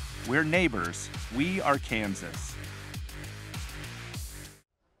friends, we're neighbors, we are Kansas.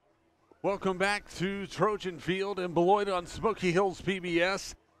 Welcome back to Trojan Field in Beloit on Smoky Hills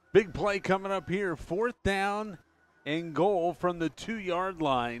PBS. Big play coming up here. 4th down and goal from the 2-yard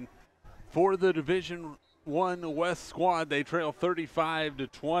line for the Division I West squad. They trail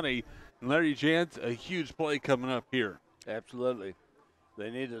 35-20. And Larry Jantz, a huge play coming up here. Absolutely. They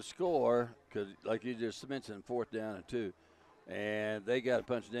need to score because, like you just mentioned, 4th down and 2. And they got to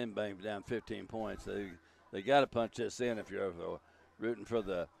punch it in, bang down 15 points. They got to punch this in if you're rooting for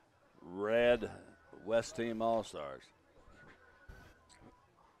the Red West Team All-Stars.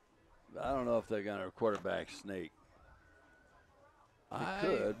 I don't know if they're going to quarterback sneak.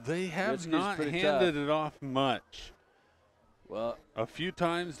 They have Ritzky's not handed it off much. Well, a few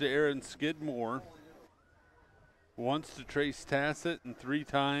times to Aaron Skidmore, once to Trace Tassett, and 3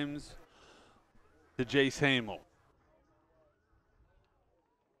 times to Jace Hamel.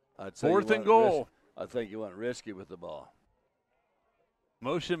 I'd say 4th and goal. I think you want Risky with the ball.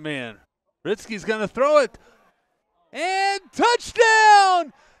 Motion man. Ritzky's going to throw it. And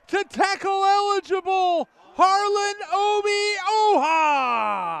touchdown to tackle eligible Harlan Obi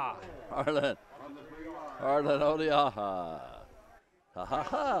Oha. Harlan Obi Oha. Ha ha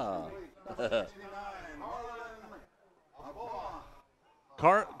ha.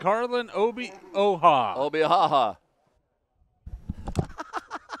 Carlin Obi Oha. Obi Oha.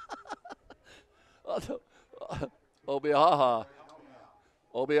 Obi Oha.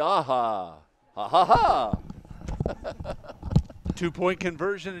 Obi Oha. Ha ha ha. 2-point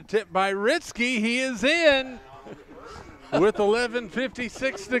conversion attempt by Ritzky. He is in with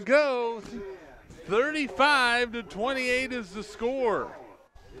 11:56 to go. 35-28 is the score.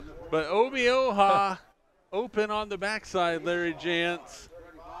 But Obi Oha open on the backside, Larry Jantz.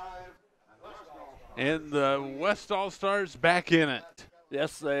 And the West All-Stars back in it.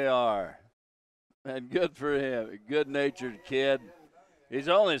 Yes, they are. And good for him. Good-natured kid. He's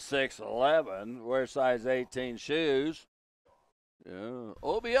only 6'11", wears size 18 shoes. Yeah.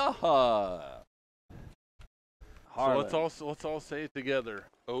 Obiaha. So let's all say it together.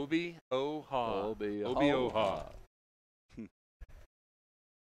 Obi Oha. Obi Oha.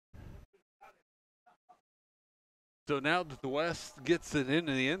 So now that the West gets it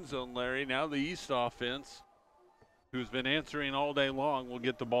into the end zone, Larry, now the East offense, who's been answering all day long, will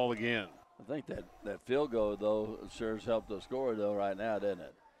get the ball again. I think that field goal, though, sure has helped the score, though, right now, didn't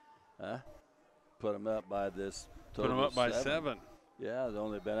it? Huh? Put them up by this total. Put them up by 7. Yeah, it's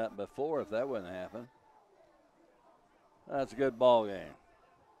only been up before if that wouldn't happen. That's a good ball game.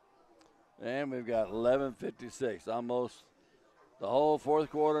 And we've got 11:56, almost the whole fourth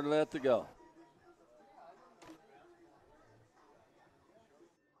quarter left to go.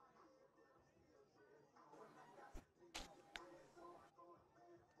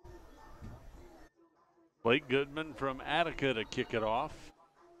 Blake Goodman from Attica to kick it off.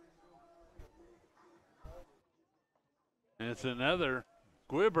 And it's another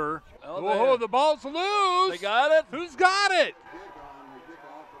Gwibber. Oh, the ball's loose. They got it? Who's got it?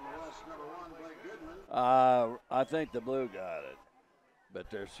 I think the blue got it. But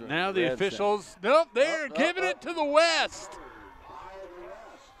there's now the officials, nope, they're giving it to the West.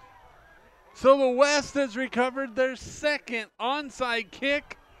 So the West has recovered their second onside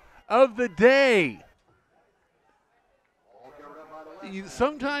kick of the day.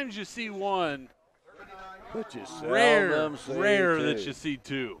 Sometimes you see one, but you rare that you see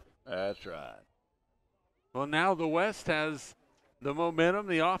two. That's right. Well, now the West has the momentum,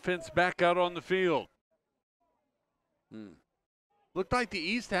 the offense back out on the field. Looked like the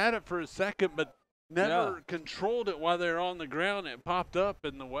East had it for a second, but never controlled it while they were on the ground. It popped up,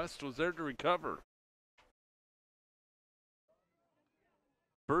 and the West was there to recover.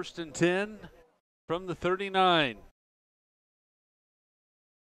 1st and 10 from the 39.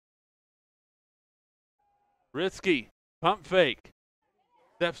 Ritzky, pump fake,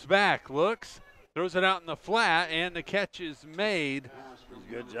 steps back, looks, throws it out in the flat, and the catch is made.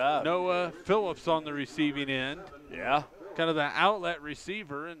 Good job. Noah Phillips on the receiving end. Yeah. Kind of the outlet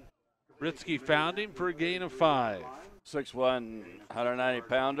receiver, and Ritzky found him for a gain of 5. 6'1",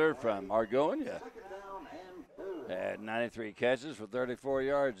 190-pounder from Argonia. Had 93 catches for 34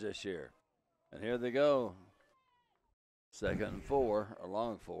 yards this year. And here they go. 2nd and 4, or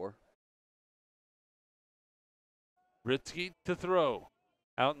long 4. Ritzky to throw.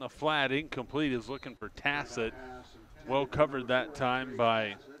 Out in the flat, incomplete, is looking for Tassett. Well covered that time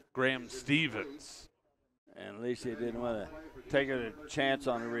by Graham Stevens. And at least he didn't want to take a chance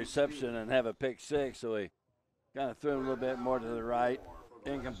on the reception and have a pick 6, so he kind of threw him a little bit more to the right.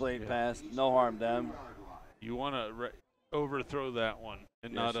 Incomplete pass, no harm done. You want to overthrow that one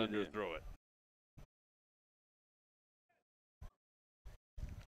and not underthrow it.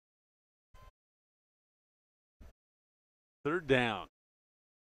 Third down.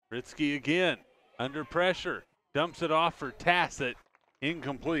 Ritzky again, under pressure, dumps it off for Tassett.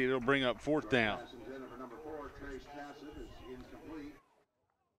 Incomplete, it'll bring up 4th down.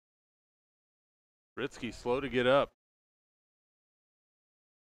 Ritzky slow to get up.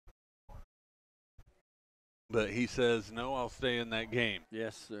 But he says, no, I'll stay in that game.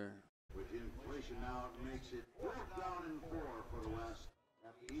 Yes, sir. With inflation now, it makes it 4th down and 4 for the West.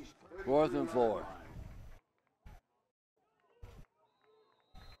 At the East 4th and 4.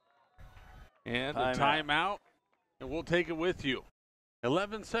 And a timeout, and we'll take it with you.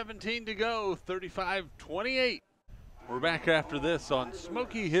 11:17 to go, 35-28. We're back after this on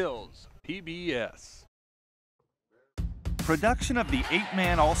Smoky Hills PBS. Production of the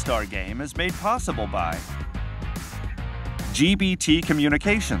 8-Man All-Star Game is made possible by GBT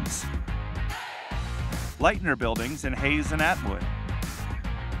Communications, Leitner Buildings in Hayes and Atwood,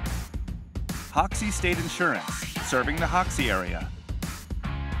 Hoxie State Insurance, serving the Hoxie area,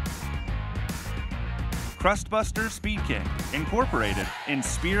 Crustbuster Speed King, Incorporated in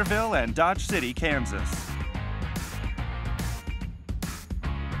Spearville and Dodge City, Kansas.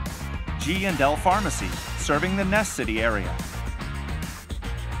 G&L Pharmacy, serving the Nest City area.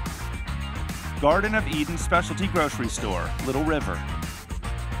 Garden of Eden Specialty Grocery Store, Little River.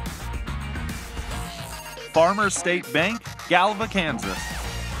 Farmers State Bank, Galva, Kansas.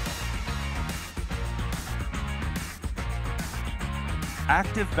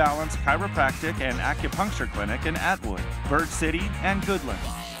 Active Balance Chiropractic and Acupuncture Clinic in Atwood, Bird City, and Goodland.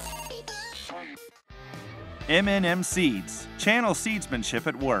 M&M Seeds, channel seedsmanship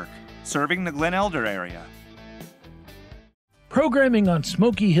at work, serving the Glen Elder area. Programming on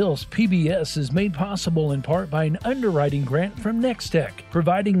Smoky Hills PBS is made possible in part by an underwriting grant from Nextech,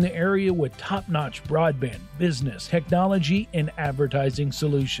 providing the area with top-notch broadband, business, technology, and advertising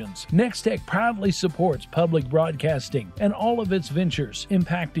solutions. Nextech proudly supports public broadcasting and all of its ventures,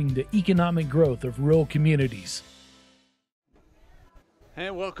 impacting the economic growth of rural communities.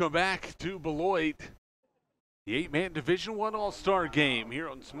 And welcome back to Beloit, the 8-man Division I All-Star game here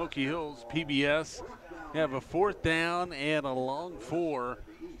on Smoky Hills PBS. We have a 4th down and a long 4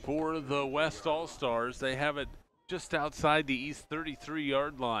 for the West All-Stars. They have it just outside the East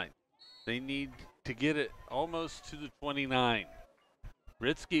 33-yard line. They need to get it almost to the 29.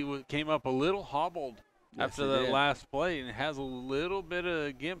 Ritzky came up a little hobbled after that last play and has a little bit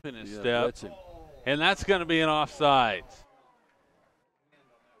of gimp in his step. Blitzing. And that's going to be an offsides.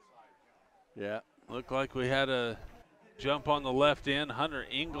 Yeah. Looked like we had a jump on the left end. Hunter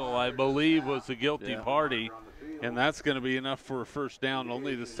Engel, I believe, was the guilty party, and that's going to be enough for a first down.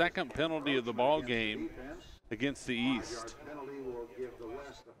 Only the second penalty of the ball game against the East.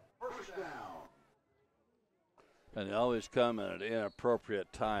 And they always come at an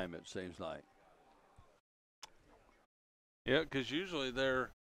inappropriate time, it seems like. Yeah, because usually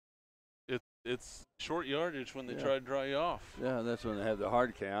it's short yardage when they try to draw you off. Yeah, that's when they have the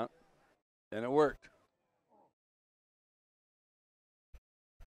hard count, and it worked.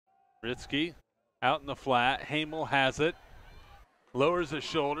 Ritzky out in the flat. Hamel has it. Lowers his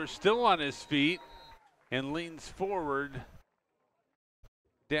shoulder, still on his feet, and leans forward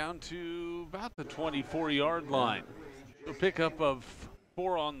down to about the 24-yard line. A pickup of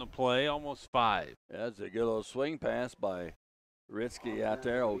 4 on the play, almost 5. Yeah, that's a good little swing pass by Ritzky out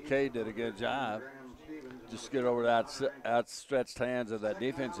there. Okay, did a good job. Just get over the outstretched hands of that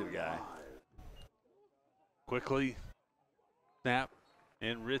defensive guy. Quickly snap,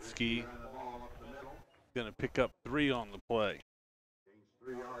 and Ritzky going to pick up 3 on the play.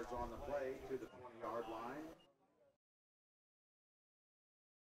 3 yards on the play to the 20-yard line.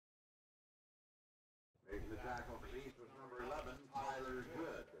 Making the tackle for East was number 11, Tyler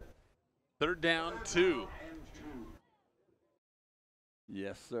Good. 3rd down, 2.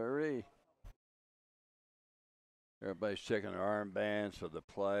 Yes, sirree. Everybody's checking their armbands for the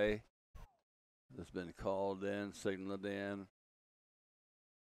play that's been called in, signaled in.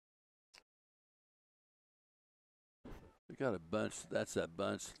 We got a bunch. That's that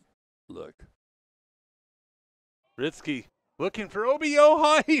bunch. Look. Ritzky looking for Obi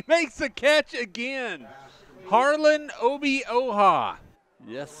Oha. He makes the catch again. Harlan Obi Oha.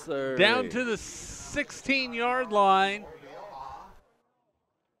 Yes, sir. Down to the 16-yard line.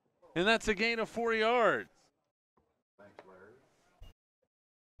 And that's a gain of 4 yards.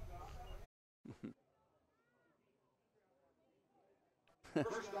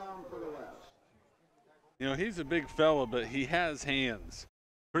 First down for the West. You know, he's a big fella, but he has hands.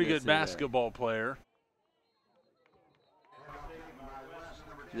 Pretty Yes, good basketball player.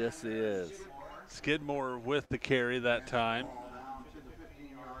 Yes, he is. Skidmore with the carry that time. Down to the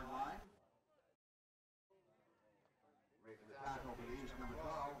 15-yard line. Making the tackle for the East, number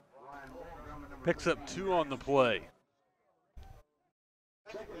 12, Ryan Holmgren, number Picks up 2 on the play.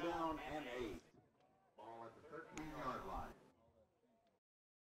 2nd down and 8. Ball at the 13-yard line.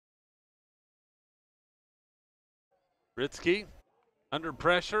 Ritzky under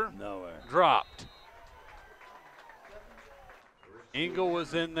pressure. Nowhere. Dropped. Engel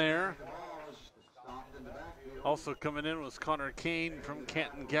was in there. Also coming in was Connor Kane from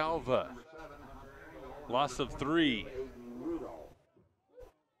Canton Galva. Loss of 3.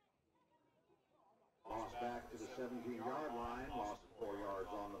 Lost back to the 17-yard line. Loss of 4 yards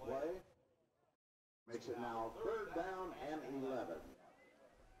on the play. Makes it now 3rd down and 11.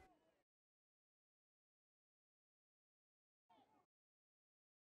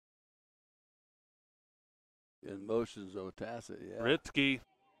 In motions, Otassa, yeah. Ritzky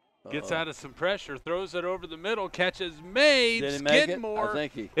gets out of some pressure, throws it over the middle, catches made. Did he make it? Skidmore. I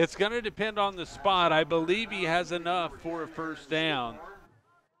think he. It's going to depend on the spot. I believe he has enough for a first down.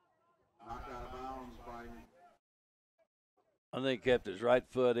 Knocked out of bounds by I think he kept his right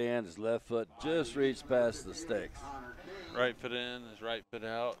foot in, his left foot just reached past the sticks. Right foot in, his right foot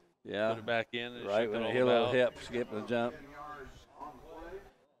out. Yeah. Put it back in. And Right shook when it he all hit a little out. hip, skip and jump. yards on the play.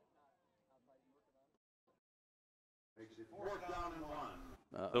 Makes it 4th down and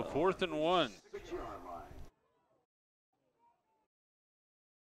 1. The 4th and 1. 6-yard line.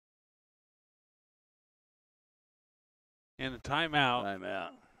 And a timeout Timeout.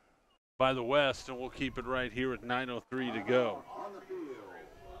 by the West, and we'll keep it right here with 9:03 to go. On the field.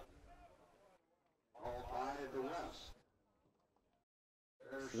 All by the West.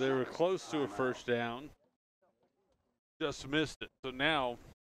 They were close to a first down. just missed it. So now,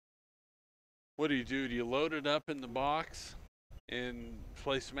 what do? Do you load it up in the box and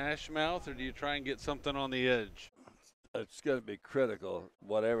play smash mouth, or do you try and get something on the edge? It's going to be critical,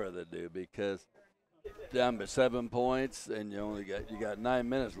 whatever they do, because down by 7 points, and you got 9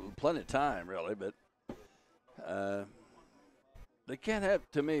 minutes, plenty of time, really. But they can't have.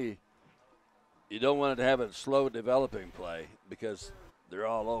 To me, you don't want it to have a slow developing play because they're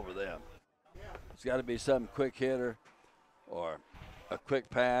all over them. It's got to be some quick hitter or a quick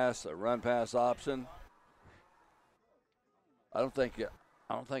pass, a run pass option. I don't think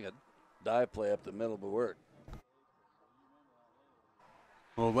a dive play up the middle will work.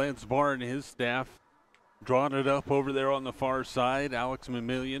 Well, Lance Barr and his staff drawing it up over there on the far side. Alex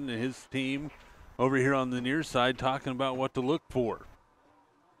Mamillion and his team over here on the near side talking about what to look for.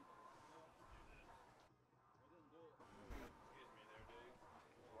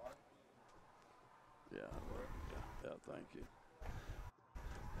 Yeah, thank you.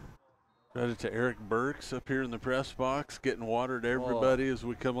 Credit to Eric Burks up here in the press box, getting water to everybody as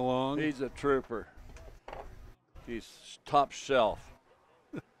we come along. He's a trooper. He's top shelf.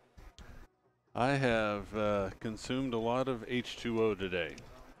 I have consumed a lot of H2O today.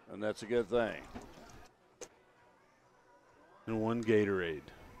 And that's a good thing. And one Gatorade.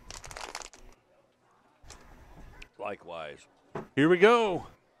 Likewise. Here we go.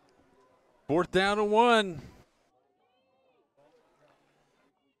 4th down and 1.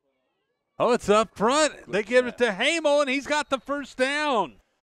 Oh, it's up front. They give it to Hamel, and he's got the first down.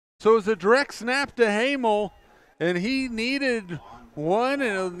 So it's a direct snap to Hamel, and he needed one,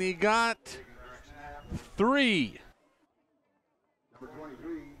 and he got 3. Number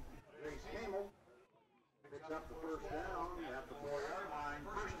 23, Chase Hamel, picks up the first down at the 4-yard line.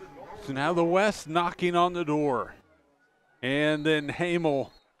 First and goal. So now the West knocking on the door. And then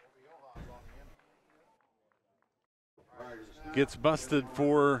Hamel gets busted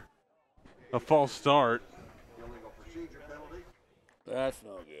for a false start. Illegal procedure penalty. That's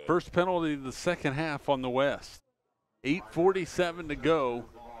no good. First penalty of the second half on the West. 8:47 to go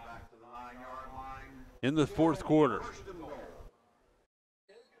Ball back to the 9-yard line. in the 4th quarter. First and goal.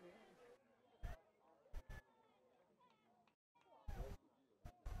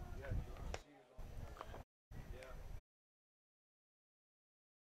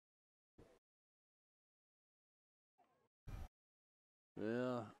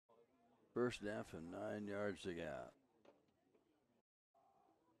 Yeah. First down for 9 yards to go.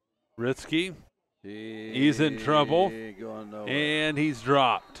 Ritzky, he's in trouble, Going nowhere. and he's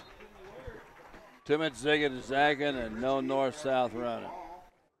dropped. Too much zigging and zagging and no north-south running.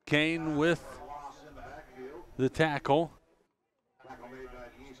 Kane with the tackle.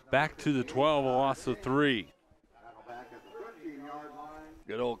 Back to the 12, a loss of 3. Back at the 13-yard line.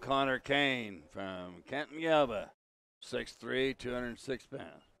 Good old Connor Kane from Canton Yelva. 6'3", 206 pounds.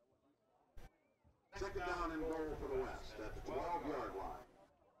 Second down and goal for the West at the 12-yard line.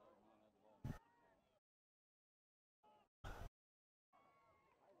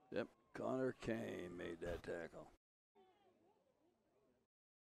 Yep, Connor Kane made that tackle.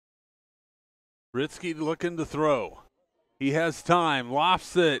 Ritzky looking to throw. He has time,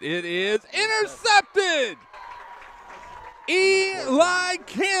 lofts it. It is intercepted! Eli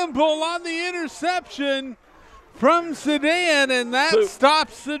Campbell on the interception from Sedan, and that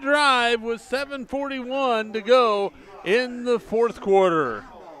stops the drive with 7:41 to go in the 4th quarter.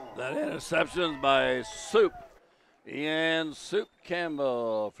 That interception by Soup. Ian Soup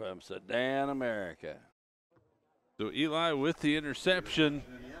Campbell from Sedan, America. So Eli with the interception,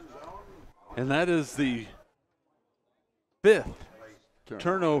 and that is the 5th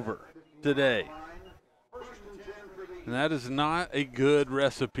turnover today. And that is not a good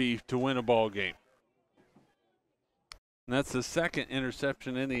recipe to win a ball game. And that's the 2nd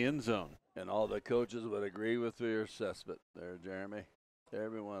interception in the end zone. And all the coaches would agree with your assessment there, Jeremy.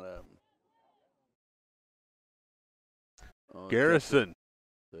 Every one of them. Oh, Garrison.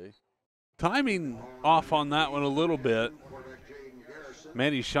 See? Timing off on that one a little bit.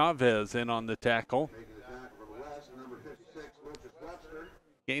 Manny Chavez in on the tackle.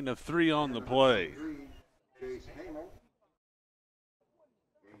 Gain of 3 on the play. Chase Hamel.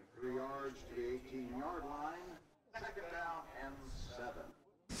 Gain 3 yards to the 18-yard line. Second down and 7.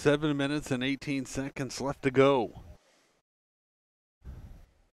 7 minutes and 18 seconds left to go.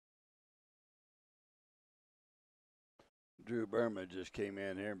 Drew Berman just came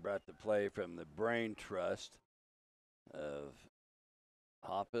in here and brought the play from the Brain Trust of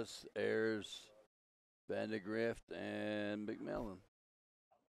Hoppus, Ayers, Vandegrift, and McMillan.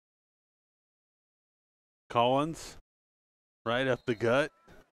 Collins, right up the gut.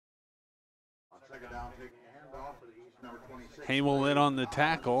 On second down, taking a handoff for the East, number Hamel in on the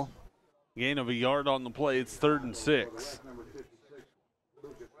tackle. Gain of a yard on the play. It's 3rd and 6. Number 56,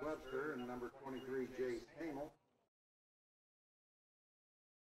 Lucas Webster, and number 23, Jace Hamel.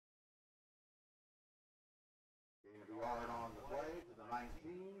 Gain of a yard on the play to the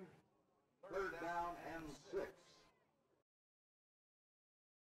 19. 3rd down and 6.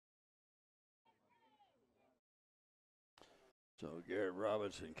 So Garrett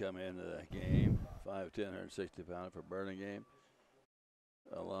Robinson come into the game, 5'10", 160-pounder for Burlingame,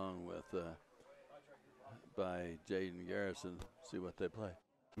 along with by Jaden Garrison. See what they play.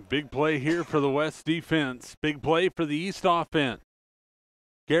 Big play here for the West defense. Big play for the East offense.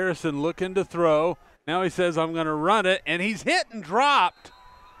 Garrison looking to throw. Now he says, I'm going to run it, and he's hit and dropped.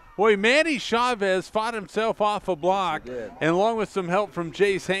 Boy, Manny Chavez fought himself off a block, and along with some help from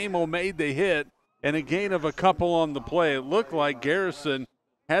Jace Hamel, made the hit, and a gain of a couple on the play. It looked like Garrison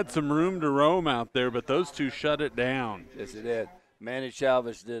had some room to roam out there, but those two shut it down. Yes, he did. Manny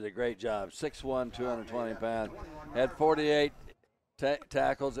Chavez did a great job. 6'1", 220 pounds. Had 48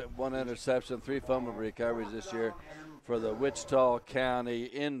 tackles, 1 interception, 3 fumble recoveries this year for the Wichita County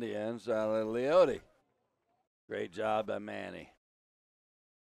Indians out of Leote. Great job by Manny.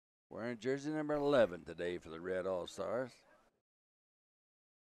 Wearing jersey number 11 today for the Red All-Stars.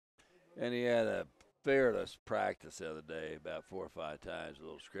 And he had a fearless practice the other day, about 4 or 5 times, a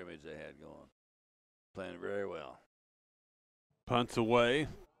little scrimmage they had going. Playing very well. Punts away,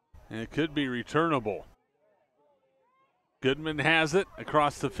 and it could be returnable. Goodman has it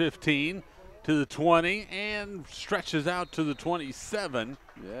across the 15 to the 20 and stretches out to the 27.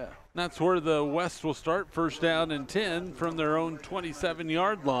 Yeah. That's where the West will start, 1st down and 10 from their own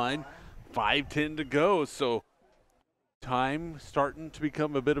 27-yard line. 5:10 to go, so time starting to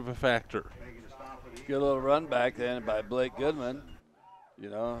become a bit of a factor. Good little run back then by Blake Goodman. You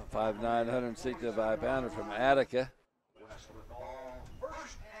know, 5'9", 165-pounder from Attica.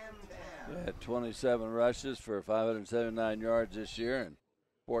 He had 27 rushes for 579 yards this year and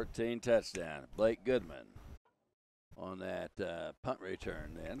 14 touchdowns. Blake Goodman on that punt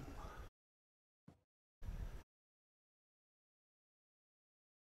return then.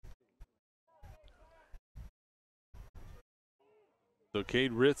 So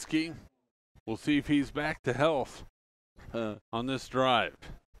Cade Ritzky, we'll see if he's back to health on this drive.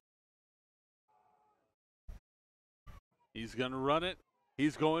 He's going to run it.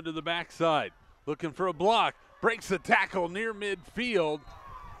 He's going to the backside, looking for a block. Breaks the tackle near midfield.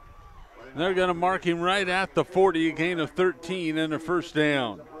 They're going to mark him right at the 40, a gain of 13 and a 1st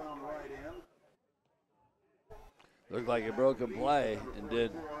down. Looked like a broken play and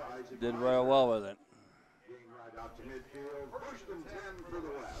did real well with it.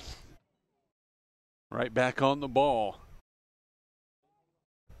 Right back on the ball.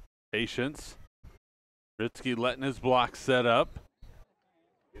 Patience. Ritzky letting his block set up.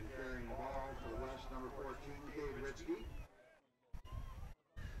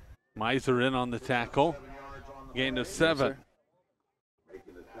 Miser in on the tackle. Gain of 7.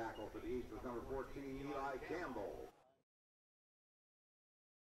 Making the tackle for the East was number 14, Eli Campbell.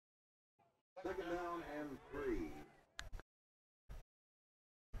 2nd down and 3.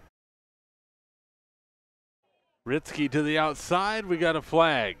 Ritzky to the outside. We got a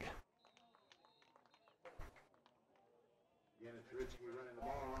flag.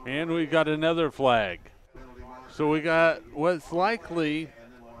 And we got another flag. So we got what's likely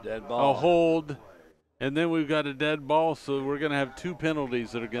dead ball. A hold, and then we've got a dead ball, so we're going to have 2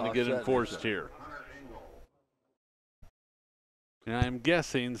 penalties that are going to get enforced here. And I'm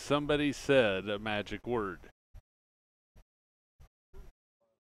guessing somebody said a magic word.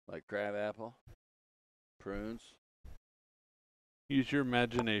 Like crab apple? Prunes? Use your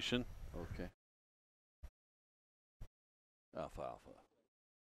imagination. Okay. Alfalfa.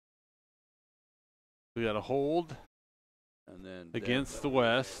 We got a hold and then against the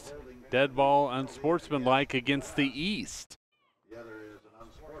West. Dead ball, unsportsmanlike against the East.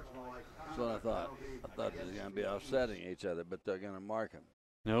 That's what I thought. I thought they were going to be offsetting each other, but they're going to mark them.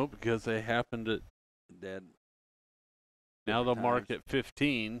 No, because they happened at dead. Now they'll mark at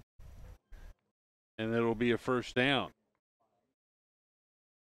 15, and it'll be a 1st down.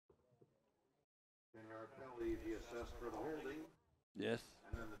 10-yard penalty he assessed for the holding. Yes.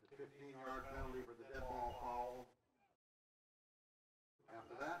 And then the 15-yard penalty for the dead ball foul.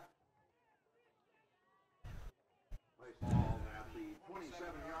 After that, place the ball at the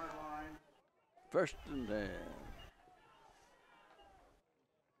 27-yard line. 1st and 10.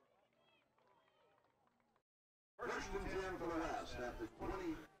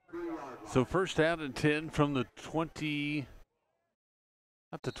 So 1st down and 10 from the 20,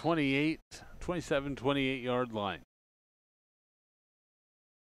 up to 28, 27, 28-yard line.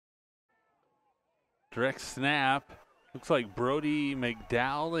 Direct snap. Looks like Brody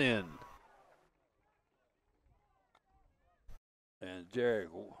McDowell in. And Jared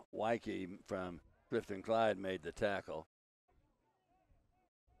Wyke from Clifton Clyde made the tackle.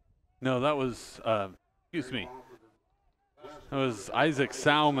 No, that was, excuse me. That was Isaac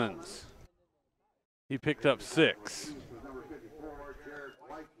Salmons. He picked up 6.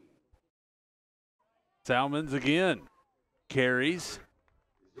 Salmons again. Carries.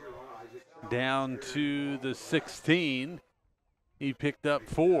 Down to the 16. He picked up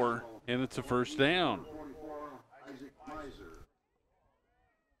 4, and it's a first down.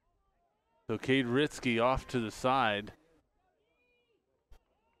 So Cade Ritzky off to the side.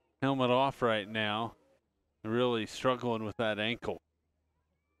 Helmet off right now. Really struggling with that ankle.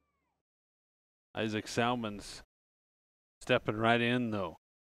 Isaac Salmons stepping right in, though.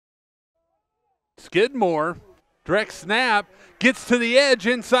 Skidmore, direct snap, gets to the edge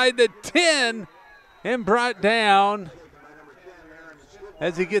inside the 10 and brought down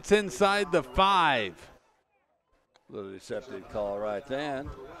as he gets inside the 5. Little deceptive call right then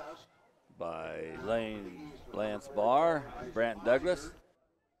by Lance Barr, Brant Douglas.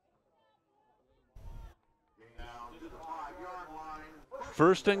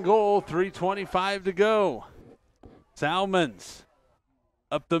 First and goal, 3:25 to go. Salmons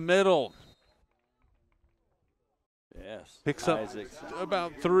up the middle. Yes. Picks up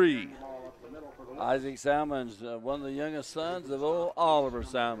about 3. Isaac Salmons, one of the youngest sons of old Oliver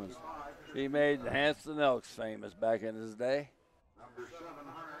Salmons. He made Hanston Elks famous back in his day.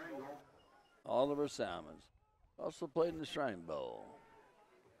 Oliver Salmons. Also played in the Shrine Bowl.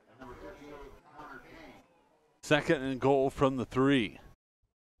 Second and goal from the 3.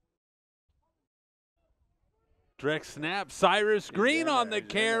 Direct snap, Cyrus Green on the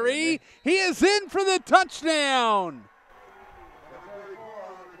carry. He is in for the touchdown.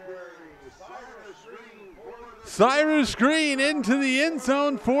 Cyrus Green into the end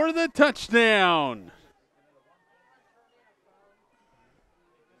zone for the touchdown.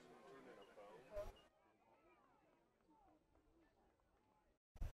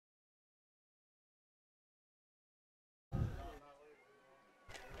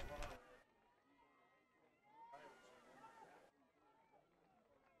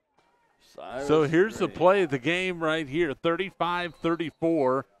 So here's the play of the game right here,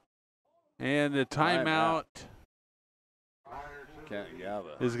 35-34. And the timeout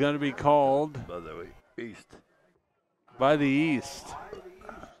is going to be called by the East.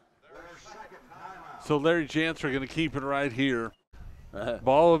 So Larry Jantz are going to keep it right here.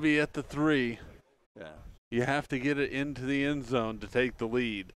 Ball will be at the 3. Yeah. You have to get it into the end zone to take the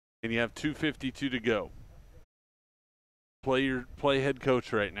lead, and you have 2:52 to go. Play head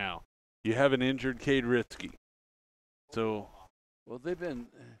coach right now. You have an injured Cade Ritzky. So, well, they've been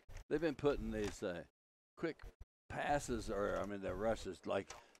putting these quick passes, the rushes.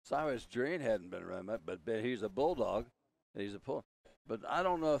 Like Cyrus Green hadn't been running that, but he's a bulldog. He's a pull. But I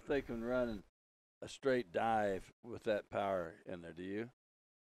don't know if they can run a straight dive with that power in there. Do you?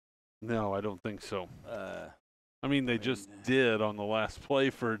 No, I don't think so. They just did on the last play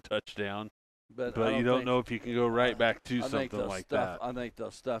for a touchdown. But you don't know if you can go right back to something like that. I think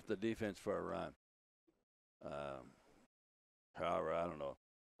they'll stuff the defense for a run. However, I don't know.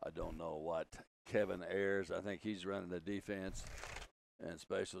 I don't know what Kevin Ayers. I think he's running the defense and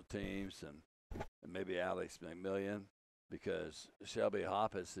special teams, and maybe Alex McMillian, because Shelby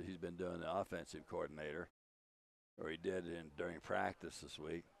Hoppus, he's been doing the offensive coordinator, or he did during practice this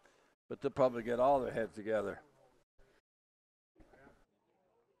week. But they'll probably get all their heads together.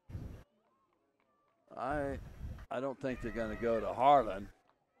 I don't think they're going to go to Harlan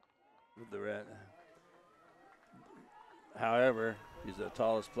with the red. However, he's the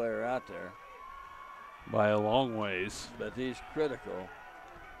tallest player out there. By a long ways. But he's critical.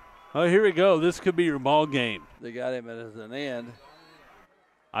 Oh, here we go. This could be your ball game. They got him as an end.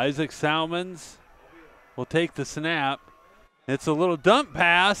 Isaac Salmons will take the snap. It's a little dump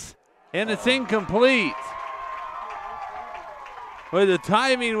pass, and it's incomplete. Well, the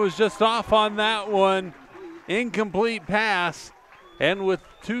timing was just off on that one. Incomplete pass. And with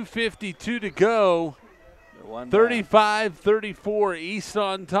 2:52 to go, 35-34, East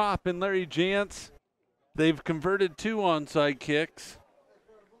on top. And Larry Jantz, they've converted 2 onside kicks.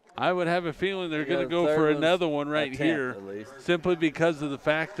 I would have a feeling they're going to go for another one right here, simply because of the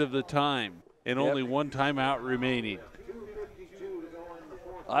fact of the time and only one timeout remaining.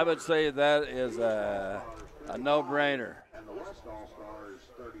 I would say that is a no-brainer.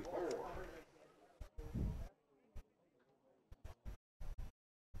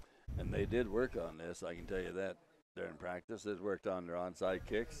 And they did work on this, I can tell you that. during practice. They've worked on their onside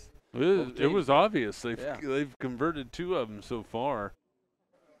kicks. It was obvious. They've converted 2 of them so far.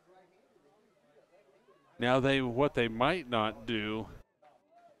 Now what they might not do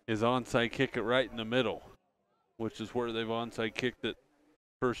is onside kick it right in the middle, which is where they've onside kicked it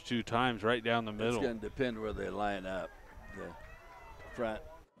first 2 times, right down the middle. It's going to depend where they line up.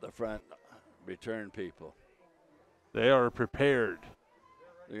 The front return people. They are prepared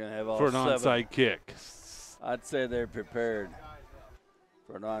They're going to have all for an 7. onside kick. I'd say they're prepared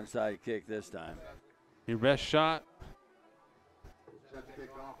for an onside kick this time. Your best shot,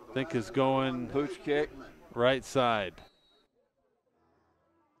 I think, is going Pooch kick. right side.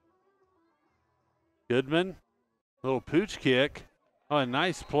 Goodman, little pooch kick. Oh, a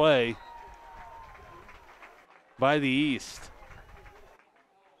nice play by the East.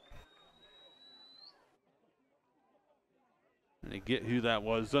 And to get who that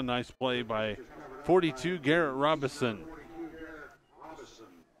was, a nice play by 42 Garrett Robinson.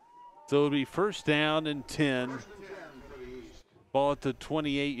 So it'll be first down and 10. Ball at the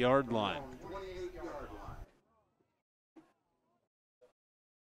 28-yard line.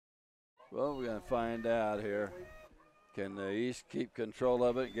 Well, we're going to find out here. Can the East keep control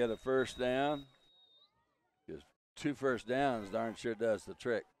of it and get a first down? Because 2 first downs darn sure does the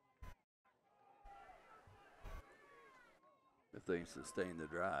trick. If they sustain the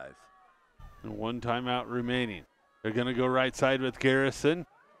drive. And 1 timeout remaining. They're going to go right side with Garrison.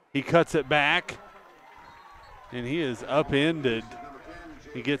 He cuts it back, and he is upended.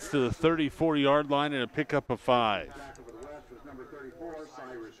 He gets to the 34-yard line and a pickup of 5.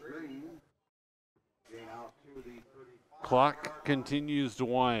 Clock continues to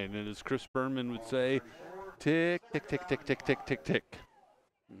wind, and as Chris Berman would say, tick, tick, tick, tick, tick, tick, tick, tick.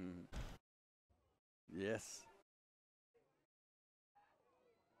 Yes.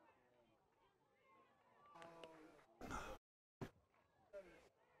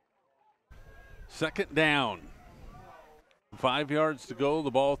 Second down. 5 yards to go,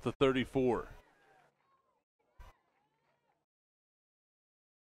 the ball at the 34.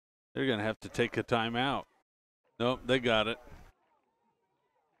 They're going to have to take a timeout. Nope, they got it.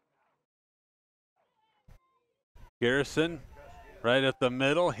 Garrison, right at the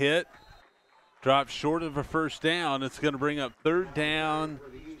middle, hit. Drops short of a first down. It's going to bring up 3rd down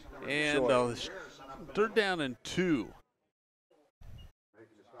and 3rd down and 2.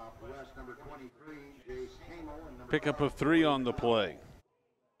 Pickup of 3 on the play.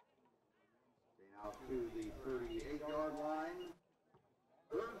 Out to the 38-yard line.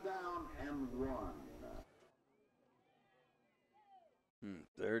 3rd down and 1.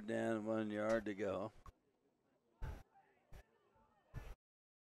 3rd down, 1 yard to go.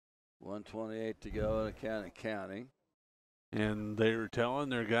 1:28 to go in counting. And they were telling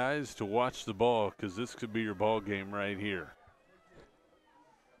their guys to watch the ball because this could be your ball game right here.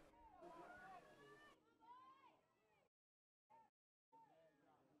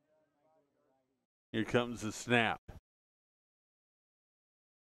 Here comes the snap.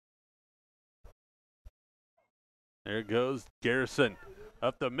 There it goes. Garrison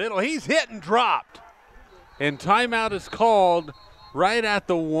up the middle. He's hit and dropped. And timeout is called right at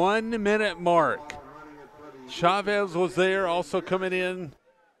the 1 minute mark. Chavez was there. Also coming in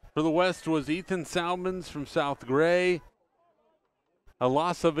for the West was Ethan Salmons from South Gray. A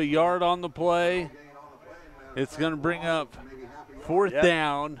loss of a yard on the play. It's going to bring up 4th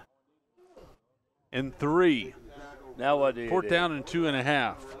down and 3. Now what do you 4th do? down and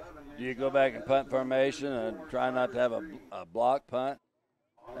 2.5. Do you go back and punt formation and try not to have a block punt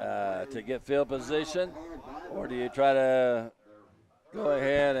to get field position? Or do you try to go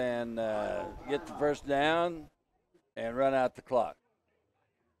ahead and get the first down and run out the clock?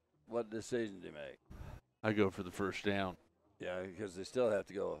 What decision do you make? I go for the first down. Yeah, because they still have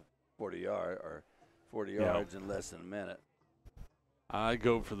to go 40 yards in less than a minute. I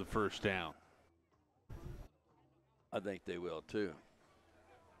go for the first down. I think they will too.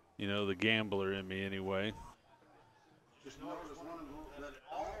 You know, the gambler in me anyway. Just notice that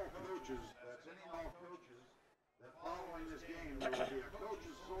all coaches, that's any and all coaches, that following this game, there will be a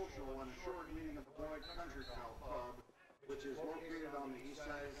coaches social and a short meeting at the Beloit Country Club, which is located on the east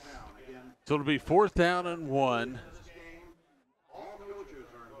side of town. Again, So it'll be 4th down and 1. this game, all coaches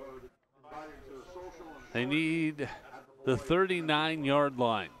are invited to a social and They need the 39-yard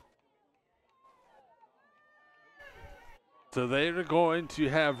line. So they're going to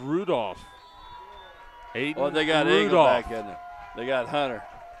have Rudolph. Aiden Oh, they got Eagle Rudolph. back in there. They got Hunter.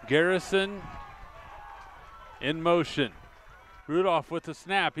 Garrison in motion. Rudolph with the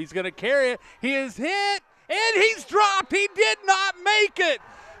snap. He's going to carry it. He is hit, and he's dropped. He did not make it.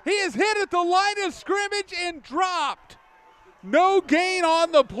 He is hit at the line of scrimmage and dropped. No gain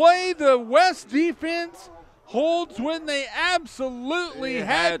on the play. The West defense holds when they absolutely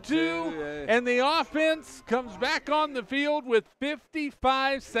had to. And the offense comes back on the field with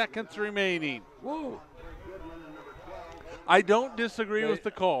 55 seconds remaining. Woo. I don't disagree with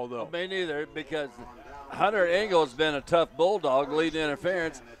the call, though. Me neither, because Hunter Engel's been a tough bulldog, leading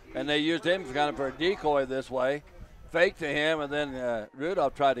interference, and they used him kind of for a decoy this way. Fake to him, and then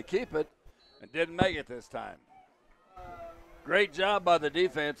Rudolph tried to keep it and didn't make it this time. Great job by the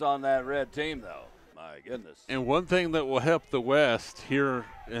defense on that red team, though. My goodness. And one thing that will help the West here,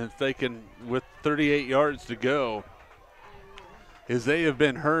 if they can, with 38 yards to go, is they have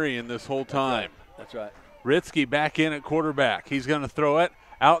been hurrying this whole time. That's right. Ritzky back in at quarterback. He's going to throw it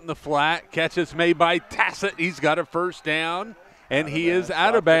out in the flat. Catch is made by Tassett. He's got a first down, and he is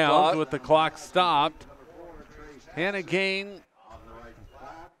out of bounds with the clock stopped. And a gain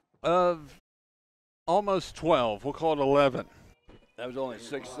of almost 12. We'll call it 11. That was only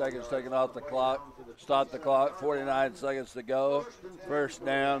 6 seconds taken off the clock. Stop the clock, 49 seconds to go. First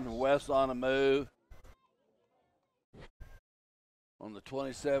down, West on a move. On the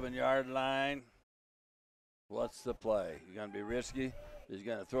 27-yard line. What's the play? You're going to be risky. He's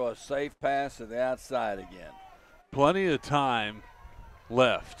going to throw a safe pass to the outside again. Plenty of time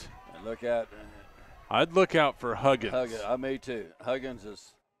left. And look at. I'd look out for Huggins. Me too. Huggins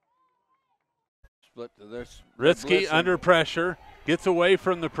is split to this. Ritzky under pressure, gets away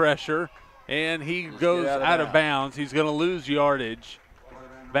from the pressure, and he goes out of bounds. He's going to lose yardage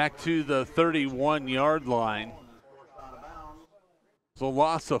back to the 31-yard line. It's a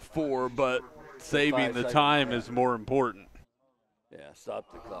loss of 4, but saving the time is more important. Yeah, stop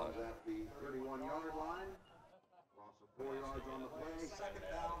the clock.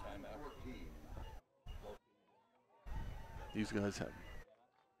 These guys have.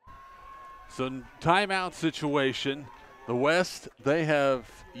 So timeout situation. The West, they have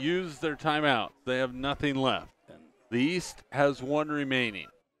used their timeout. They have nothing left. The East has 1 remaining.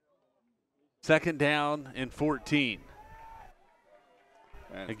 Second down and 14.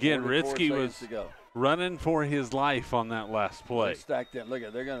 And again, Ritzky was running for his life on that last play. They're stacked in. Look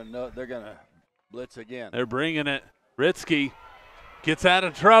at, they're gonna blitz again. They're bringing it. Ritzky gets out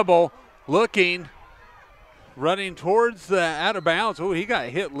of trouble, looking, running towards the out of bounds. Oh, he got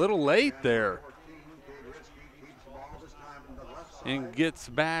hit a little late there. And gets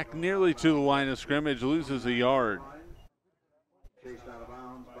back nearly to the line of scrimmage, loses a yard.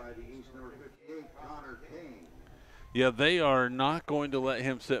 Yeah, they are not going to let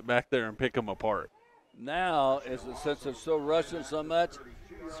him sit back there and pick them apart. Now, since it's so rushing so much,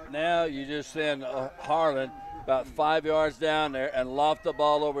 now you just send Harlan about 5 yards down there and loft the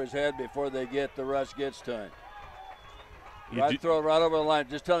ball over his head before the rush gets to him. Throw it right over the line.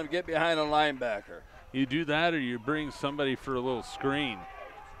 Just tell him to get behind a linebacker. You do that, or you bring somebody for a little screen.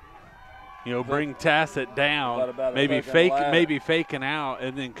 You know, bring Tassett down, maybe faking out,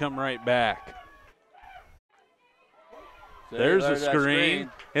 and then come right back. There's a screen.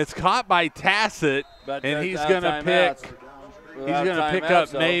 It's caught by Tassett, and he's going to pick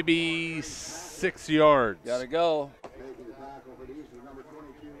up maybe 6 yards. Got to go.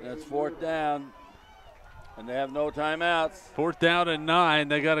 That's 4th down, and they have no timeouts. 4th down and 9.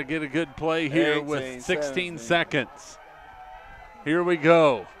 They got to get a good play here 18, with 16 17. seconds. Here we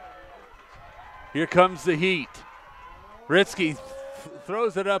go. Here comes the heat. Ritzky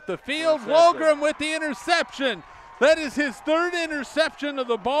throws it up the field. Wolgram with the interception. That is his 3rd interception of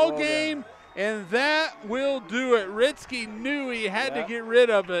the ball game, and that will do it. Ritzky knew he had to get rid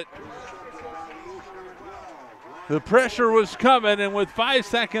of it. The pressure was coming, and with 5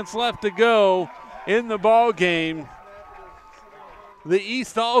 seconds left to go in the ball game, the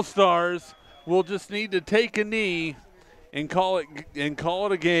East All-Stars will just need to take a knee and call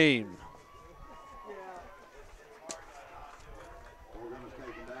it a game.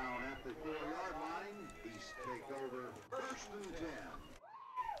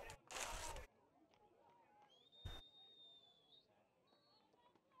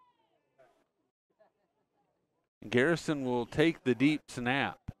 Garrison will take the deep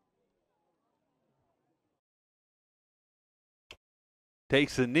snap.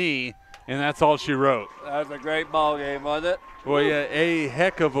 Takes a knee, and that's all she wrote. That was a great ball game, wasn't it? Boy, yeah, a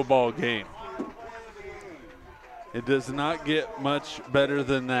heck of a ball game. It does not get much better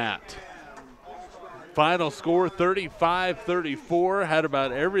than that. Final score 35-34. Had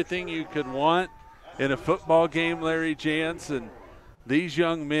about everything you could want in a football game, Larry Jansen. These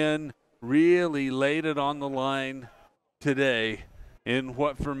young men really laid it on the line today in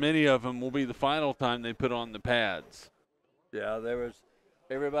what for many of them will be the final time they put on the pads. Yeah,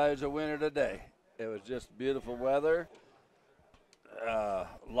 everybody's a winner today. It was just beautiful weather.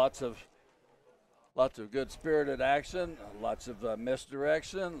 Lots of good spirited action, lots of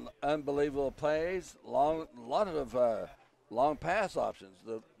misdirection, unbelievable plays, a lot of long pass options.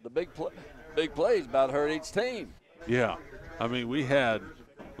 The big plays about hurt each team. Yeah, I mean we had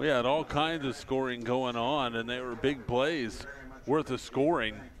all kinds of scoring going on, and they were big plays worth of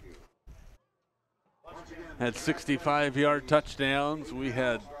scoring. Had 65-yard touchdowns. We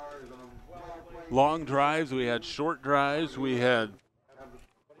had long drives. We had short drives. We had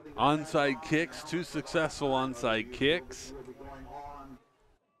onside kicks, 2 successful onside kicks.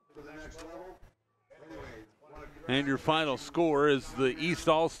 And your final score is the East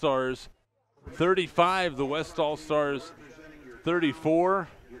All-Stars 35, the West All-Stars 34.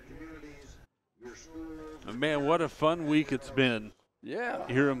 And man, what a fun week it's been. Yeah.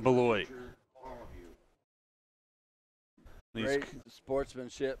 Here in Beloit. Great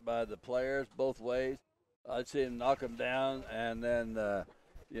sportsmanship by the players both ways. I'd see them knock them down and then,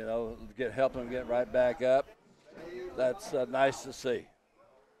 help them get right back up. That's nice to see.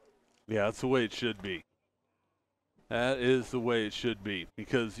 Yeah, that's the way it should be. That is the way it should be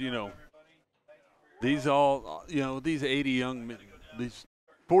because, these 80 young men, these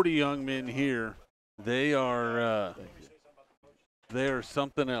 40 young men here, they are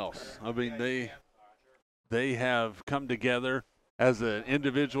something else. I mean, they have come together as an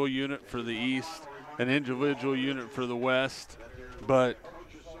individual unit for the East, an individual unit for the West, but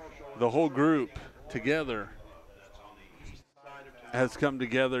the whole group together has come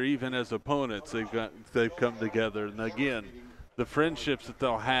together. Even as opponents, they've come together, and again, the friendships that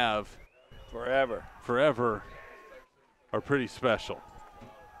they'll have forever are pretty special.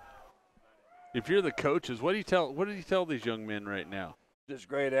 If you're the coaches, what do you tell these young men right now? Just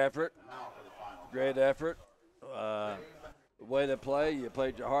great effort. Great effort. Way to play. You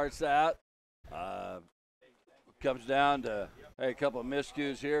played your hearts out. Comes down to a couple of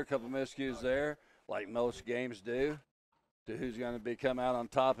miscues here, a couple of miscues there, like most games do, to who's going to come out on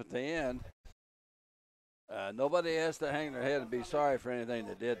top at the end. Nobody has to hang their head and be sorry for anything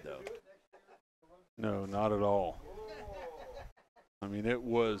they did, though. No, not at all. I mean, it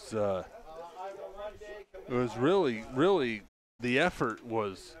was really, really, the effort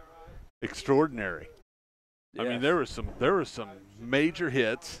was extraordinary. Yes. I mean, there were some major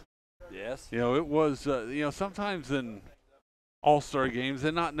hits. Yes. It was sometimes in all-star games,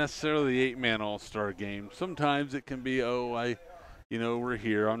 and not necessarily the 8-man all-star game. Sometimes it can be, we're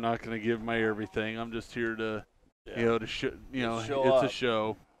here. I'm not going to give my everything. I'm just here to, it's a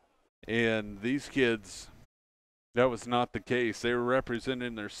show. And these kids, that was not the case. They were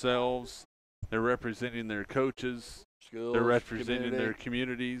representing themselves. They're representing their coaches. Schools, they're representing their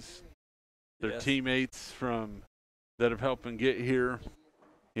communities, their teammates that have helped them get here.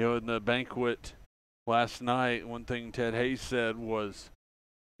 In the banquet last night, one thing Ted Hayes said was,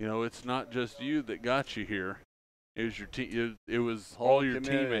 it's not just you that got you here. It was your team. It was all your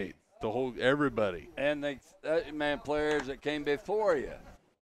teammates, everybody. And players that came before you,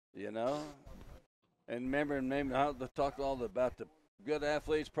 And remember how they talked all about the good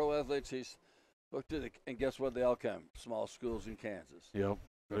athletes, pro athletes. He's looked at and guess where they all come? Small schools in Kansas. Yep.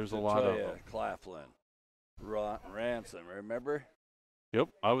 There's a lot of them. Claflin, Ransom. Remember? Yep,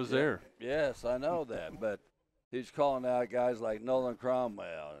 I was there. Yes, I know that. But he's calling out guys like Nolan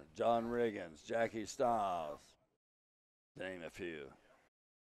Cromwell, John Riggins, Jackie Stiles, to name a few.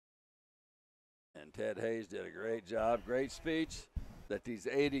 And Ted Hayes did a great job, great speech that these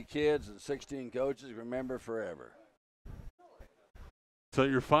 80 kids and 16 coaches remember forever. So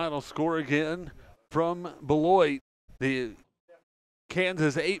your final score again from Beloit, the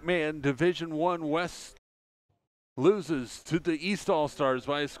Kansas 8-man Division I West loses to the East All-Stars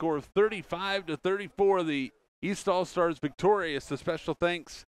by a score of 35-34. The East All-Stars victorious. A special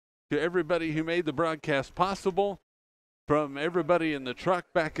thanks to everybody who made the broadcast possible, from everybody in the truck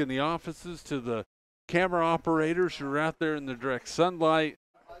back in the offices to the camera operators who are out there in the direct sunlight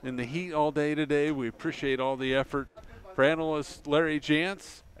in the heat all day today. We appreciate all the effort. For analyst Larry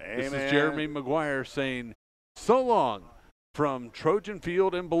Jantz, this is Jeremy McGuire saying so long from Trojan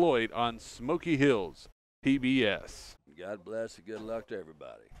Field and Beloit on Smoky Hills PBS. God bless and good luck to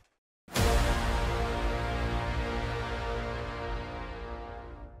everybody.